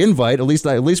welcome. the invite. At least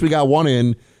we got one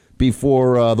in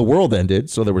before the world ended.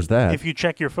 So there was that. If you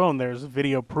check your phone, there's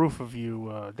video proof of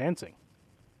you dancing.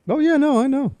 Oh yeah, no, I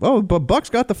know. Oh, but Buck's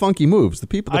got the funky moves. The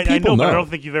people I know, know. but I don't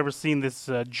think you've ever seen this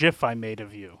GIF I made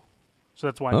of you. So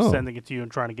that's why I'm sending it to you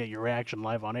and trying to get your reaction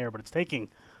live on air. But it's taking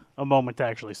a moment to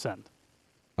actually send.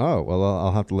 Oh, well,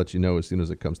 I'll have to let you know as soon as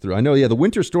it comes through. I know, the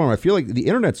winter storm, I feel like the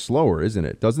internet's slower, isn't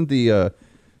it? Doesn't the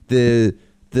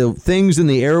things in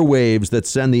the airwaves that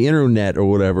send the internet or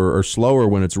whatever are slower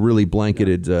when it's really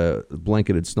blanketed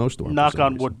snowstorm? Knock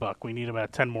on wood, Buck. We need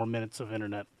about 10 more minutes of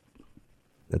internet.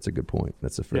 That's a good point.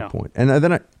 That's a fair point. And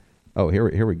then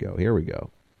here we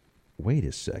go. Wait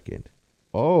a second.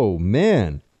 Oh,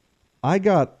 man. I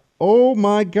got the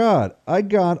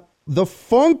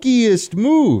funkiest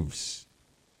moves.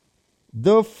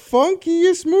 The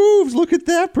funkiest moves. Look at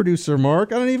that, producer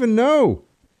Mark. I don't even know.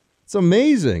 It's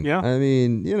amazing. Yeah. I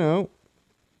mean,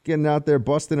 getting out there,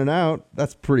 busting it out.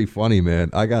 That's pretty funny,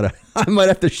 man. I might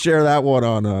have to share that one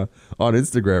on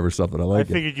Instagram or something. I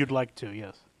figured you'd like to,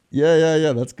 yes.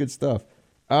 Yeah. That's good stuff.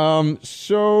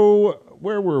 So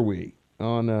where were we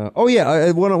on?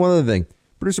 One other thing,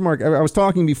 producer Mark. I was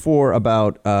talking before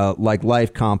about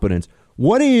life competence.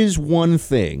 What is one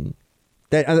thing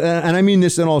that, and I mean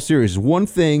this in all seriousness, one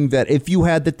thing that if you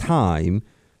had the time,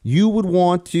 you would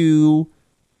want to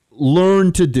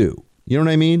learn to do? You know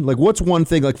what I mean? Like, what's one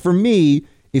thing? Like, for me,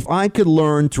 if I could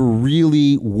learn to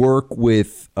really work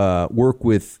with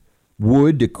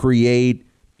wood to create,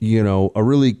 a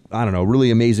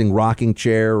really amazing rocking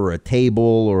chair or a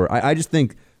table, or I just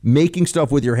think making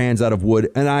stuff with your hands out of wood,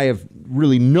 and I have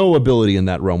really no ability in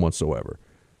that realm whatsoever.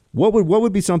 What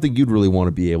would be something you'd really want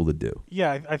to be able to do?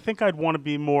 Yeah, I think I'd want to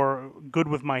be more good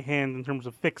with my hands in terms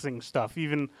of fixing stuff.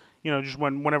 Even, just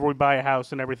whenever we buy a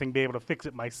house and everything, be able to fix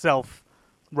it myself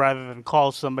rather than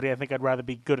call somebody. I think I'd rather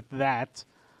be good at that.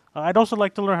 I'd also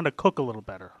like to learn how to cook a little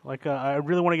better. Like, I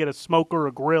really want to get a smoker,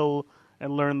 a grill,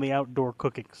 and learn the outdoor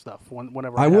cooking stuff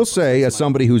whenever I will say, as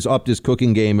somebody who's upped his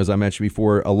cooking game, as I mentioned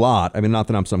before, a lot. I mean, not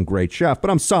that I'm some great chef,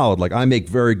 but I'm solid. Like, I make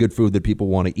very good food that people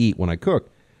want to eat when I cook.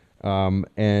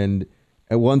 And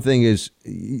one thing is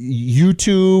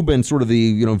YouTube and sort of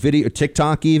the, video,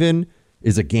 TikTok even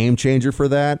is a game changer for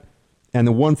that. And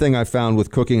the one thing I found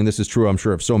with cooking, and this is true, I'm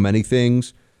sure, of so many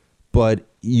things, but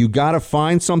you got to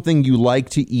find something you like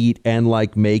to eat and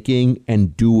like making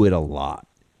and do it a lot.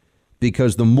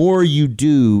 Because the more you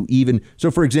do, so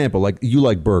for example, like you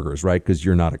like burgers, right? Because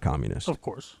you're not a communist. Of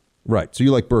course. Right. So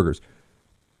you like burgers.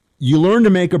 You learn to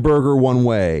make a burger one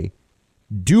way.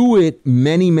 Do it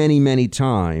many, many, many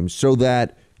times so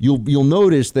that you'll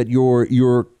notice that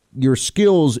your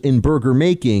skills in burger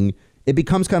making, it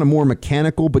becomes kind of more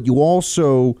mechanical, but you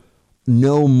also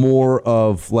know more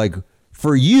of, like,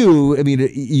 for you, I mean,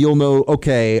 you'll know,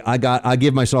 okay, I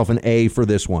give myself an A for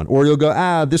this one, or you'll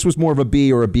go, this was more of a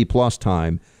B or a B plus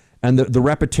time. And the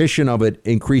repetition of it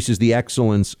increases the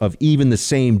excellence of even the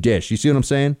same dish. You see what I'm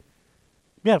saying?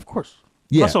 Yeah, of course.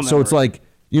 Yeah. So it's like,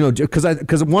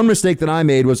 because one mistake that I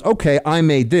made was, okay, I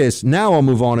made this. Now I'll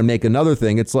move on and make another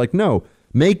thing. It's like, no,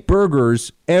 make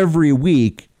burgers every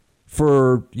week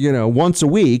for, once a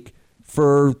week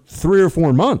for 3 or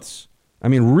 4 months. I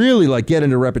mean, really, like, get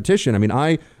into repetition. I mean,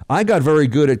 I got very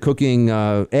good at cooking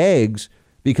eggs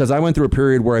because I went through a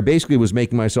period where I basically was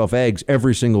making myself eggs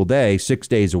every single day, 6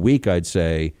 days a week, I'd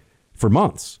say, for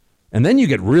months. And then you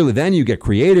get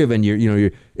creative, and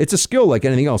it's a skill like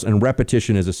anything else, and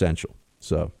repetition is essential.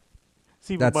 So,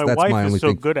 see, my wife is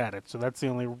so good at it, so that's the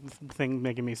only thing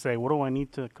making me say, what do I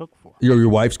need to cook for? Your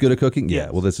wife's good at cooking? Yes.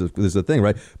 Yeah, well, this is the thing,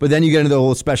 right? But then you get into the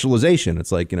whole specialization.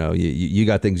 It's like, you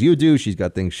got things you do, she's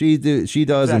got things she does,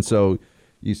 exactly. And so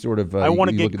you sort of... I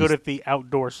want to get good at the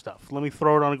outdoor stuff. Let me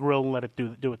throw it on a grill and let it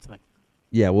do its thing.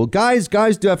 Yeah, well, guys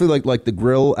definitely like the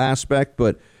grill aspect,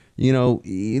 but, you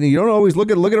don't always look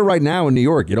at it right now in New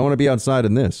York. You don't want to be outside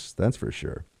in this, that's for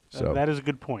sure. So that is a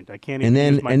good point. I can't even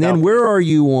use my And then balcony. where are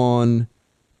you on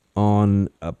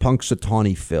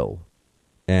Punxsutawney Phil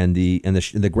and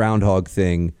the Groundhog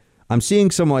thing? I'm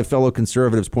seeing some of my fellow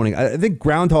conservatives pointing. I think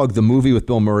Groundhog, the movie with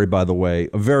Bill Murray, by the way,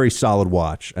 a very solid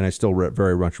watch, and I still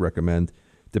very much recommend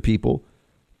to people.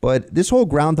 But this whole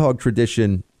Groundhog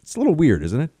tradition, it's a little weird,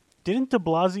 isn't it? Didn't de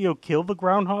Blasio kill the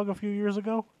groundhog a few years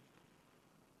ago?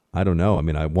 I don't know. I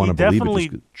mean, I want to believe it. He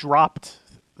definitely dropped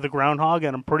the groundhog,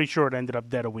 and I'm pretty sure it ended up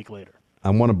dead a week later.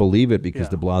 I want to believe it because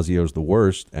de Blasio's the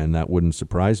worst, and that wouldn't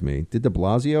surprise me. Did de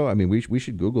Blasio? I mean, we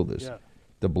should Google this. Yeah.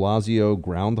 De Blasio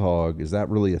groundhog, is that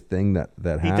really a thing that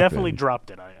happened? He definitely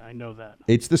dropped it. I know that.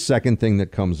 It's the second thing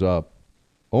that comes up.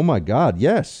 Oh, my God,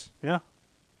 yes. Yeah.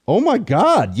 Oh, my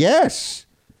God, yes.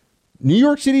 New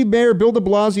York City Mayor Bill de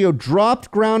Blasio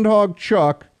dropped Groundhog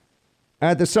Chuck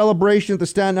at the celebration at the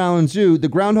Staten Island Zoo. The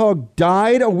groundhog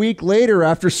died a week later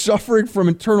after suffering from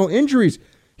internal injuries.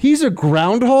 He's a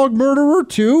groundhog murderer,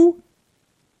 too?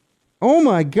 Oh,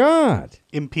 my God.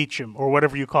 Impeach him, or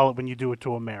whatever you call it when you do it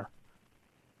to a mayor.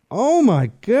 Oh,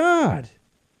 my God.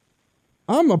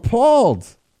 I'm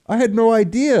appalled. I had no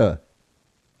idea.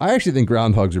 I actually think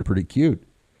groundhogs are pretty cute.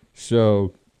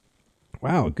 So,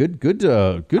 wow, good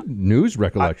news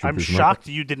recollection. I'm shocked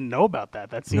you didn't know about that.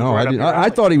 That seems no, right I up didn't. your alley. I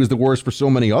thought he was the worst for so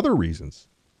many other reasons.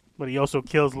 But he also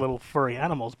kills little furry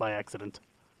animals by accident.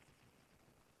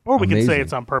 Or we can say Amazing.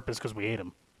 it's on purpose because we ate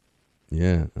him.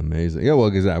 Yeah, amazing. Yeah, well,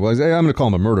 exactly. Well, I'm going to call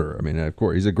him a murderer. I mean, of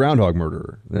course, he's a groundhog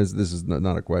murderer. This is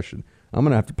not a question. I'm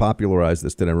going to have to popularize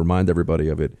this today and remind everybody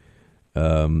of it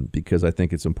because I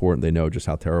think it's important they know just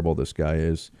how terrible this guy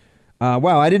is.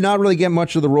 Wow, I did not really get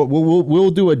much of the roll.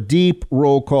 We'll do a deep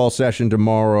roll call session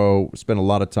tomorrow. Spend a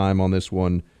lot of time on this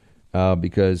one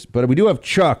but we do have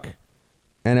Chuck,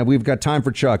 and we've got time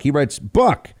for Chuck. He writes,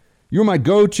 Buck, you're my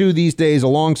go-to these days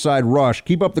alongside Rush.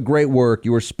 Keep up the great work.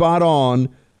 You were spot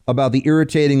on about the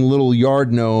irritating little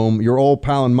yard gnome, your old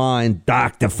pal and mine,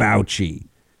 Dr. Fauci.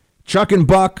 Chuck and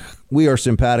Buck, we are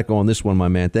simpatico on this one, my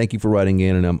man. Thank you for writing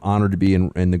in, and I'm honored to be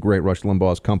in the great Rush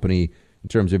Limbaugh's company in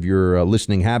terms of your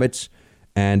listening habits.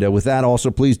 And with that,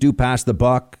 also, please do pass the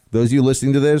buck. Those of you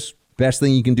listening to this, best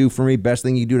thing you can do for me, best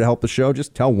thing you can do to help the show,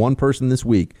 just tell one person this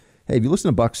week, hey, if you listen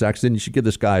to Buck Sexton, you should give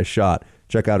this guy a shot.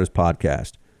 Check out his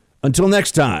podcast. Until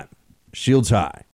next time, shields high.